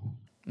 Yeah.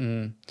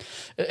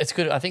 It's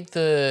good. I think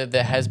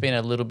there has been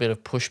a little bit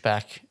of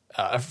pushback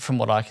from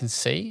what I can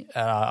see.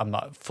 I'm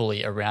not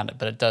fully around it,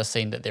 but it does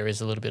seem that there is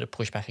a little bit of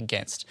pushback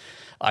against.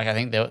 Like I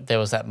think there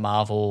was that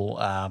Marvel,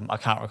 I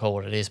can't recall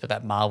what it is, but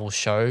that Marvel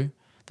show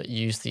that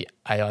used the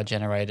AI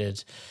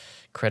generated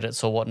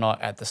credits or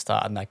whatnot at the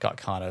start, and that got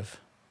kind of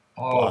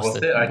was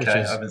blasted. it? Okay,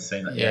 I haven't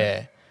seen that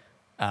yet.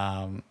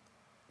 Yeah.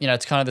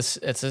 It's kind of this.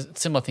 It's a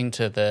similar thing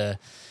to the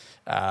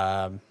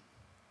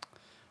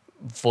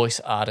voice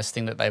artist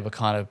thing that they were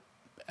kind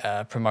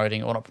of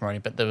promoting, or not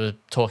promoting, but they were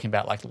talking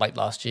about like late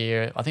last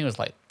year. I think it was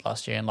late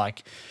last year, and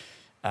like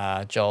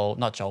not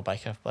Joel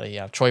Baker,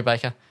 but Troy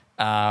Baker.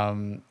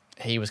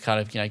 He was kind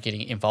of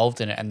getting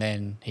involved in it, and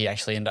then he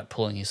actually ended up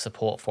pulling his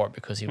support for it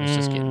because he was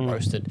just getting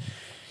roasted.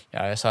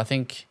 So I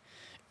think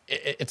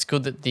it's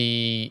good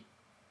that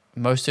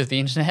most of the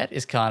internet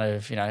is kind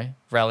of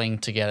rallying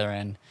together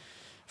and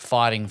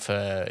fighting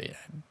for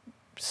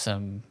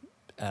some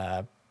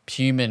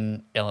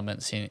human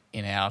elements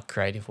in our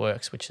creative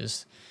works, which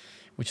is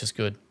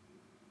good.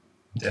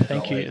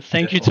 Definitely,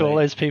 thank you to all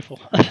those people.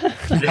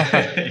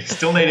 You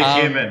still need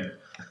a human.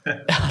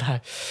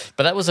 But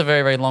that was a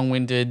very, very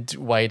long-winded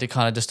way to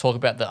kind of just talk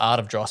about the art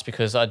of Dros,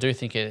 because I do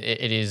think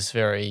it is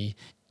very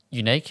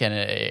unique, and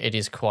it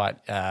is quite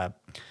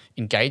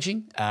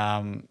engaging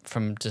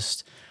from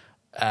just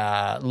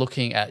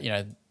looking at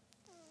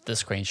the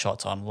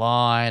screenshots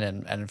online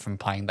and from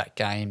playing that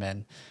game,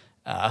 and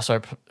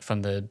from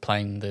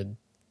playing the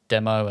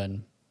demo.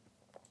 And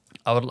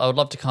I would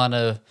love to kind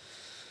of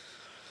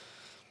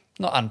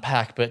not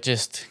unpack, but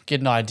just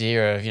get an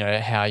idea of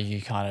how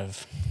you kind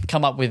of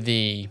come up with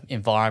the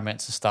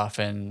environments and stuff,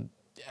 and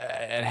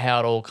how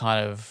it all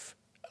kind of,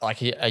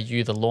 like, are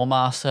you the lore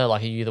master?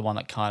 Like, are you the one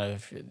that kind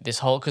of this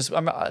whole, because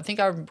I think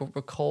I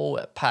recall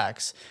at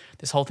PAX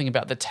this whole thing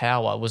about the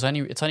tower it's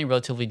only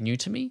relatively new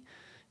to me.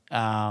 So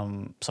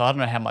I don't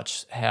know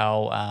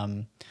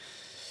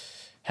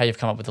how you've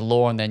come up with the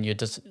lore, and then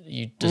does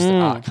the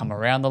art come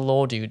around the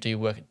lore? Do you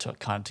work it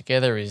kind of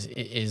together?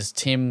 Is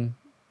Tim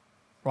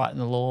writing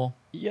the lore?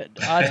 Yeah,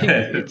 I think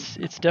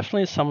it's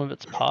definitely some of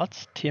its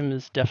parts. Tim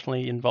is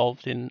definitely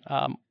involved in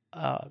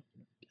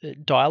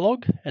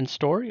dialogue and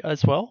story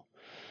as well.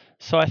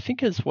 So I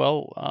think as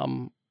well,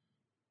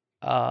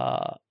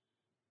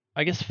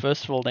 I guess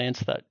first of all, to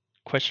answer that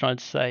question, I'd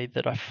say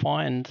that I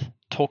find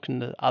talking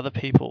to other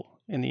people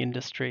in the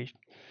industry,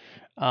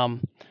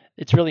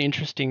 it's really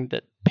interesting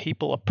that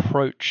people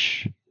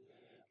approach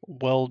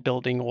world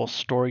building or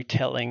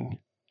storytelling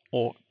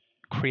or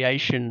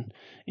creation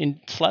in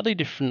slightly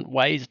different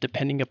ways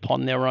depending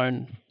upon their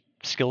own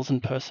skills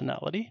and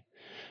personality.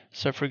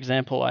 So, for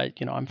example,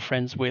 I'm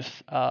friends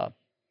with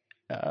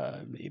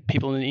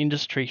people in the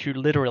industry who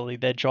literally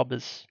their job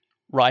is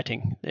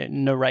writing,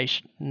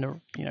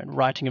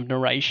 writing of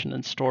narration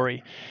and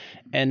story,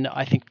 and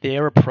I think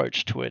their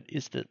approach to it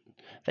is that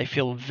they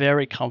feel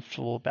very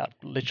comfortable about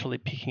literally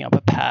picking up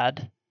a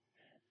pad,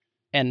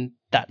 and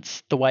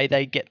that's the way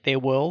they get their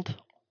world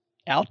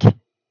out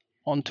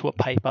onto a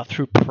paper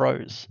through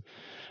prose.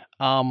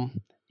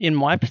 In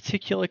my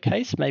particular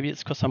case, maybe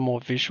it's because I'm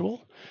more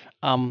visual.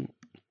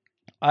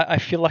 I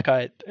feel like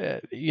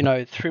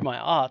through my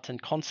art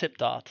and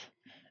concept art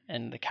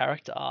and the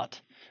character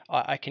art,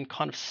 I can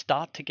kind of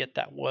start to get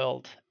that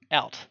world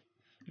out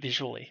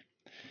visually.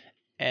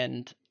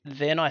 And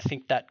then I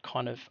think that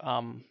kind of,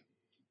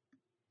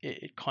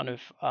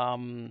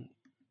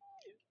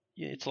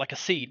 it's like a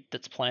seed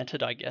that's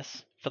planted, I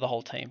guess, for the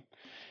whole team.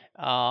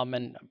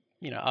 And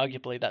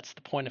arguably that's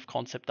the point of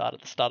concept art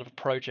at the start of a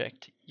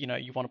project.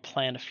 You want to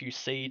plant a few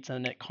seeds,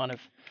 and it kind of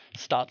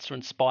starts to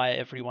inspire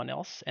everyone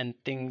else, and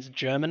things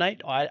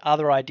germinate.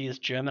 Other ideas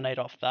germinate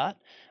off that.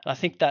 And I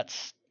think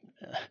that's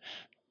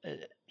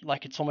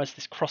like it's almost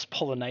this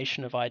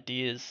cross-pollination of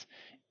ideas.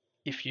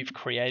 If you've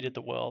created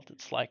the world,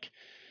 it's like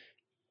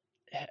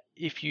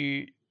if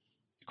you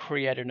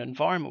create an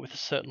environment with a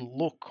certain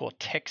look or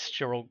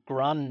texture or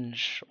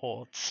grunge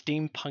or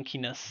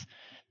steampunkiness,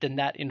 then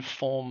that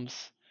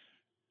informs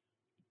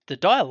the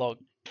dialogue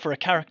for a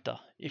character,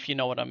 if you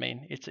know what I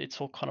mean. It's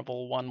all kind of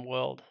all one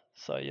world.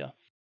 So yeah.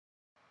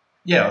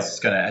 Yeah, I was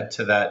just going to add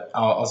to that.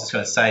 I was just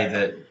going to say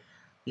that,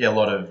 a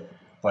lot of,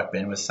 like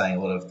Ben was saying, a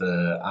lot of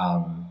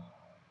the,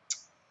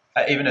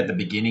 even at the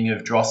beginning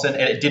of Dross, and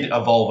it did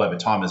evolve over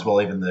time as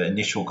well, even the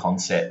initial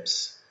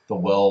concepts, the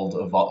world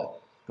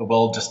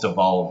just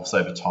evolves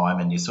over time,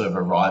 and you sort of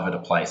arrive at a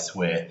place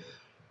where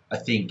I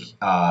think,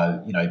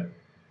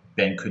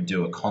 Ben could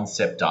do a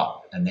concept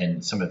up, and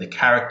then some of the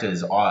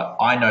characters,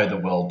 I know the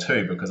world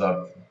too because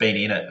I've been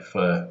in it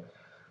for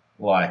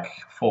like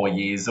 4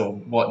 years or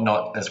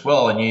whatnot as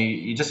well, and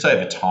you just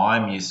over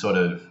time you sort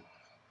of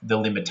the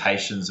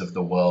limitations of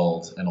the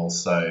world and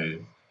also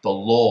the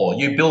lore.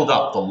 You build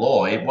up the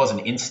lore. It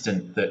wasn't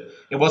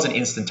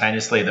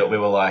instantaneously that we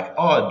were like,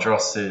 oh,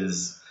 Dross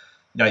is,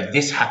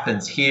 this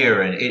happens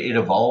here, and it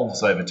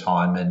evolves over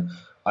time. And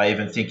I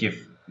even think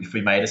if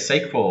we made a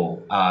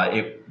sequel,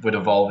 it would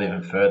evolve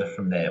even further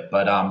from there.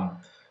 But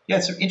Yeah,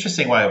 it's an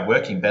interesting way of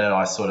working. Ben and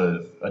I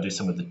do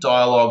some of the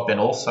dialogue. Ben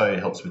also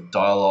helps with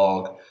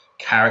dialogue,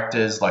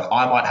 characters. Like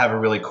I might have a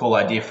really cool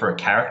idea for a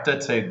character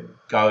to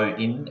go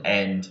in,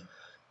 and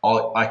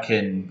I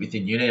can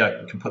within Unity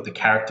I can put the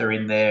character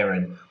in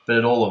there, but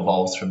it all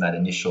evolves from that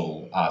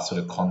initial sort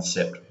of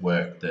concept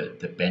work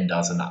that Ben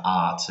does and the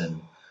art,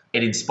 and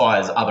it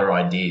inspires other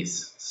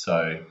ideas.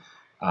 So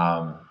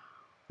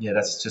yeah,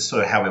 that's just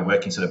sort of how we're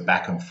working, sort of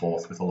back and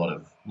forth with a lot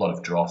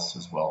of Dross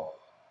as well.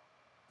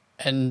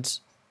 And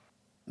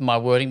my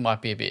wording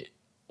might be a bit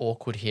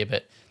awkward here,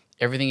 but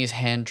everything is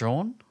hand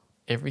drawn.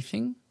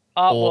 Everything,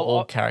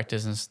 all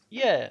characters and.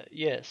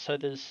 Yeah. So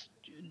there's,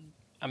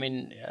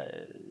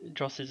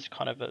 Dross is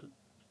kind of a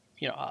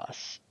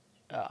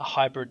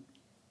hybrid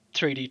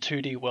 3D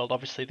 2D world.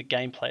 Obviously, the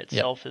gameplay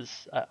itself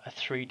is a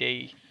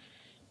 3D,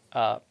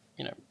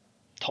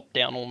 top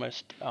down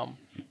almost.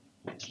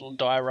 These little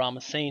diorama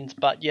scenes,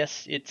 but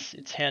yes,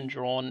 it's hand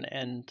drawn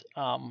and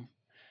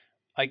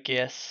I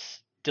guess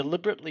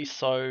deliberately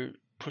so,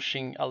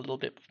 pushing a little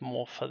bit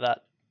more for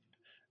that.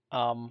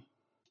 What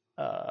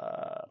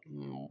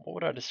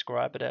would I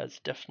describe it as?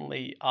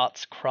 Definitely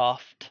arts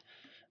craft.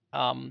 What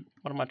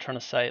am I trying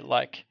to say?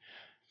 Like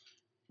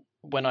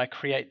when I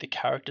create the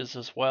characters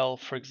as well,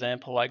 for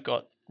example, I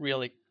got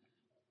really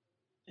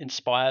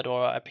inspired,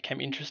 or I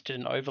became interested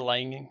in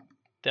overlaying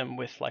them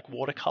with like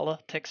watercolor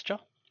texture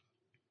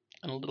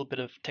and a little bit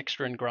of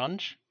texture and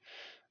grunge,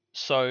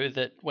 so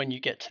that when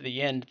you get to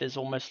the end, there's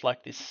almost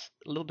like this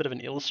a little bit of an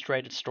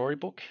illustrated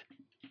storybook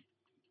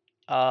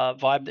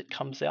vibe that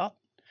comes out,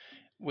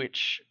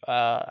 which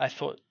I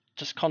thought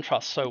just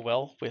contrasts so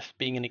well with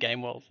being in a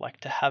game world.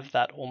 Like to have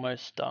that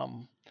almost,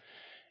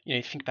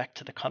 you think back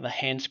to the kind of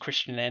Hans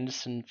Christian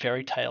Andersen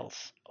fairy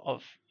tales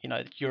of,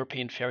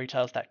 European fairy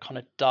tales, that kind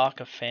of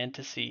darker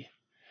fantasy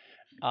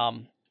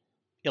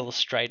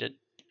illustrated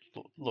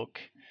look.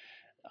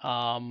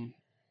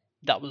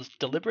 That was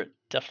deliberate,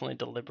 definitely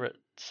deliberate.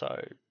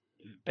 So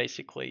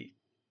basically,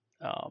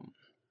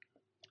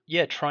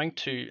 trying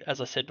to,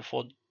 as I said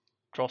before,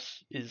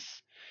 Dross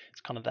is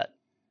kind of that,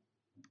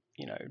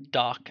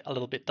 dark, a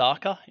little bit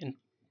darker in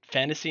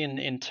fantasy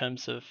in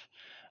terms of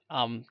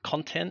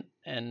content,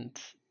 and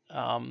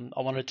I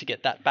wanted to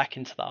get that back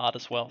into the art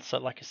as well. So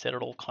like I said,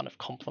 it all kind of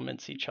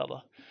complements each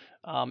other.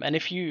 And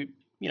if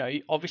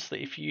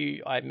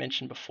obviously I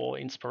mentioned before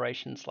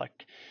inspirations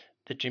like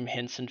the Jim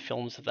Henson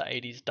films of the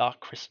 80s, Dark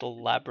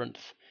Crystal,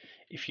 Labyrinth.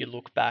 If you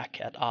look back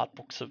at art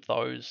books of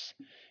those,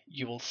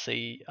 you will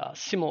see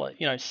similar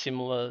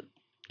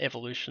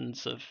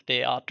evolutions of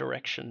their art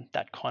direction,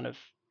 that kind of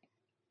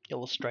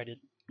illustrated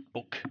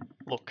book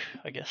look,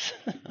 I guess.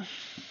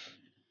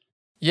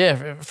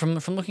 Yeah, from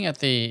looking at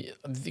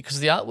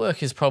because the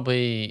artwork is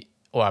probably,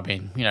 well, I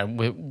mean,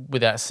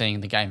 without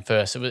seeing the game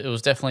first, it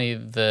was definitely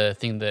the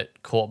thing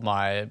that caught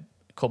my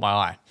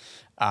eye,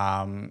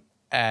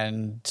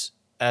 and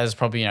as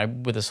probably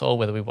with us all,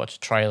 whether we watch a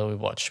trailer,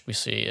 we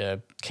see a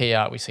key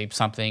art, we see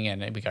something,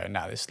 and we go,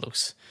 no, this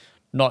looks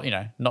not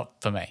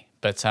for me,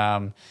 but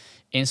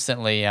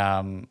instantly,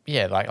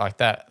 like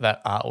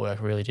that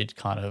artwork really did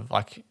kind of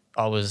like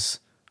I was.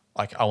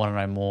 Like I want to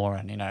know more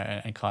and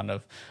and kind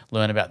of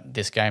learn about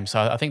this game. So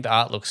I think the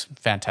art looks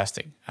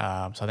fantastic. So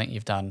I think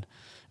you've done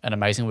an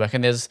amazing work.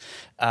 And there's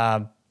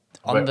on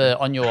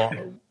your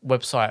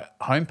website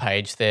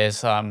homepage,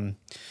 there's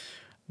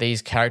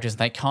these characters, and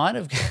they kind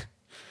of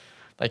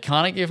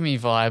give me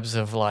vibes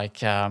of like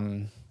that.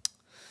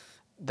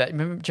 Do you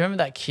remember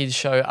that kids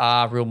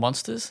show Real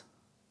Monsters?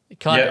 It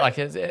kind of like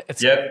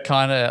it's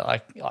kind of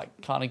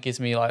like kind of gives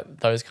me like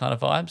those kind of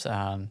vibes.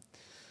 No,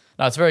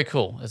 it's very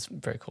cool. It's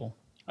very cool.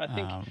 I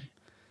think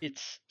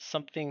it's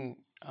something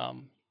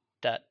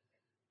that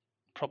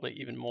probably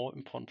even more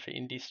important for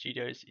indie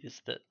studios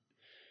is that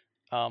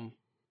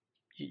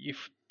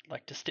you've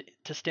like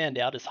to stand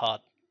out is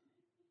hard.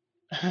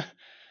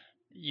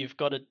 You've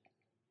got to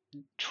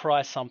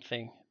try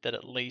something that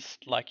at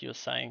least, like you were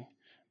saying,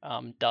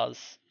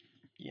 does.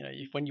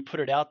 When you put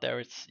it out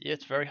there,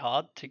 it's very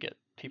hard to get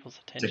people's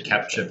attention. To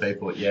capture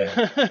people,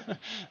 yeah.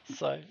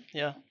 So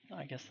yeah,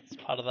 I guess it's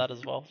part of that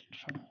as well.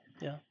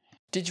 Yeah.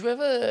 Did you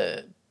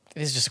ever?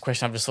 This is just a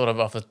question I've just thought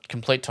of off the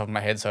complete top of my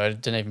head, so I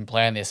didn't even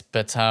plan this.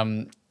 But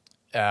I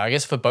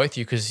guess for both of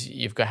you, because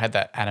you've had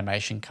that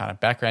animation kind of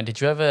background, did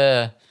you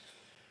ever?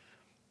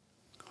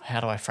 How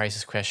do I phrase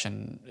this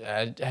question?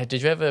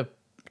 Did you ever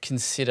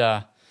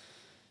consider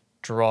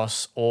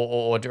Dross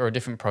or a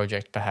different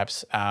project,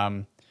 perhaps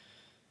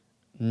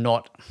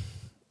not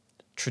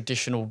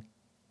traditional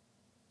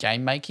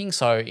game making?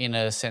 So in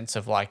a sense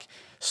of like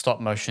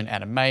stop motion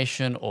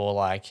animation, or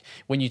like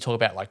when you talk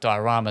about like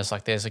dioramas,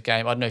 like there's a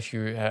game, I don't know if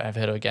you have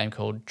heard of a game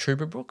called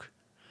Trooberbrook,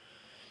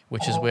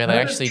 which is where they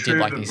actually did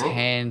like these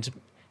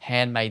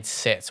handmade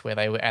sets where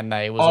they were, and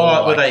they was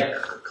all were like, they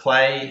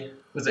clay?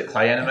 Was it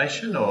clay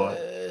animation or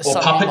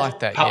something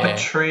like that?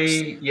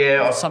 Puppetry,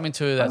 yeah, something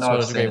to that sort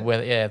of degree.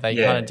 Where they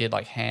kind of did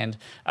like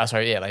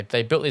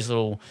they built these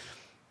little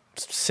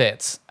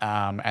sets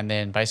and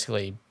then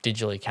basically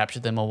digitally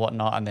captured them or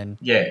whatnot, and then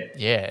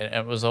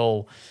it was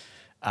all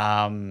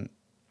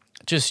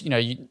just,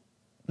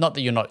 not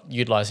that you're not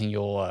utilizing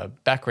your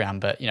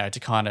background, but, to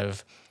kind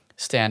of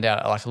stand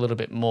out like a little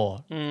bit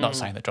more. Not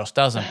saying that Dros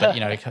doesn't, but,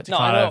 to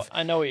No,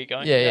 I know where you're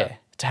going. Yeah.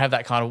 To have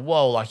that kind of,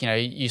 whoa, like,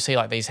 you see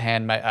like these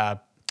handmade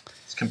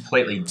it's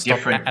completely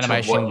different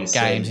animation to what you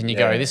games, see. and you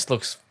go, this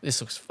looks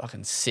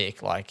fucking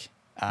sick. Like,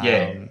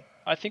 I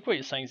think what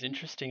you're saying is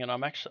interesting, and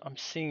I'm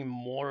seeing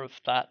more of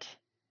that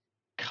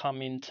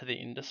come into the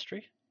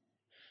industry.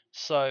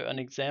 So an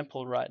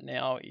example right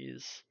now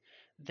is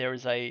there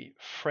is a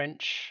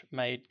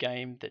French-made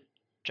game that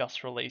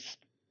just released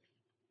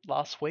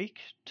last week,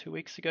 2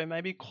 weeks ago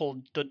maybe,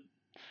 called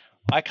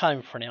I can't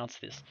even pronounce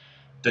this.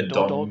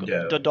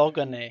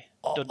 Dodogane.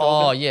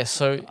 Oh, yeah.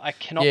 So I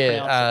cannot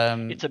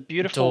pronounce it. It's a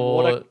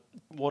beautiful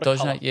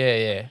watercolor.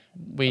 Yeah.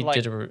 We Like,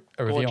 did a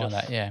review on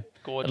that. Yeah,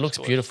 Gorgeous, it looks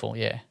gorgeous. beautiful.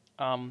 Yeah.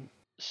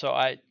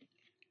 So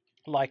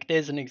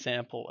there's an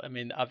example. I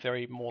mean, a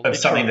very more Of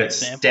literal something that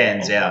example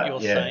stands of out.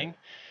 what you're saying.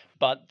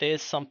 But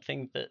there's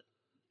something that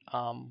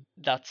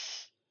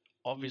that's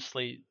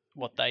obviously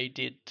what they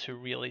did to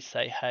really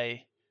say,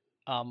 hey,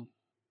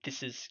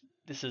 this is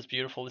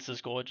beautiful, this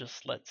is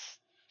gorgeous, let's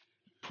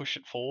push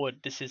it forward.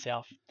 This is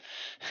our,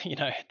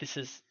 this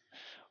is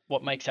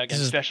what makes our game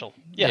special.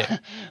 Yeah.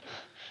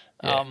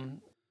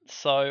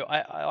 So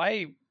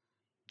I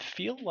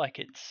feel like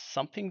it's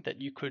something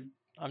that you could,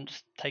 I'm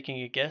just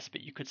taking a guess,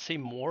 but you could see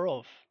more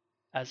of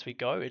as we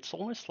go. It's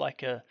almost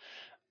like a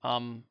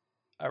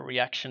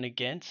reaction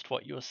against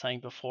what you were saying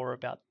before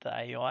about the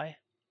AI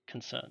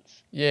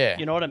concerns. Yeah.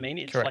 You know what I mean?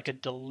 It's Correct. like a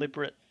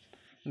deliberate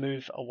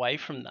move away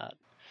from that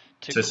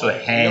to sort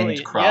of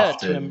handcrafted.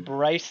 to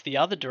embrace the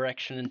other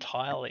direction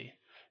entirely.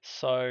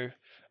 So,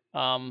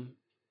 I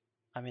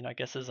mean, I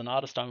guess as an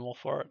artist, I'm all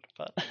for it,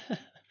 but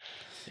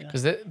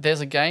because there's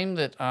a game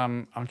that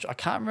I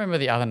can't remember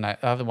the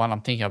other one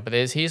I'm thinking of, but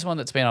here's one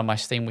that's been on my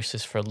Steam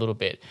wishlist for a little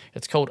bit.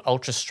 It's called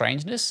Ultra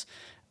Strangeness,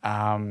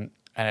 and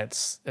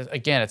it's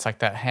like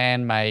that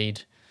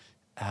handmade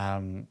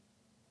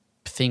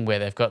thing where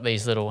they've got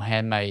these little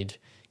handmade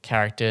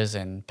characters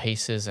and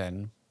pieces,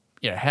 and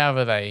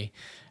however they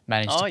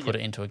manage to put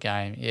it into a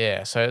game.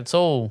 Yeah, so it's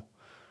all,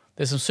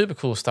 there's some super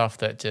cool stuff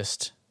that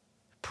just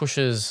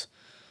pushes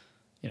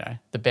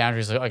the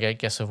boundaries, I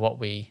guess, of what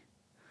we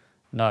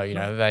know.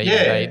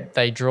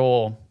 They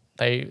draw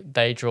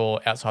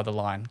outside the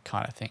line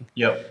kind of thing.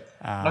 Yep.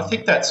 I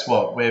think that's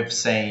what we've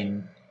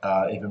seen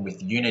even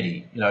with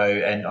Unity,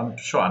 and I'm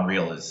sure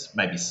Unreal is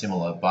maybe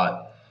similar,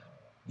 but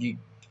you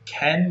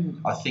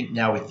can, I think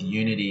now with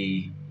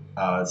Unity,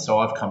 so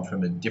I've come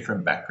from a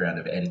different background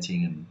of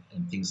editing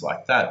and things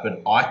like that,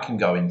 but I can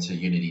go into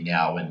Unity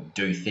now and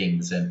do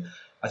things, and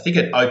I think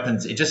it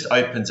just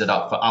opens it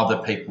up for other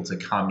people to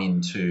come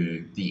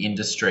into the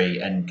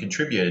industry and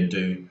contribute and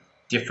do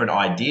different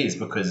ideas,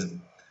 because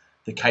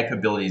the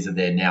capabilities are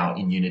there now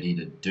in Unity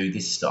to do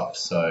this stuff.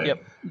 So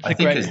I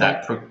think as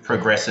that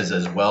progresses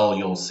as well,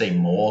 you'll see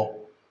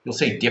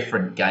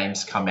different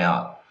games come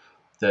out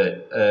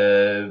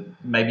that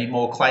maybe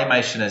more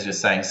claymation, as you're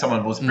saying.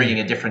 Someone was bringing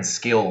a different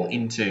skill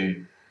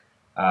into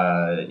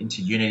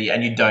Unity,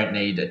 and you don't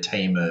need a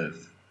team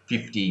of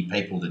 50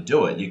 people to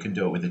do it. You can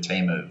do it with a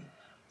team of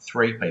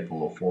 3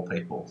 people or 4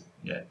 people.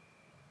 Yeah.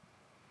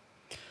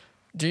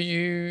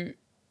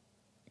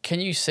 Can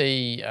you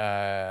see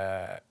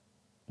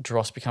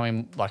Dros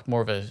becoming like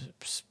more of a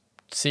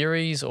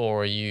series,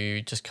 or are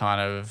you just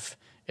kind of,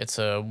 it's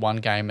a one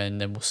game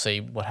and then we'll see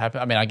what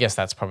happens? I mean, I guess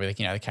that's probably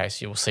the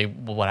case. You will see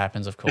what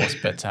happens, of course.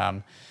 But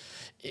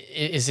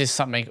is this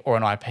something or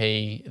an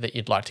IP that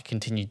you'd like to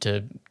continue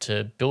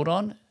to build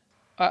on?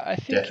 I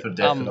think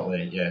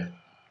definitely, yeah.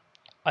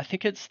 I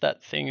think it's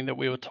that thing that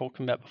we were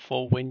talking about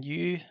before. When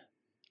you,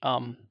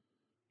 and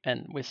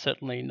we're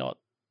certainly not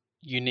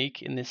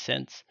unique in this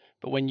sense,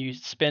 but when you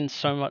spend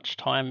so much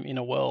time in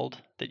a world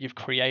that you've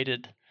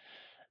created,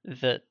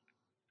 that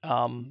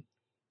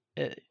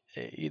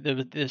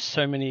there's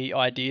so many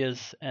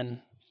ideas, and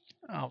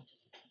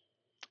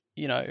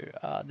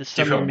there's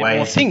so different many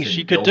more things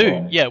you could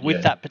do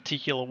with that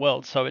particular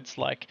world. So it's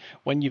like,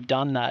 when you've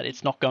done that,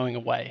 it's not going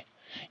away.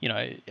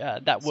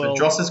 That world.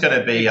 So Dros is going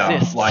to be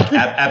like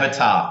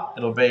Avatar.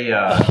 It'll be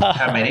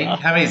how many?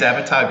 How many's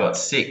Avatar got?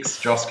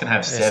 6. Dros can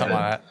have 7. Something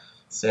like that.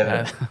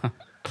 7.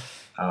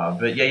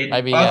 But yeah,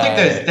 maybe, I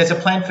think there's a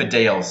plan for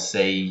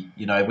DLC.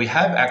 We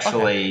have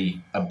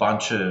actually a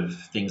bunch of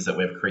things that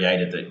we've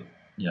created that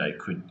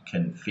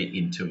can fit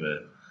into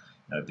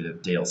a bit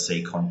of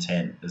DLC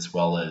content, as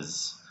well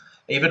as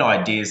even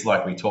ideas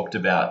like we talked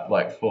about,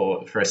 like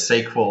for a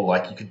sequel.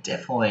 Like, you could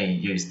definitely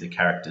use the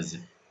characters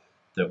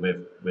that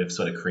we've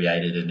sort of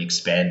created and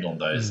expand on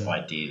those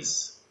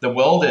ideas. The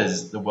world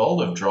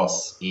of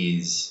Dros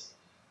is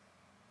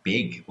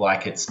big.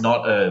 Like, it's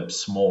not a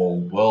small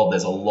world.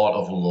 There's a lot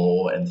of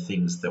lore and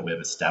things that we've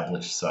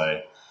established, so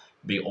it'd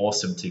be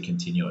awesome to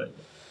continue it.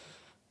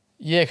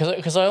 Yeah,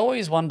 because I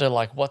always wonder,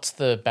 like, what's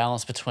the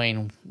balance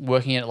between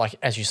working in it, like,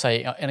 as you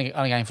say, on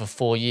a game for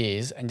 4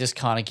 years and just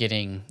kind of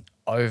getting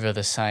over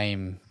the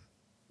same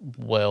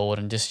world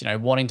and just,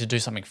 wanting to do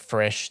something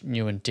fresh,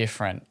 new and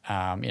different.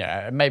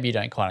 Maybe you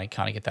don't kind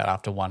of get that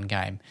after one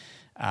game.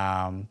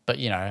 But,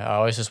 I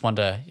always just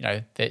wonder,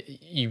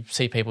 that you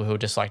see people who are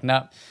just like,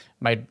 nah,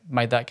 made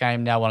that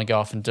game, now want to go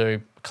off and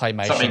do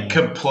claymation. Something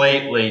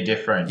completely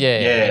different. Yeah.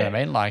 You know what I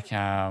mean? Like,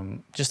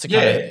 just to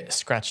kind of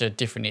scratch a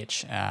different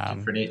itch.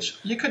 Different itch.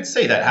 You could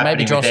see that happening.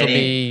 Maybe Dros will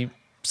be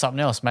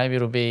something else. Maybe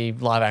it'll be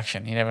live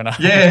action. You never know.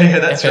 Yeah,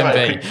 that's FMV.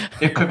 right.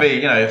 It could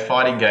be, a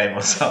fighting game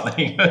or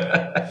something.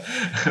 But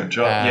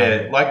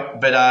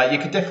you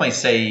could definitely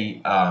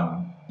see,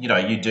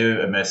 you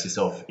do immerse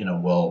yourself in a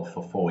world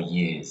for 4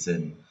 years,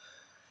 and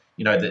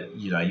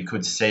you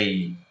could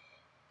see.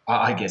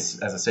 I guess,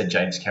 as I said,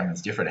 James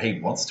Cameron's different. He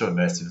wants to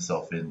immerse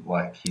himself in,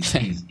 like,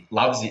 he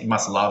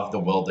must love the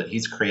world that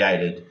he's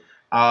created.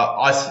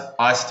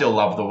 I still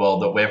love the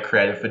world that we've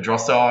created for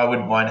Dros, so I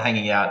wouldn't mind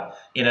hanging out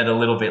in it a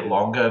little bit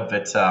longer.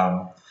 But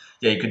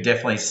you could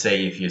definitely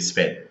see if you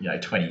spent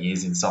 20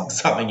 years in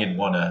something, you'd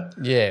want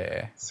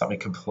to something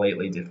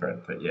completely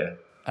different. But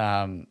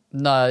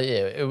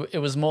it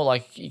was more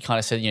like you kind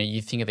of said,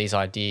 you think of these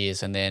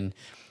ideas and then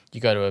you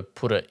go to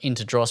put it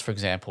into Dros, for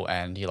example,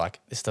 and you're like,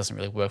 this doesn't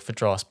really work for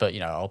Dros, but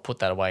I'll put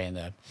that away in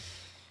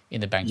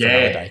the bank for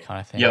another day,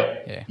 kind of thing.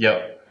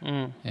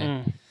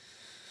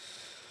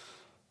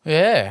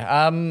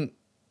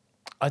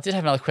 I did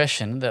have another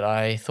question that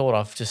I thought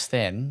of just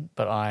then,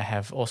 but I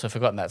have also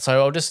forgotten that.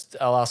 So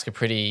I'll ask a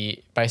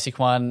pretty basic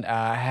one.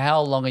 How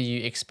long are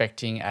you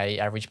expecting a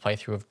average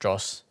playthrough of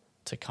Dros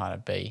to kind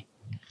of be?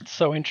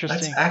 So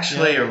interesting. That's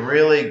actually a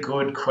really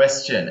good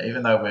question,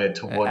 even though we're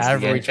towards the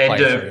end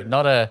playthrough,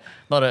 not a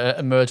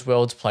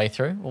EmergeWorlds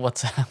playthrough.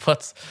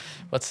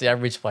 What's the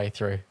average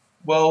playthrough?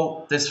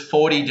 Well, there's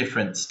 40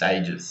 different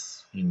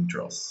stages in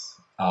Dros,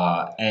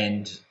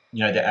 and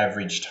the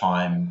average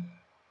time,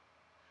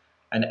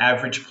 an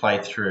average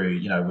playthrough,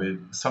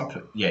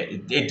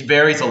 it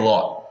varies a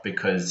lot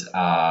because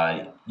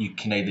you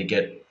can either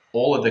get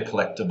all of the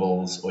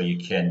collectibles or you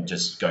can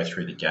just go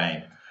through the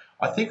game.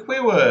 I think we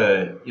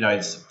were,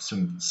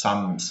 some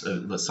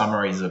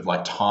summaries of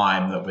like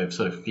time that we've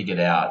sort of figured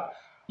out,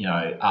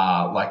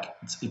 like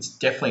it's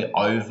definitely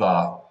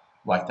over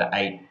like the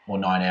 8 or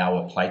 9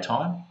 hour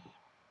playtime.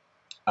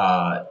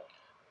 But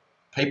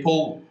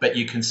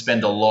you can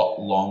spend a lot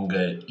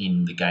longer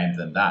in the game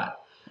than that.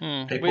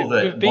 People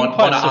that want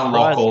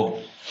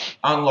to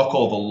unlock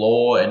all the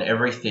lore and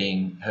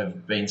everything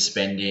have been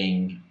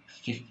spending,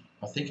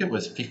 I think it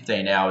was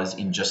 15 hours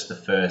in just the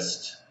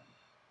first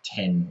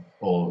 10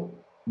 or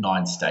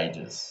 9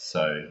 stages.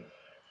 So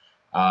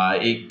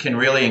it can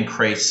really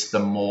increase the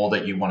more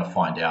that you want to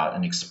find out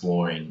and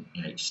explore in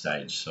each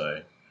stage.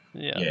 So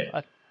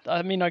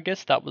I mean, I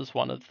guess that was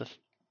one of the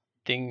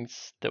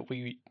things that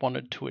we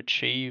wanted to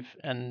achieve,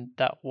 and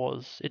that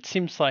was, it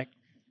seems like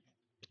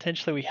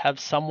potentially we have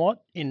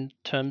somewhat in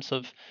terms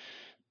of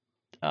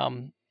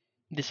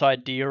this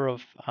idea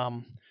of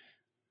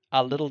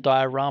a little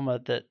diorama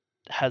that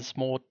has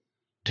more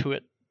to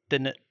it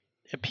than it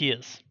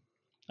appears.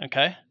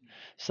 Okay,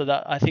 so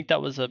that, I think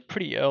that was a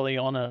pretty early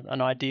on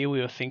an idea we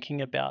were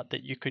thinking about,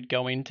 that you could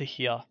go into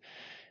here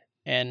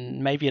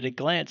and maybe at a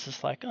glance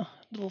it's like a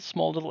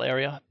small little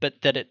area, but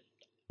that it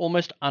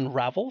almost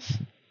unravels.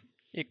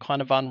 It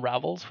kind of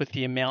unravels with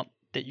the amount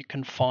that you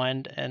can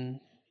find and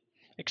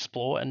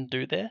explore and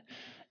do there.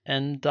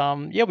 And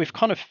we've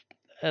kind of,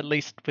 at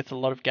least with a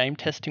lot of game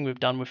testing we've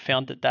done, we've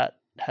found that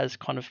has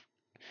kind of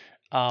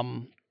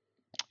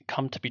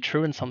come to be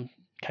true in some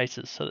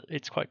cases. So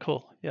it's quite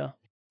cool. Yeah.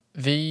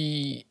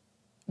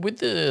 With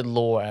the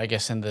lore, I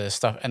guess, and the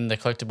stuff and the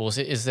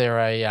collectibles, is there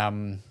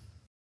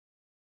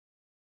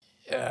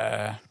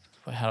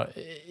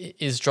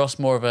is Dros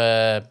more of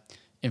a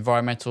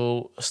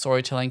environmental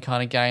storytelling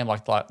kind of game,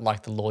 like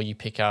the lore you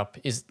pick up?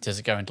 Does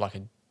it go into like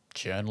a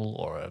journal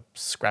or a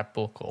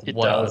scrapbook or it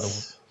whatever?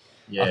 Does.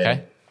 Yeah.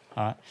 Okay.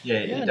 All right.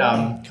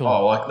 Yeah. Cool.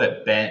 Oh, I'll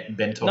let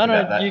Ben talk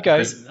about that. No, you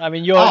go. I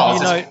mean, you've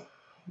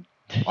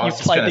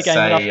played the game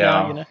enough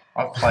now.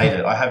 I've played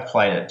it. I have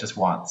played it just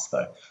once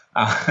though.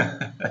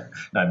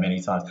 No,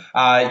 many times.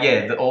 As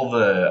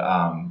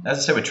I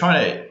said, we're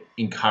trying to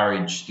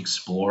encourage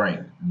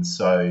exploring, and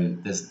so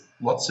there's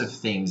lots of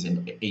things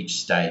in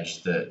each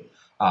stage that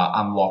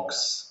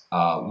unlocks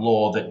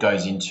lore that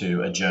goes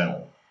into a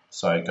journal.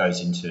 So it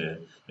goes into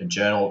a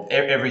journal.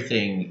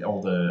 Everything,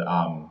 all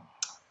the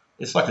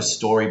it's like a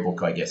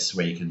storybook, I guess,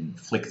 where you can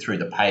flick through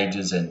the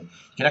pages, and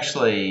you can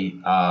actually,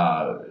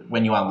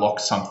 when you unlock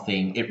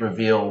something, it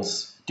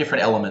reveals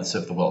different elements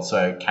of the world.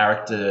 So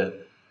character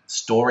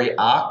story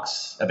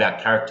arcs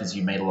about characters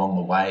you meet along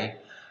the way.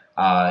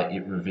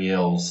 It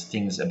reveals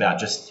things about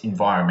just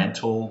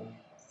environmental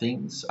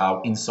things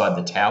inside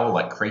the tower,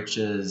 like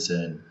creatures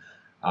and,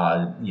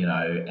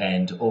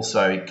 and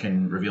also it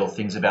can reveal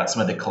things about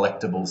some of the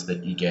collectibles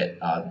that you get.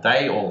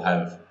 They all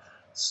have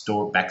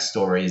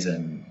backstories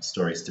and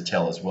stories to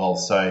tell as well.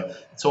 So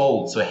it's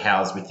all sort of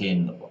housed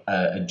within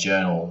a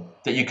journal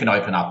that you can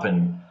open up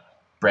and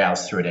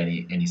browse through at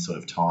any sort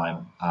of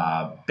time.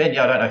 Ben,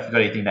 I don't know if you've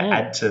got anything to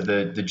add to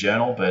the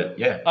journal, but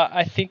yeah.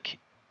 I think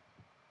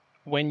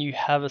when you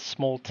have a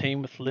small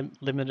team with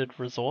limited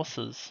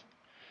resources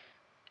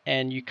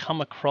and you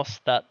come across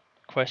that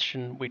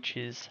question, which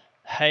is,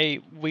 hey,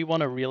 we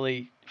want to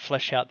really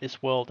flesh out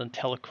this world and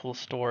tell a cool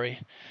story,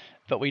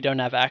 but we don't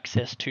have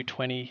access to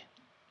 20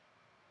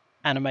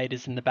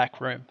 animators in the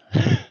back room.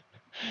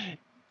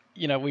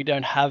 We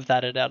don't have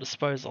that at our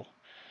disposal.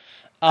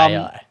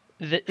 AI.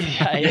 Yeah,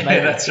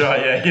 that's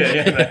right. Yeah.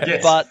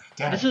 Yes. But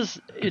Damn. this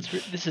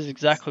is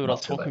exactly what I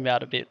was Not too talking late.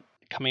 about a bit,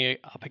 coming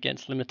up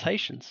against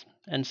limitations.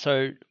 And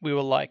so we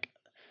were like,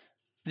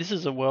 this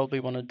is a world we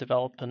want to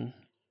develop and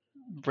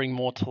bring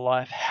more to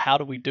life. How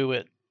do we do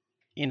it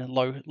in a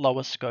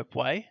lower scope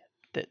way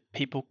that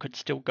people could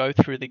still go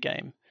through the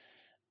game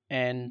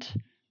and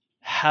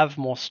have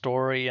more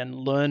story and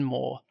learn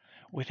more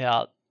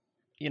without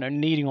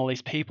needing all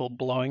these people,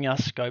 blowing our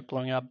scope,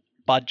 blowing our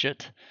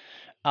budget?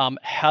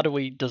 How do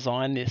we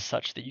design this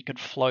such that you could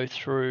flow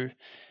through,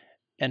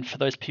 and for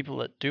those people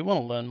that do want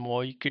to learn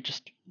more, you could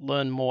just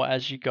learn more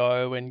as you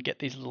go and get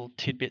these little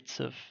tidbits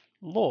of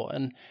lore.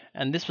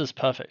 And this was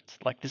perfect.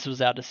 Like, this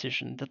was our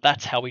decision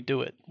that's how we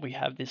do it. We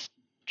have this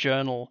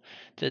journal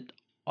that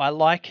I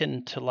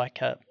liken to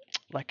like a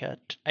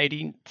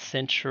 18th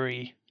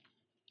century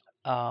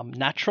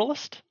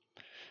naturalist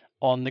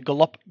on the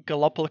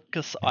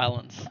Galapagos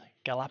Islands.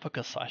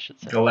 Galapagos, I should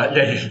say.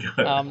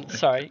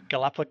 Sorry,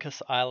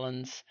 Galapagos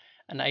Islands,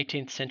 an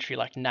 18th century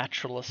like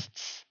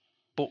naturalist's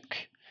book,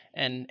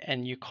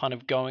 and you're kind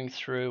of going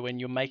through and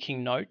you're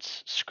making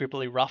notes,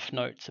 scribbly rough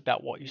notes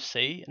about what you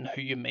see and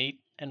who you meet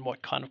and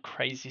what kind of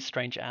crazy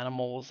strange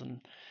animals and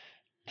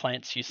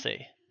plants you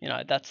see.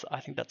 I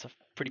think that's a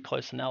pretty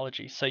close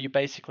analogy. So you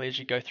basically, as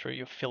you go through,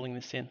 you're filling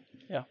this in.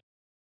 Yeah.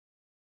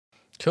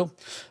 Cool.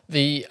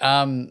 The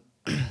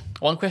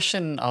one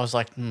question I was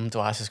like, do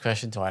I ask this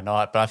question? Do I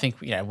not? But I think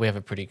we have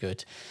a pretty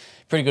good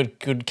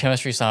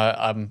chemistry. So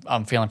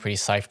I'm feeling pretty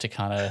safe to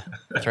kind of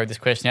throw this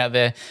question out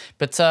there.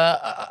 But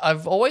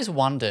I've always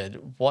wondered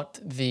what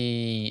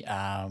the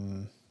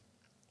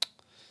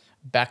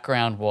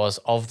background was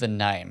of the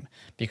name,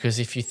 because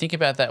if you think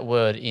about that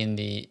word in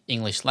the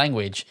English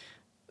language,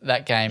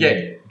 that game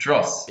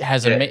Dros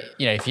has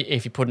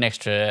if you put an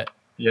extra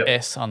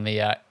S on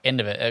the end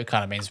of it, it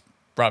kind of means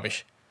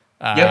rubbish.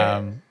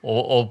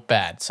 Or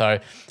bad. So,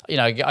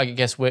 I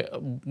guess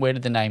where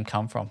did the name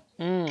come from?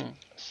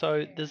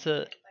 So there's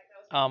a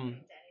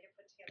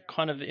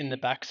kind of in the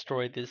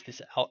backstory, there's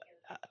this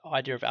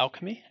idea of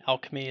alchemy.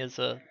 Alchemy is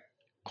a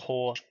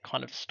core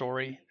kind of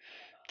story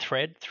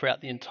thread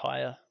throughout the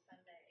entire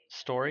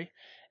story.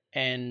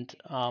 And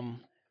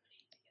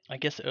I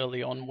guess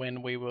early on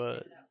when we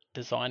were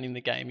designing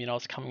the game, I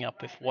was coming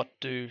up with what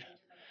do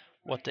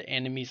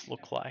enemies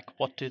look like?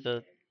 What do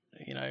the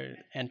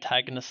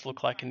antagonists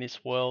look like in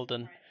this world?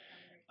 And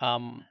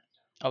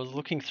I was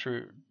looking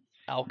through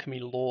alchemy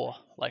lore,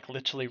 like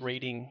literally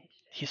reading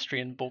history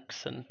and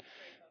books, and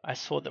I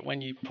saw that when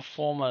you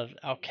perform an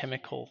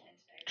alchemical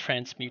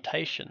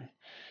transmutation,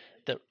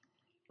 that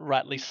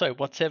rightly so,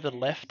 what's ever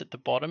left at the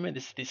bottom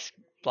is this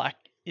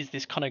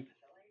kind of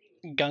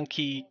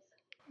gunky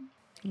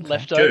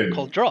leftover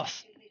called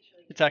dross.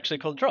 It's actually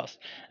called Dros,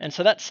 and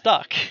so that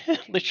stuck.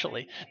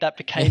 Literally, that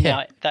became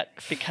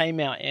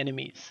our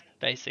enemies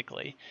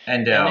basically,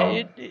 and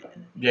our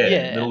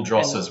little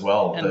Dros as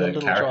well, and the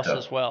little character.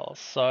 Dros as well.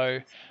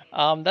 So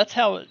that's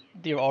how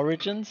the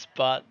origins.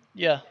 But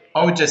yeah,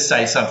 I would just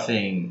say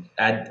something.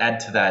 Add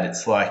to that.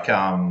 It's like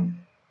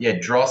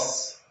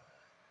Dros.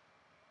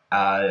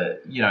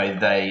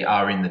 They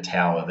are in the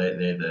tower.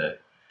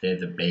 They're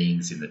the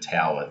beings in the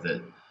tower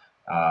that.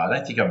 I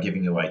don't think I'm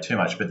giving away too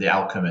much, but the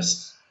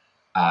alchemist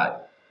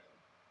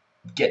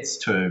gets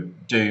to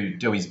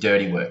do his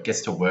dirty work,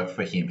 gets to work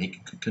for him. He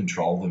can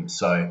control them.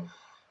 So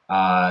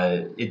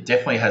it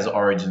definitely has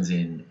origins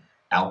in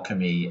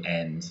alchemy,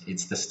 and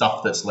it's the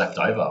stuff that's left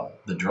over,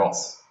 the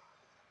dross.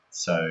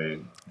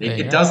 So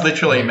it does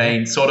literally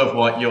mean sort of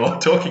what you're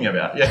talking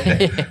about.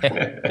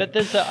 Yeah. But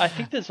I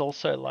think there's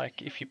also,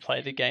 like, if you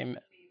play the game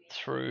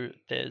through,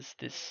 there's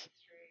this.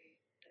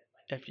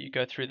 If you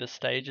go through the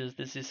stages,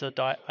 there's this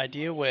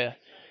idea where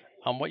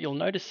what you'll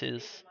notice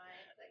is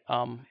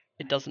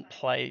it doesn't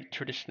play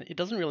traditionally. It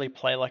doesn't really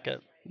play like a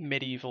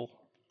medieval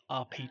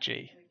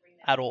RPG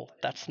at all.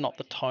 That's not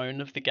the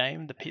tone of the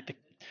game.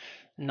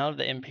 None of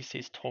the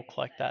NPCs talk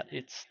like that.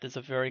 There's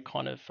a very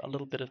kind of a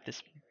little bit of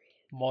this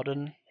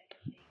modern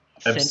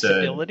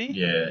sensibility.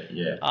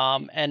 Yeah.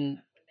 And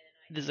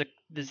there's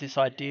this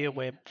idea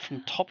where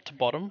from top to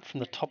bottom,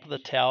 from the top of the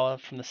tower,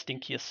 from the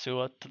stinkiest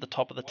sewer to the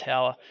top of the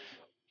tower,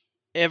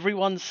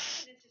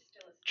 everyone's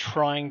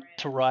trying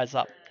to rise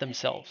up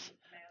themselves.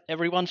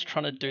 Everyone's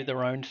trying to do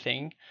their own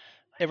thing.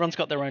 Everyone's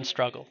got their own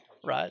struggle,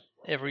 right?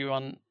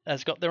 Everyone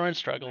has got their own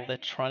struggle. They're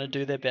trying to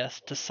do their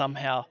best to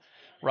somehow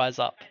rise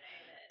up.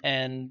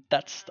 And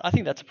I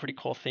think that's a pretty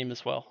core theme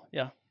as well.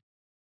 Yeah.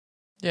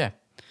 Yeah.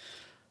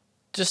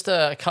 Just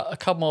a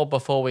couple more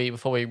before we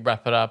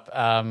wrap it up.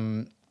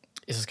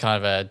 This is kind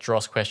of a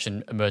Dros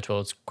question,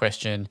 EmergeWorlds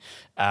question.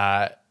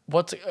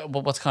 What's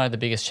kind of the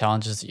biggest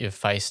challenges that you've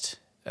faced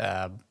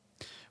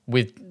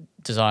with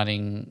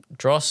designing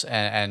Dros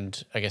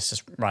and I guess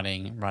just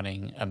running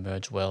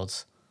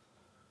EmergeWorlds?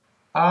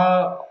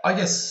 I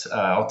guess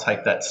I'll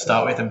take that to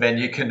start with, and Ben,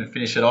 you can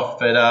finish it off.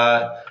 But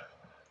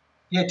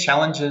yeah,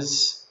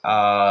 challenges.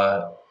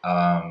 I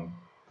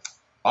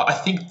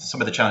think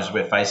some of the challenges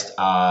we're faced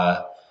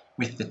are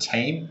with the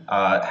team.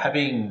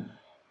 Having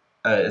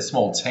a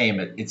small team,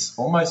 it's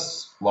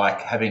almost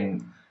like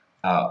having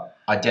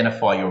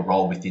identify your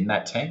role within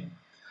that team.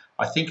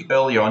 I think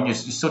early on you're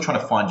still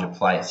trying to find your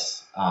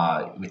place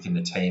within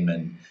the team,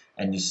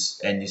 and you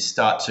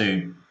start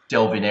to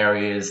delve in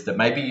areas that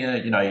maybe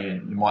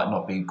you might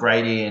not be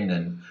great in.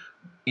 And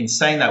in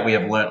saying that, we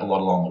have learnt a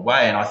lot along the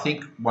way. And I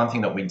think one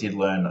thing that we did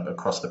learn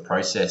across the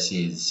process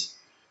is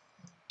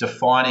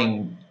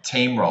defining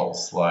team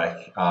roles.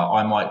 Like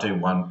I might do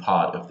one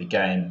part of the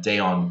game,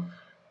 Dion,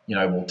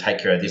 will take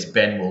care of this,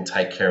 Ben will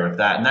take care of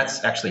that, and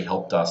that's actually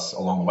helped us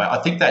along the way. I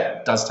think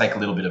that does take a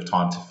little bit of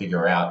time to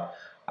figure out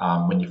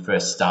when you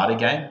first start a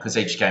game, because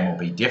each game will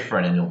be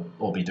different and you'll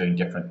all be doing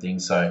different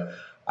things. So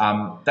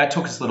that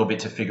took us a little bit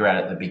to figure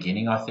out at the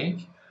beginning, I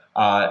think,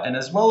 and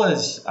as well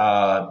as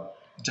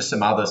just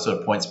some other sort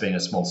of points. Being a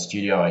small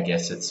studio, I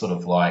guess it's sort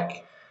of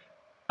like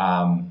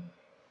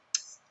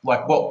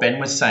what Ben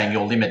was saying,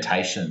 your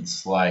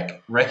limitations,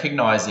 like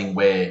recognizing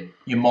where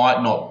you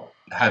might not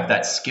have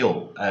that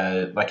skill,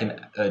 like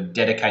a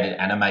dedicated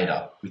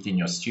animator within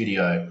your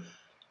studio.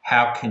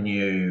 How can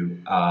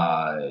you,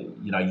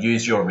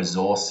 use your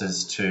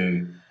resources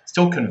to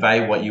still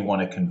convey what you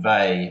want to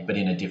convey, but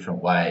in a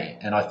different way?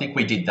 And I think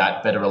we did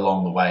that better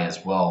along the way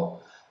as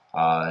well.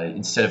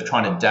 Instead of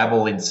trying to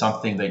dabble in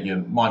something that you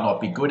might not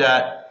be good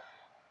at,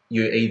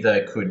 you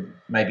either could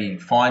maybe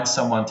find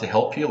someone to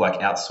help you,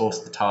 like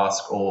outsource the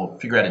task, or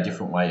figure out a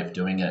different way of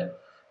doing it.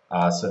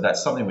 So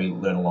that's something we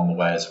learn along the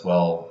way as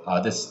well.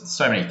 There's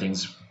so many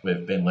things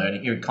we've been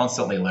learning. You're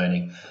constantly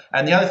learning.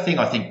 And the other thing,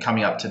 I think,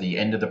 coming up to the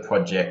end of the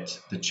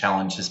project, the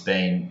challenge has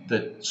been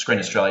that Screen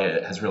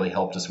Australia has really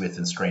helped us with,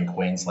 and Screen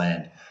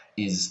Queensland,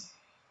 is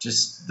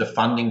just the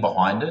funding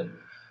behind it,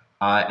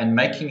 and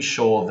making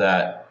sure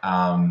that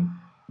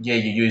you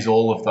use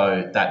all of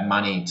that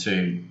money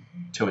to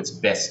its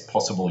best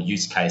possible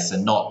use case,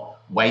 and not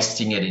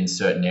wasting it in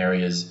certain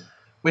areas,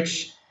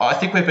 which I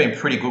think we've been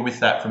pretty good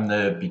with that from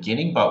the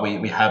beginning, but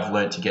we have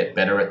learned to get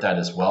better at that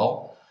as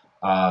well.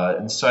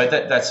 And so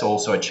that's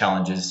also a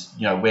challenge, is,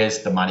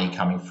 where's the money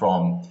coming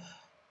from?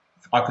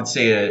 I could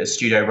see a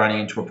studio running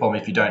into a problem.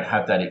 If you don't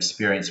have that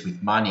experience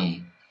with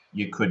money,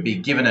 you could be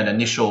given an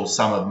initial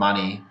sum of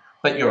money,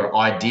 but your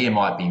idea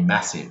might be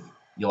massive.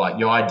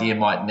 Your idea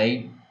might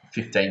need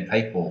 15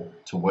 people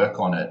to work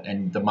on it,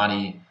 and the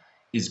money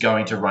is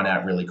going to run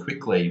out really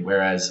quickly.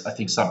 Whereas I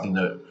think something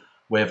that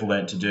we've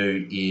learned to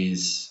do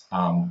is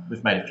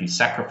we've made a few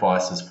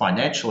sacrifices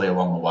financially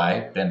along the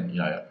way. Ben,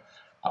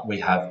 we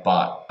have,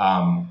 but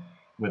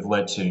we've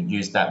learned to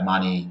use that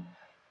money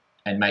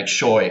and make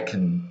sure it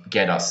can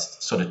get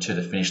us sort of to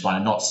the finish line,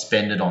 and not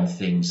spend it on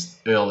things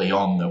early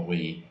on that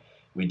we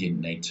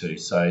didn't need to.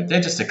 So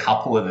they're just a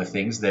couple of the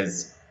things.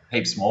 There's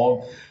heaps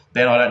more.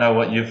 Ben, I don't know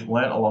what you've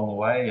learnt along the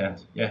way.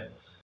 Yeah.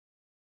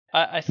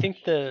 I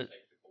think the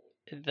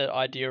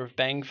idea of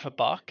bang for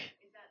buck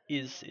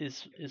is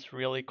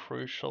really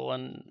crucial,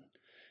 and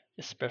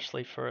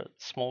especially for a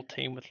small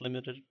team with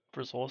limited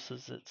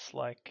resources. It's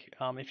like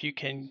if you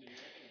can,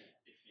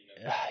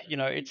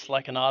 it's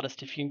like an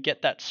artist. If you can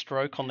get that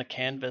stroke on the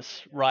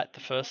canvas right the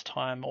first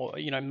time, or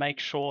make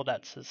sure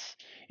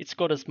it's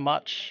got as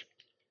much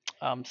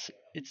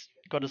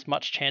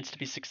chance to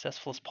be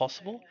successful as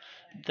possible,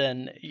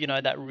 then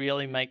that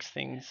really makes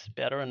things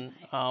better. And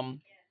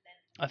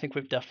I think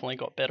we've definitely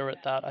got better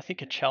at that. I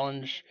think a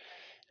challenge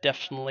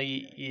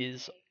definitely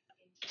is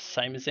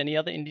same as any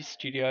other indie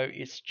studio.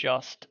 It's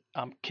just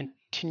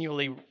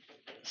continually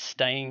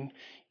staying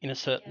in a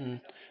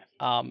certain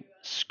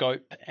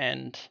scope,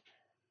 and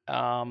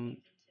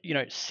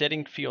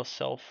setting for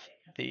yourself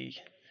the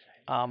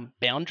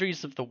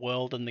boundaries of the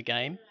world and the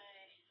game,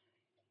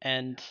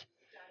 and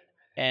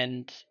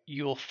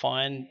you'll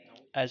find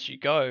as you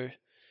go,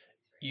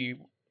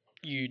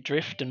 you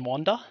drift and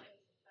wander,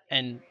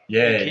 and you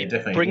Yeah, keep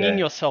definitely. bringing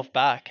Yeah. yourself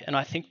back. And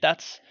I think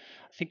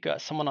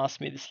someone asked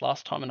me this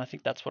last time, and I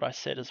think that's what I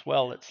said as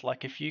well. It's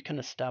like, if you can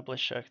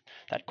establish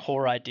that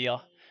core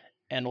idea,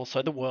 and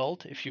also the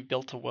world, if you've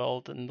built a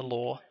world and the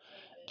lore,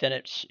 then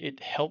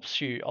it helps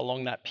you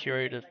along that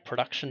period of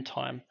production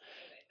time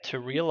to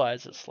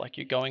realize it's like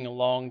you're going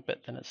along,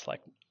 but then it's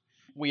like,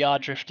 we are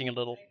drifting a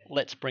little,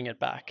 let's bring it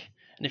back.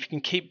 And if you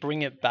can keep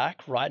bringing it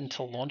back right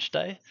until launch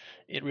day,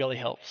 it really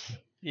helps,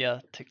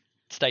 to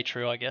stay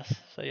true, I guess.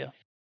 So yeah.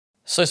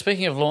 So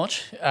speaking of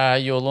launch,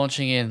 you're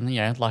launching in,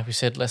 like we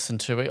said, less than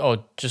 2 weeks,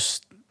 or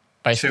just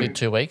basically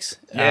 2 weeks.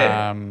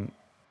 Yeah.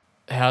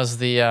 How's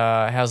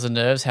the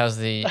nerves? How's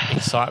the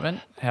excitement?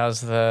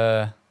 How's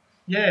the?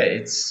 Yeah,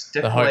 it's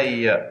the hope?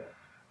 definitely.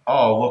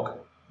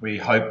 Look, we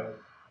hope.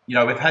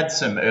 We've had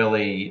some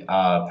early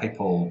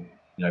people,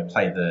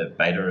 play the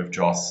beta of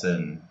Dros,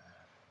 and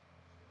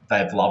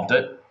they've loved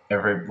it. We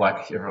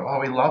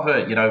love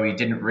it. We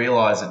didn't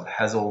realize it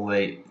has all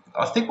the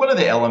I think one of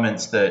the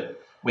elements that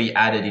we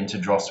added into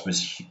Dross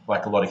was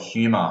like a lot of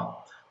humour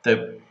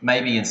that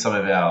maybe in some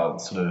of our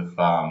sort of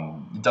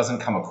it doesn't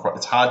come across.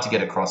 It's hard to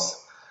get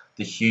across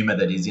the humour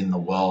that is in the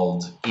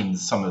world in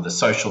some of the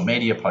social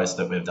media posts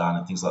that we've done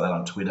and things like that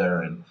on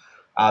Twitter, and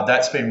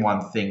that's been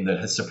one thing that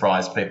has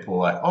surprised people.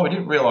 Like, oh, we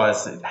didn't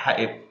realise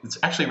it's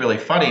actually really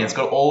funny. It's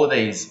got all of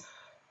these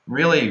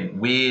really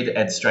weird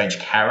and strange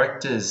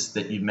characters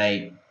that you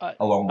meet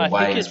along the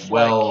way as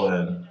well,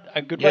 and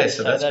a good way to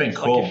so say that's that been is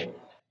cool. like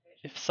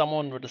if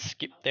someone were to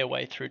skip their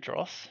way through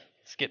Dross,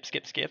 skip,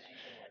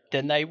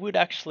 then they would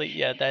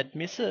actually, they'd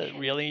miss a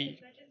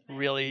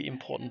really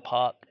important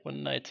part,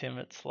 wouldn't they, Tim?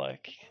 It's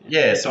like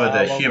Some of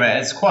the humour, and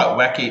it's quite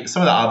wacky.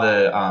 Some of the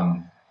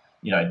other,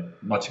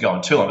 not to go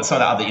on too long, but some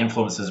of the other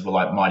influences were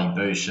like Mighty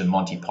Boosh and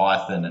Monty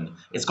Python, and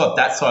it's got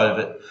that side of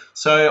it.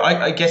 So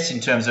I guess in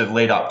terms of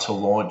lead up to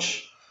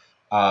launch,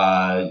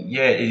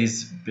 it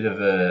is a bit of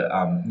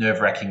a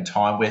nerve-wracking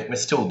time. We're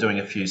still doing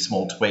a few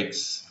small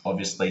tweaks,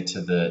 obviously,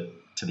 to the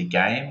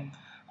game,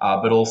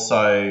 but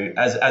also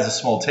as a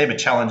small team, a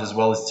challenge as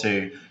well is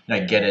to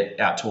get it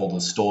out to all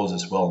the stores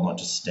as well, not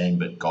just Steam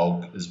but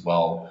GOG as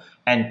well,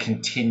 and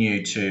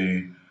continue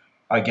to,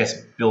 I guess,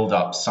 build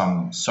up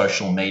some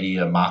social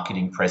media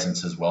marketing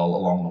presence as well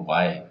along the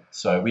way.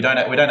 So we don't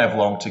have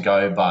long to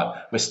go,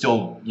 but we're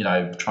still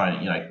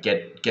trying to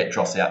get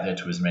Dross out there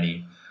to as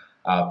many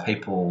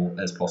people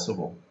as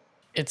possible.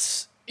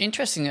 It's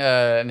interesting,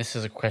 and this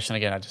is a question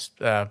again. I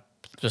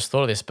just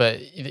thought of this,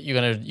 but you're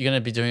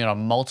gonna be doing it on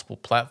multiple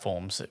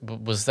platforms.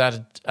 Was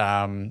that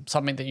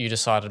something that you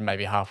decided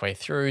maybe halfway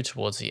through,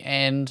 towards the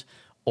end,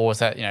 or was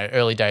that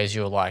early days?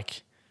 You were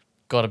like,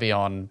 got to be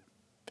on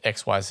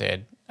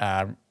XYZ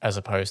as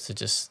opposed to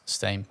just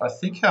Steam. I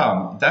think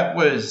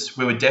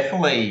we were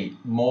definitely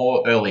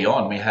more early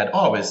on. We had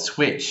we're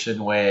Switch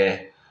and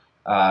we're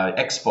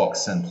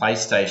Xbox and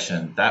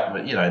PlayStation.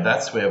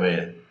 That's where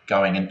we're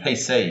going, and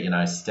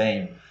PC.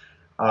 Steam.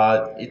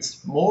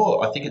 It's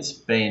more. I think it's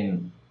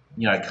been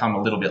come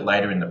a little bit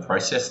later in the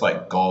process,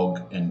 like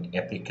GOG and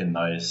Epic and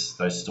those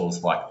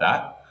stores like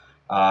that.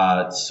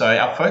 So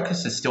our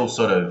focus is still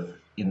sort of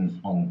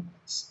on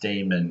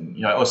Steam and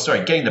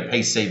getting the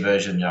PC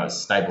version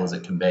as stable as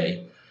it can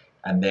be,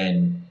 and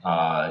then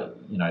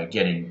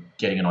getting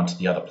it onto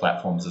the other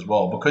platforms as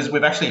well. Because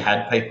we've actually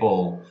had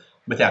people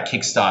with our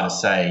Kickstarter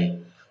say,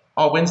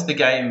 "Oh, when's the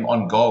game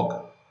on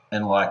GOG?"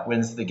 And like,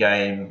 when's the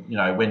game,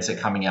 when's it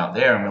coming out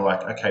there? And we're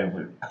like, okay,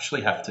 we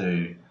actually have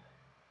to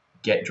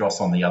get Dross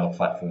on the other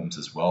platforms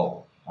as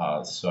well.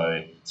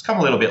 So it's come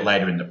a little bit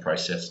later in the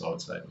process, I would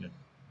say.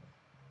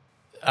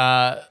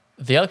 Yeah.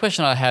 The other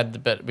question I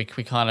had, but we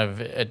kind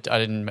of, I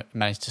didn't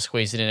manage to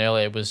squeeze it in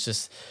earlier, was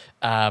just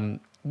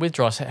with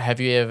Dross, have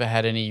you ever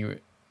had any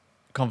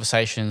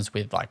conversations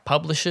with like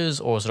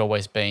publishers, or has it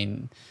always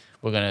been,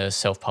 we're going to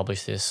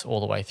self-publish this all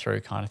the way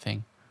through kind of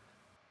thing?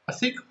 I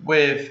think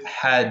we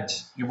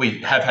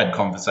have had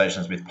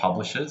conversations with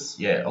publishers,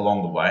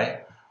 along the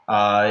way.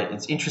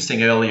 It's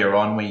interesting. Earlier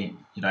on, we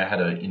had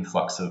an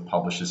influx of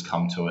publishers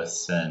come to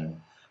us,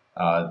 and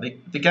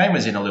the game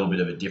was in a little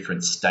bit of a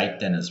different state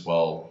then as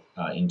well.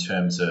 In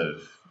terms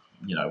of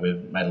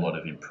we've made a lot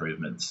of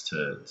improvements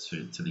to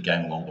the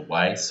game along the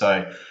way.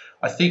 So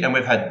I think, and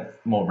we've had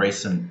more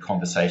recent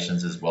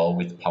conversations as well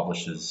with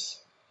publishers.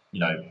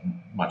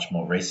 Much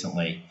more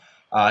recently.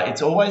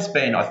 It's always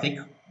been. I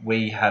think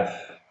we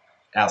have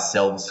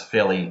ourselves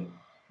fairly,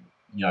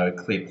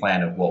 clear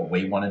plan of what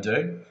we want to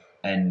do,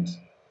 and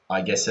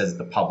I guess as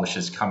the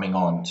publishers coming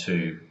on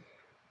to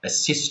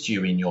assist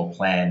you in your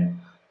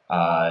plan,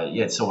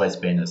 it's always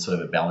been a sort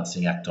of a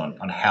balancing act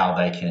on how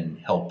they can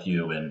help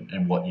you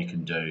and what you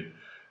can do.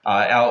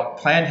 Our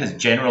plan has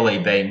generally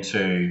been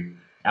to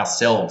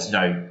ourselves,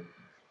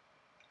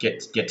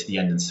 get to the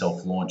end and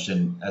self-launch,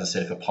 and as I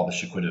said, if a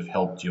publisher could have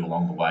helped you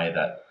along the way,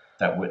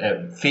 that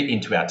would fit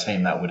into our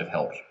team, that would have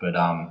helped. But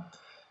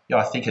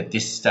I think at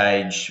this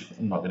stage,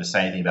 I'm not going to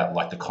say anything about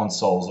like the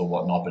consoles or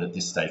whatnot, but at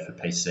this stage for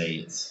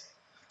PC, it's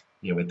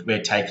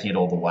we're taking it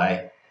all the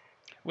way.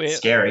 It's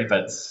scary,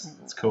 but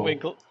it's cool.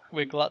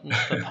 We're gluttons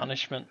for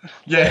punishment.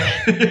 Yeah.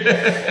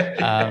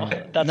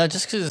 No,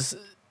 just because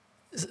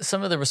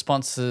some of the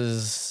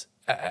responses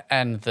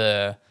and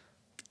the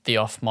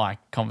off-mic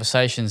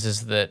conversations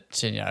is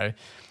that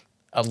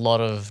a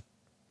lot of,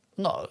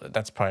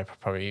 that's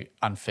probably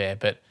unfair,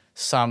 but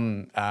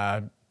some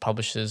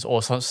publishers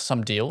or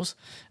some deals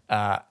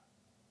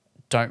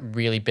don't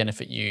really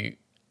benefit you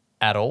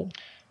at all.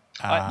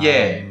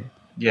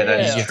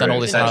 You've done all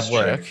this hard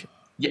work.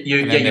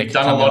 You've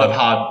done a lot of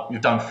hard.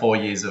 You've done 4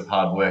 years of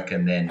hard work,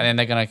 and then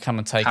they're going to come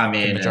and take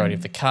the majority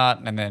of the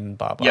cut, and then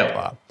blah blah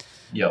blah.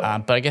 Yeah.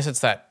 But I guess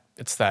it's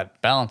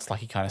that balance,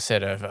 like you kind of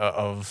said,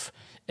 of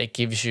it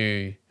gives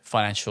you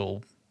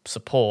financial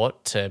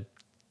support to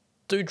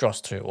do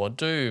Dross 2 or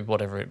do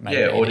whatever it may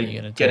be. Or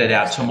to get it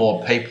out to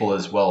more people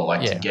as well,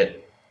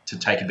 to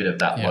take a bit of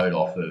that load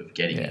off of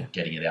getting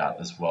it out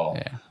as well.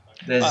 Yeah.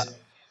 There's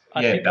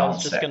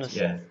balance act.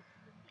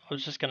 I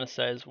was just going to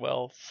say as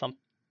well, something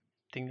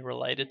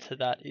related to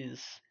that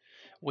is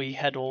we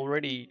had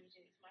already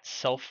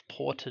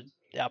self-ported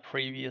our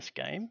previous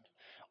game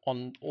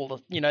on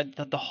all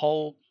the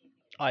whole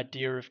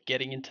idea of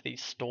getting into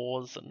these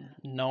stores and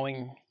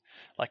knowing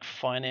like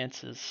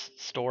finances,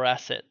 store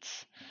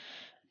assets,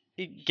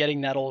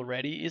 getting that all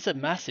ready is a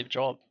massive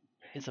job.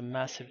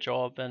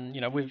 And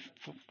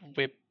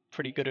we're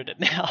pretty good at it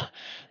now.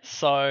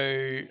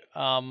 So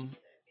and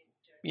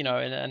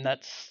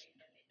that's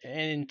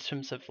in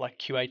terms of like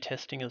QA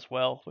testing as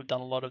well. We've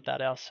done a lot of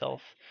that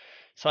ourselves.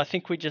 So I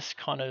think we just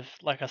kind of,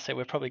 like I say,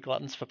 we're probably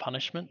gluttons for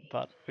punishment,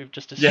 but we've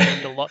just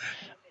assumed a lot.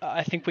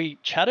 I think we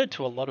chatted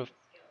to a lot of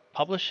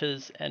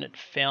publishers, and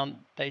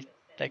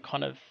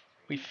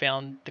we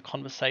found the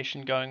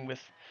conversation going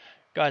with,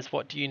 guys,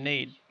 what do you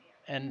need?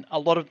 And a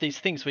lot of these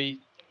things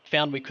we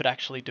found we could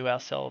actually do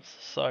ourselves.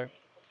 So,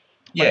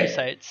 like you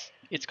say,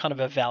 it's kind of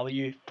a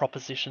value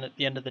proposition at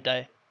the end of the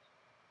day.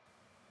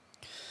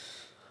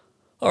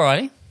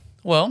 Alrighty,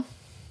 well,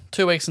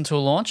 2 weeks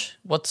until launch.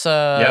 What's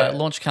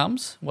launch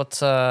comes?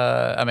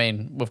 I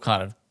mean, we've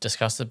kind of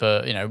discussed it,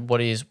 but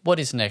what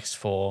is next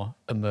for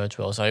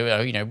EmergeWorlds?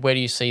 So where do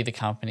you see the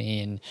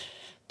company in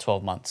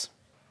 12 months?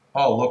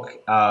 Oh,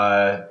 look,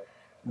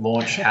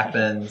 launch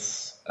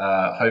happens.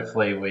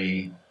 Hopefully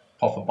we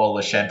pop a bottle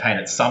of champagne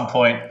at some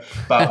point,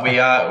 but we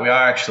are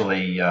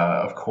actually,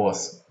 of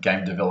course,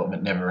 game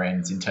development never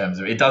ends in terms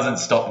of, it doesn't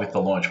stop with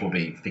the launch. We'll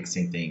be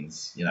fixing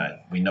things.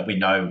 We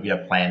know we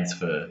have plans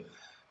for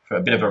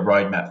a bit of a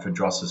roadmap for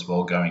Dros as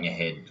well going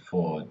ahead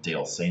for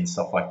DLC and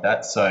stuff like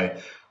that. So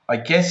I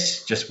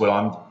guess just what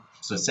I'm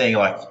sort of saying,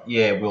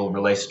 we'll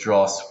release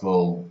Dros,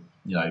 we'll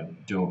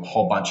do a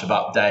whole bunch of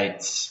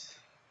updates,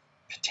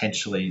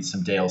 potentially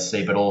some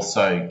DLC, but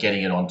also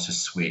getting it onto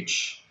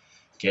Switch,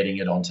 getting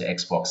it onto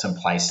Xbox and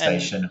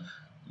PlayStation.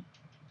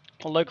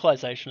 And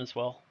localization as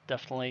well,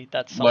 definitely.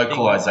 That's something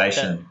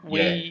localization. That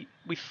we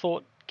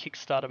thought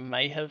Kickstarter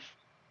may have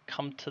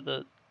come to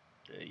the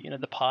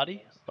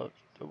party, but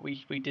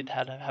we did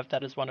have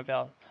that as one of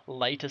our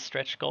later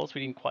stretch goals. We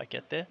didn't quite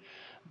get there,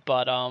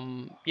 but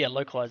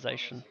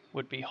localization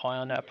would be high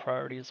on our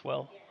priority as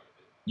well.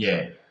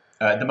 Yeah.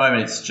 At the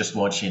moment, it's just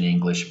launching in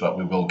English, but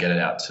we will get it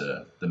out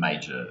to the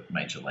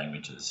major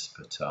languages.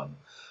 But so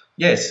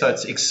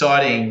it's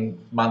exciting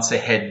months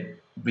ahead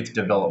with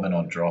development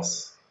on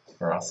Dros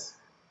for us.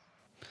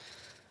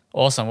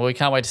 Awesome. Well, we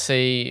can't wait to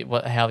see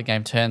how the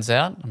game turns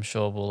out. I'm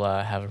sure we'll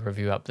have a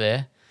review up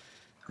there.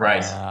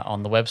 Great.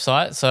 On the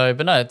website. So,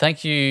 but no,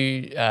 thank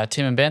you,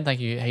 Tim and Ben.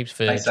 Thank you heaps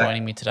for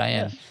joining me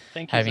today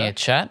and having a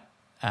chat.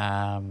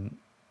 Look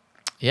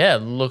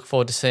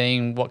forward to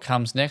seeing what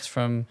comes next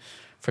from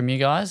you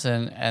guys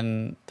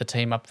and the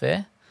team up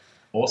there.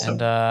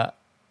 Awesome. And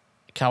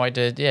can't wait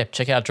to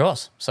check out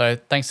Dros. So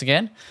thanks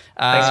again.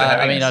 Thanks for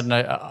having us. I don't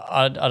know.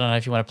 I don't know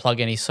if you want to plug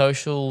any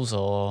socials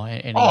or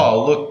any.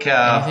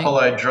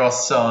 Follow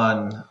Dros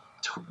on.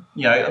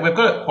 We've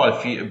got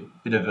quite a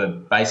bit of a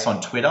base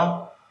on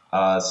Twitter.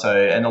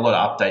 And a lot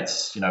of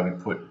updates, we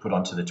put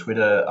onto the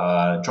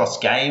Twitter. Dross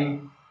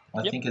Game,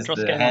 I think is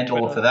the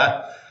handle for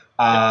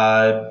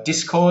that.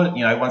 Discord,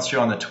 once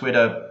you're on the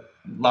Twitter,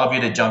 love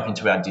you to jump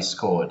into our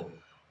Discord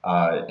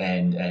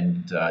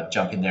and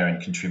jump in there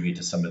and contribute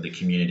to some of the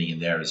community in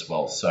there as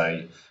well.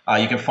 So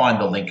you can find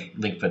the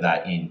link for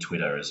that in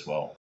Twitter as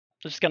well.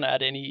 I'm just going to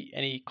add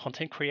any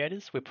content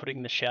creators. We're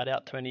putting the shout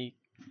out to any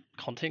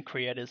content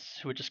creators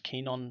who are just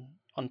keen on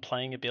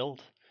playing a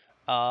build.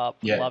 Love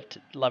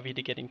you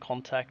to get in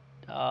contact.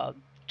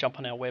 Jump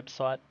on our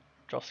website,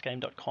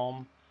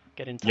 drossgame.com,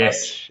 get in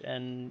touch,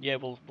 and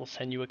we'll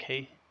send you a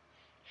key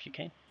if you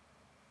can.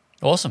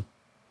 Awesome,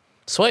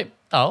 sweet.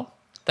 Oh,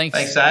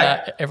 thanks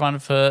everyone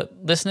for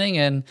listening,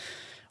 and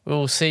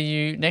we'll see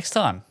you next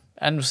time.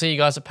 And we'll see you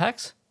guys at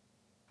PAX.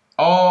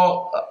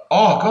 Oh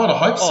God, I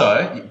hope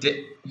so. This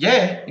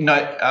year?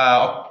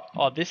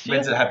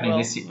 When's it happening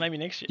this year? Maybe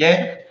next year.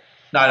 Yeah.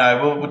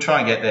 No, we'll try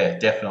and get there,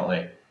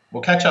 definitely.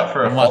 We'll catch up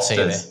for a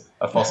Foster's.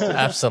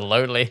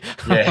 Absolutely.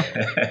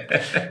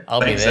 Yeah. I'll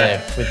be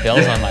there with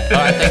bells on, mate. All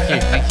right,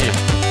 thank you.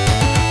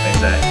 Thanks,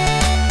 Zach.